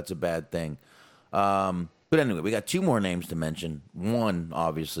see where that's a bad thing. But anyway, we got two more names to mention. One,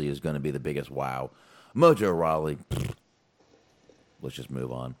 obviously, is going to be the biggest wow. Mojo Rawley. Let's just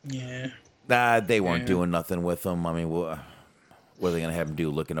move on. Yeah. They weren't doing nothing with him. I mean, what are they going to have him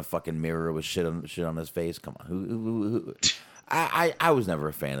do? Look in a fucking mirror with shit on his face? Come on. Who? I was never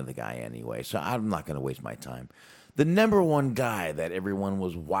a fan of the guy anyway, so I'm not going to waste my time. The number one guy that everyone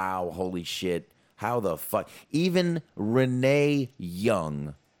was, wow, holy shit, how the fuck. Even Renee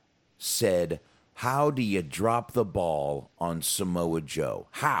Young said, how do you drop the ball on Samoa Joe?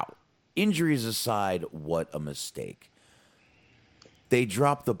 How? Injuries aside, what a mistake. They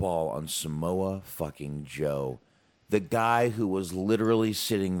dropped the ball on Samoa fucking Joe, the guy who was literally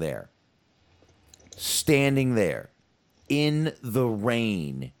sitting there, standing there, in the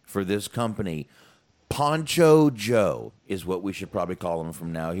rain for this company. Poncho Joe is what we should probably call him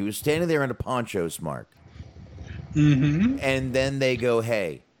from now. He was standing there in a poncho, Smart. Mm-hmm. And then they go,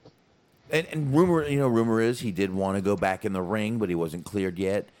 hey. And rumor is he did want to go back in the ring, but he wasn't cleared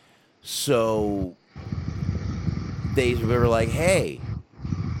yet. So they were like, hey,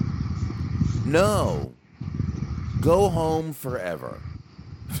 no, go home forever.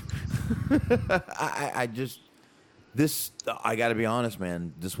 I got to be honest,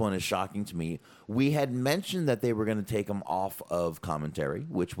 man. This one is shocking to me. We had mentioned that they were going to take him off of commentary,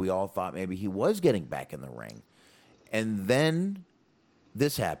 which we all thought maybe he was getting back in the ring. And then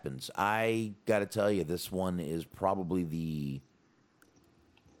this happens. I got to tell you, this one is probably the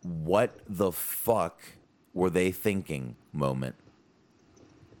what the fuck were they thinking moment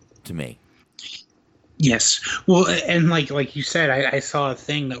to me. Yes. Well, and like you said, I saw a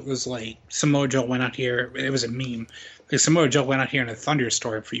thing that was Samoa Joe went out here. It was a meme. Samoa Joe went out here in a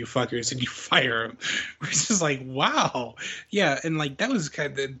thunderstorm for you fuckers, and you fire him. It's just wow. Yeah, and that was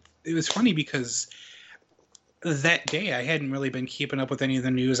kind of, it was funny because that day I hadn't really been keeping up with any of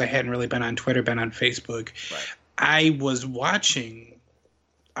the news. I hadn't really been on Twitter, been on Facebook. Right. I was watching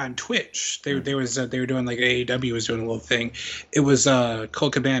on Twitch. They were doing AEW was doing a little thing. It was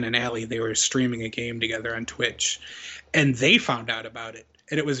Colt Cabana and Allie. They were streaming a game together on Twitch, and they found out about it.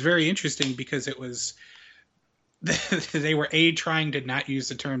 And it was very interesting because it was they were trying to not use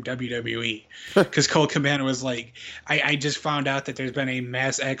the term WWE because Colt Cabana was like, I just found out that there's been a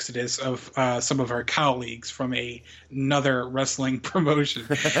mass exodus of some of our colleagues from another wrestling promotion,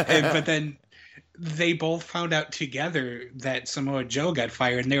 but then they both found out together that Samoa Joe got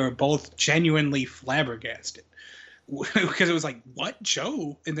fired, and they were both genuinely flabbergasted because it was what,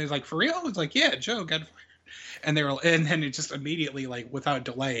 Joe? And they're for real? It's yeah, Joe got fired, and and then it just immediately without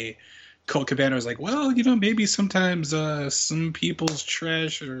delay, Colt Cabana was well, maybe sometimes some people's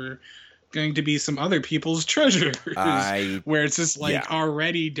trash are going to be some other people's treasures, where it's just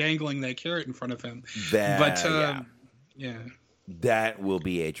already dangling that carrot in front of him. Yeah. That will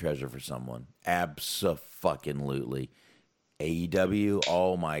be a treasure for someone. Abso-fucking-lutely. AEW,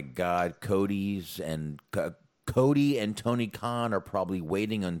 oh my God. Cody and Tony Khan are probably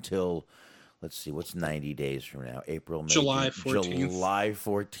waiting until, let's see, what's 90 days from now? April, May, July 14th. July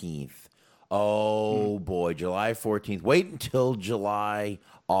 14th. Oh boy, July 14th. Wait until July,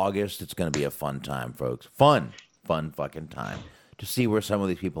 August. It's going to be a fun time, folks. Fun fucking time to see where some of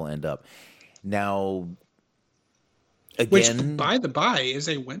these people end up. Now, again, which, by the by, is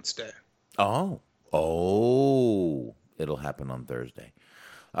a Wednesday. Oh, it'll happen on Thursday.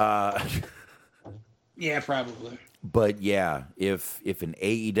 Yeah, probably. But yeah, if an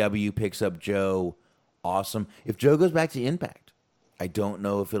AEW picks up Joe, awesome. If Joe goes back to Impact, I don't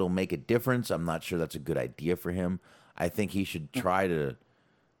know if it'll make a difference. I'm not sure that's a good idea for him. I think he should try to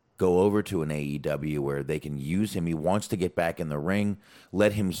go over to an AEW where they can use him. He wants to get back in the ring.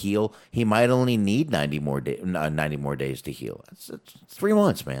 Let him heal. He might only need 90 more days to heal. That's 3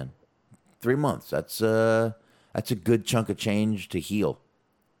 months, man. 3 months. That's a good chunk of change to heal.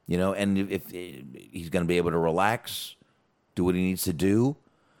 You know, and if he's going to be able to relax, do what he needs to do,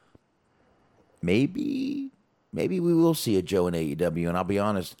 maybe we will see a Joe in AEW. And I'll be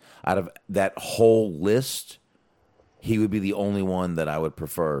honest, out of that whole list, he would be the only one that I would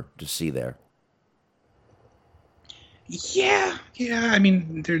prefer to see there. Yeah. I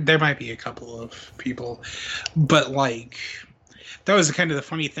mean, there might be a couple of people, but like, that was kind of the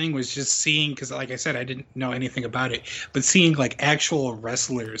funny thing was just seeing, because like I said, I didn't know anything about it, but seeing like actual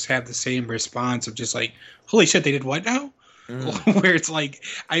wrestlers have the same response of just like, holy shit, they did what now? Where it's like,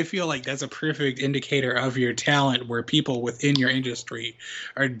 I feel like that's a perfect indicator of your talent, where people within your industry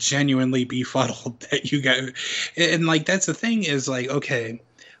are genuinely befuddled that you got. And like, that's the thing is like, okay,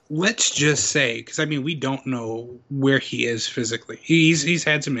 let's just say, because I mean, we don't know where he is physically. He's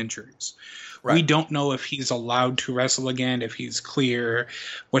had some injuries. Right. We don't know if he's allowed to wrestle again, if he's clear,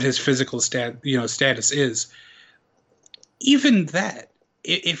 what his physical status is. Even that,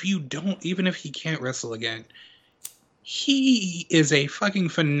 even if he can't wrestle again, he is a fucking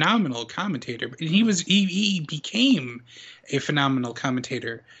phenomenal commentator, and he became a phenomenal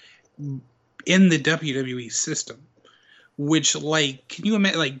commentator in the WWE system. Which, like, can you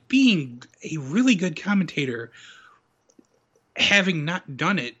imagine, like, being a really good commentator, having not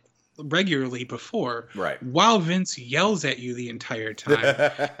done it regularly before, right, while Vince yells at you the entire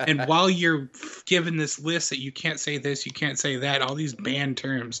time, and while you're given this list that you can't say this, you can't say that, all these banned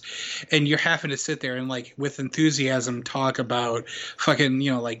terms, and you're having to sit there and like with enthusiasm talk about fucking,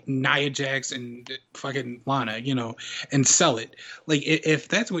 you know, like Nia Jax and fucking Lana, you know, and sell it. Like, if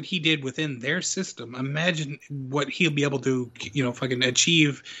that's what he did within their system, imagine what he'll be able to, you know, fucking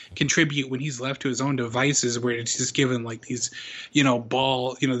contribute when he's left to his own devices, where it's just given like these, you know,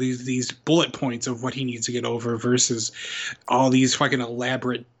 these bullet points of what he needs to get over versus all these fucking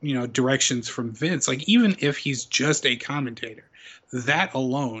elaborate, you know, directions from Vince. Like, even if he's just a commentator, that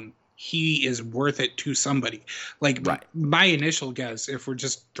alone, he is worth it to somebody. Like, right. My initial guess, if we're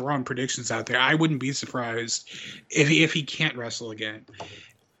just throwing predictions out there, I wouldn't be surprised if he can't wrestle again.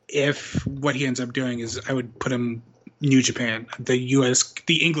 If what he ends up doing is, I would put him New Japan, the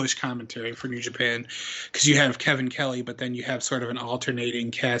English commentary for New Japan, because you have Kevin Kelly, but then you have sort of an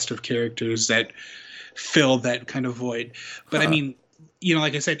alternating cast of characters that fill that kind of void. But I mean, you know,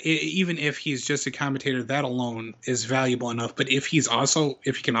 like I said, even if he's just a commentator, that alone is valuable enough. But if he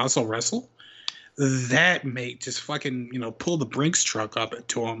can also wrestle, that may just fucking, you know, pull the Brinks truck up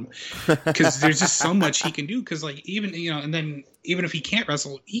to him, because there's just so much he can do. Because like, even, you know, and then even if he can't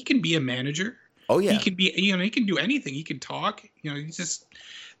wrestle, he can be a manager. Oh yeah, he can be, you know, he can do anything. He can talk, you know,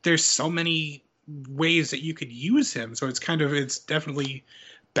 there's so many ways that you could use him. So it's definitely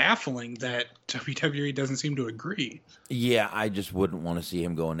baffling that WWE doesn't seem to agree. Yeah, I just wouldn't want to see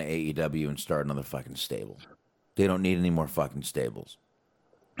him go into AEW and start another fucking stable. They don't need any more fucking stables.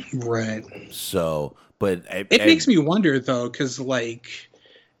 Right. So, but it makes me wonder though, because like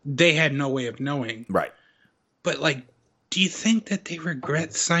they had no way of knowing. Right. But like, do you think that they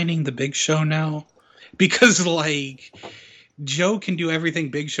regret signing the Big Show now? Because like, Joe can do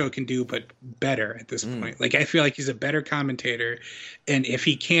everything Big Show can do, but better at this point. Like, I feel like he's a better commentator, and if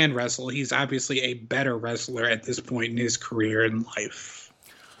he can wrestle, he's obviously a better wrestler at this point in his career and life.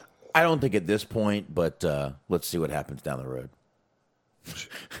 I don't think at this point, but let's see what happens down the road.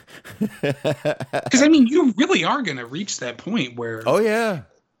 Because I mean, you really are going to reach that point where, oh yeah,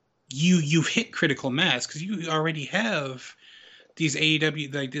 you've hit critical mass, because you already have these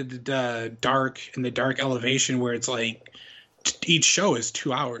AEW, like the Dark and the Dark Elevation, where it's like each show is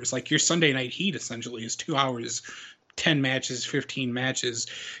 2 hours. Like your Sunday Night Heat essentially is 2 hours 10 matches, 15 matches,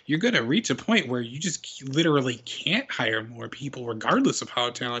 you're going to reach a point where you just literally can't hire more people regardless of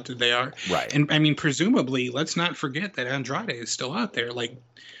how talented they are. Right. And I mean, presumably, let's not forget that Andrade is still out there. Like,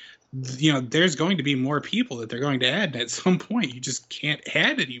 you know, there's going to be more people that they're going to add, and at some point you just can't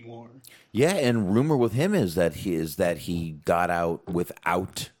add anymore. Yeah, and rumor with him is that he got out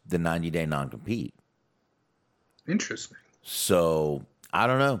without the 90-day non-compete. Interesting. So I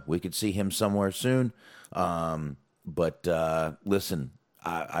don't know. We could see him somewhere soon. But listen,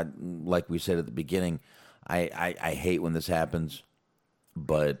 I like we said at the beginning, I hate when this happens,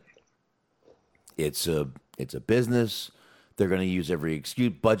 but it's a business. They're going to use every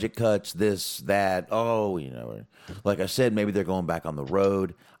excuse, budget cuts, this, that. Oh, you know, like I said, maybe they're going back on the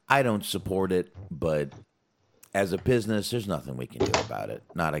road. I don't support it, but as a business, there's nothing we can do about it.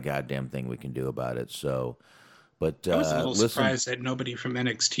 Not a goddamn thing we can do about it. So, but I was a little surprised that nobody from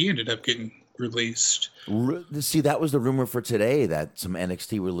NXT ended up getting released. See, that was the rumor for today, that some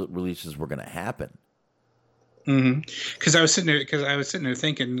NXT releases were going to happen. Because I was sitting there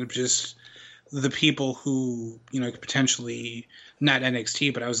thinking of just the people who, you know, potentially not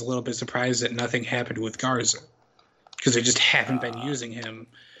NXT, but I was a little bit surprised that nothing happened with Garza because they just haven't been using him.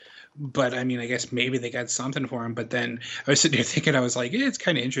 But I mean, I guess maybe they got something for him. But then I was sitting there thinking, I was like, it's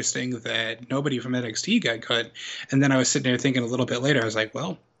kind of interesting that nobody from NXT got cut. And then I was sitting there thinking a little bit later, I was like,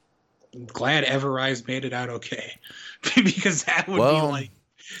 well, I'm glad Everrise made it out okay, because that would be like,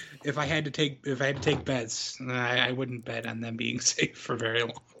 if I had to take bets, I wouldn't bet on them being safe for very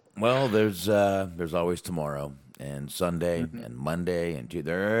long. Well, there's always tomorrow and Sunday and Monday and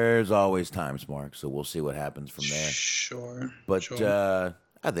Tuesday. There's always times, Mark. So we'll see what happens from there. Sure. But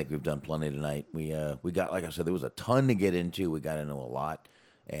I think we've done plenty tonight. We got, like I said, there was a ton to get into. We got into a lot,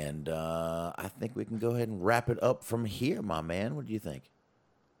 and I think we can go ahead and wrap it up from here, my man. What do you think?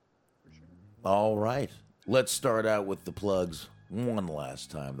 All right, let's start out with the plugs. One last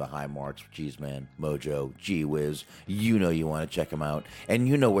time, the High Marks, Cheese Man, Mojo, Gee Whiz. You know you want to check them out. And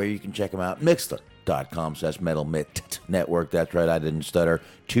you know where you can check them out. Mixler.com/Metal Mitt Network. That's right, I didn't stutter.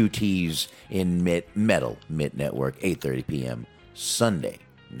 2 T's in Metal Mitt Network, 8:30 p.m. Sunday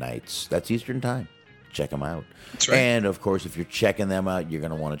nights. That's Eastern time. Check them out. That's right. And, of course, if you're checking them out, you're going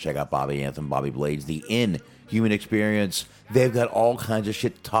to want to check out Bobby Anthem, Bobby Blades, the Inhuman Experience. They've got all kinds of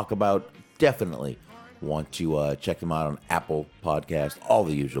shit to talk about. Definitely want to check them out on Apple Podcast, all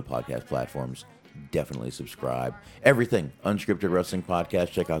the usual podcast platforms. Definitely subscribe. Everything Unscripted Wrestling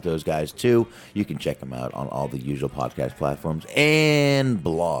Podcast, check out those guys too. You can check them out on all the usual podcast platforms and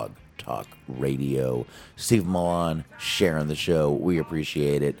Blog Talk Radio. Steve Milan sharing the show. We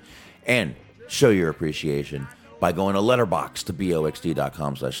appreciate it. And show your appreciation by going to Letterboxd to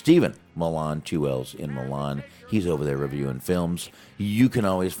boxd.com/Steven Milan, 2 L's in Milan. He's over there reviewing films. You can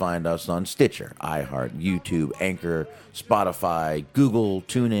always find us on Stitcher, iHeart, YouTube, Anchor, Spotify, Google,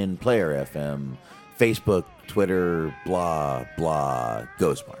 TuneIn, Player FM, Facebook, Twitter, blah, blah,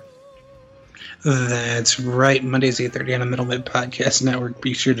 Ghostmark. That's right. Mondays, 8:30 on the Metal Mid Podcast Network.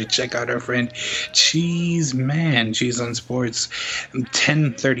 Be sure to check out our friend Cheese Man, Cheese on Sports,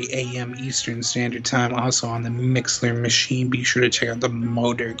 10:30 a.m. Eastern Standard Time. Also on the Mixler machine. Be sure to check out the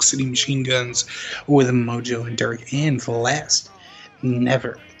Dirk City Machine Guns with Mojo and Dirk. And last,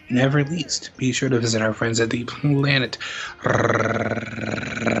 never least, be sure to visit our friends at the Planet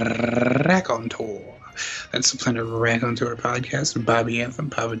Raconteur. That's the Planet Raconteur podcast. Bobby Anthem,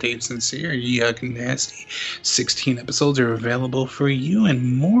 Papa Dave Sincere, Yuck Nasty. 16 episodes are available for you,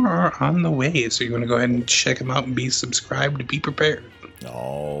 and more are on the way. So you want to go ahead and check them out and be subscribed to be prepared.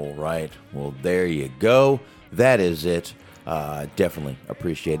 All right. Well, there you go. That is it. Definitely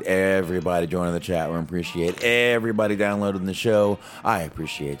appreciate everybody joining the chat room. Appreciate everybody downloading the show. I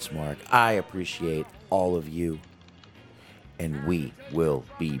appreciate Smark. I appreciate all of you. And we will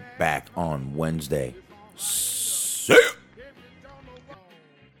be back on Wednesday. See ya!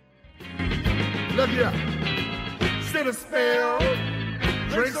 Look here. Sit a spell.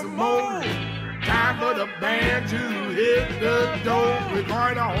 Drink some more. Time for the band to hit the door. We're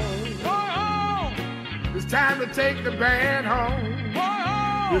going home. It's time to take the band home.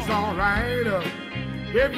 It's all right.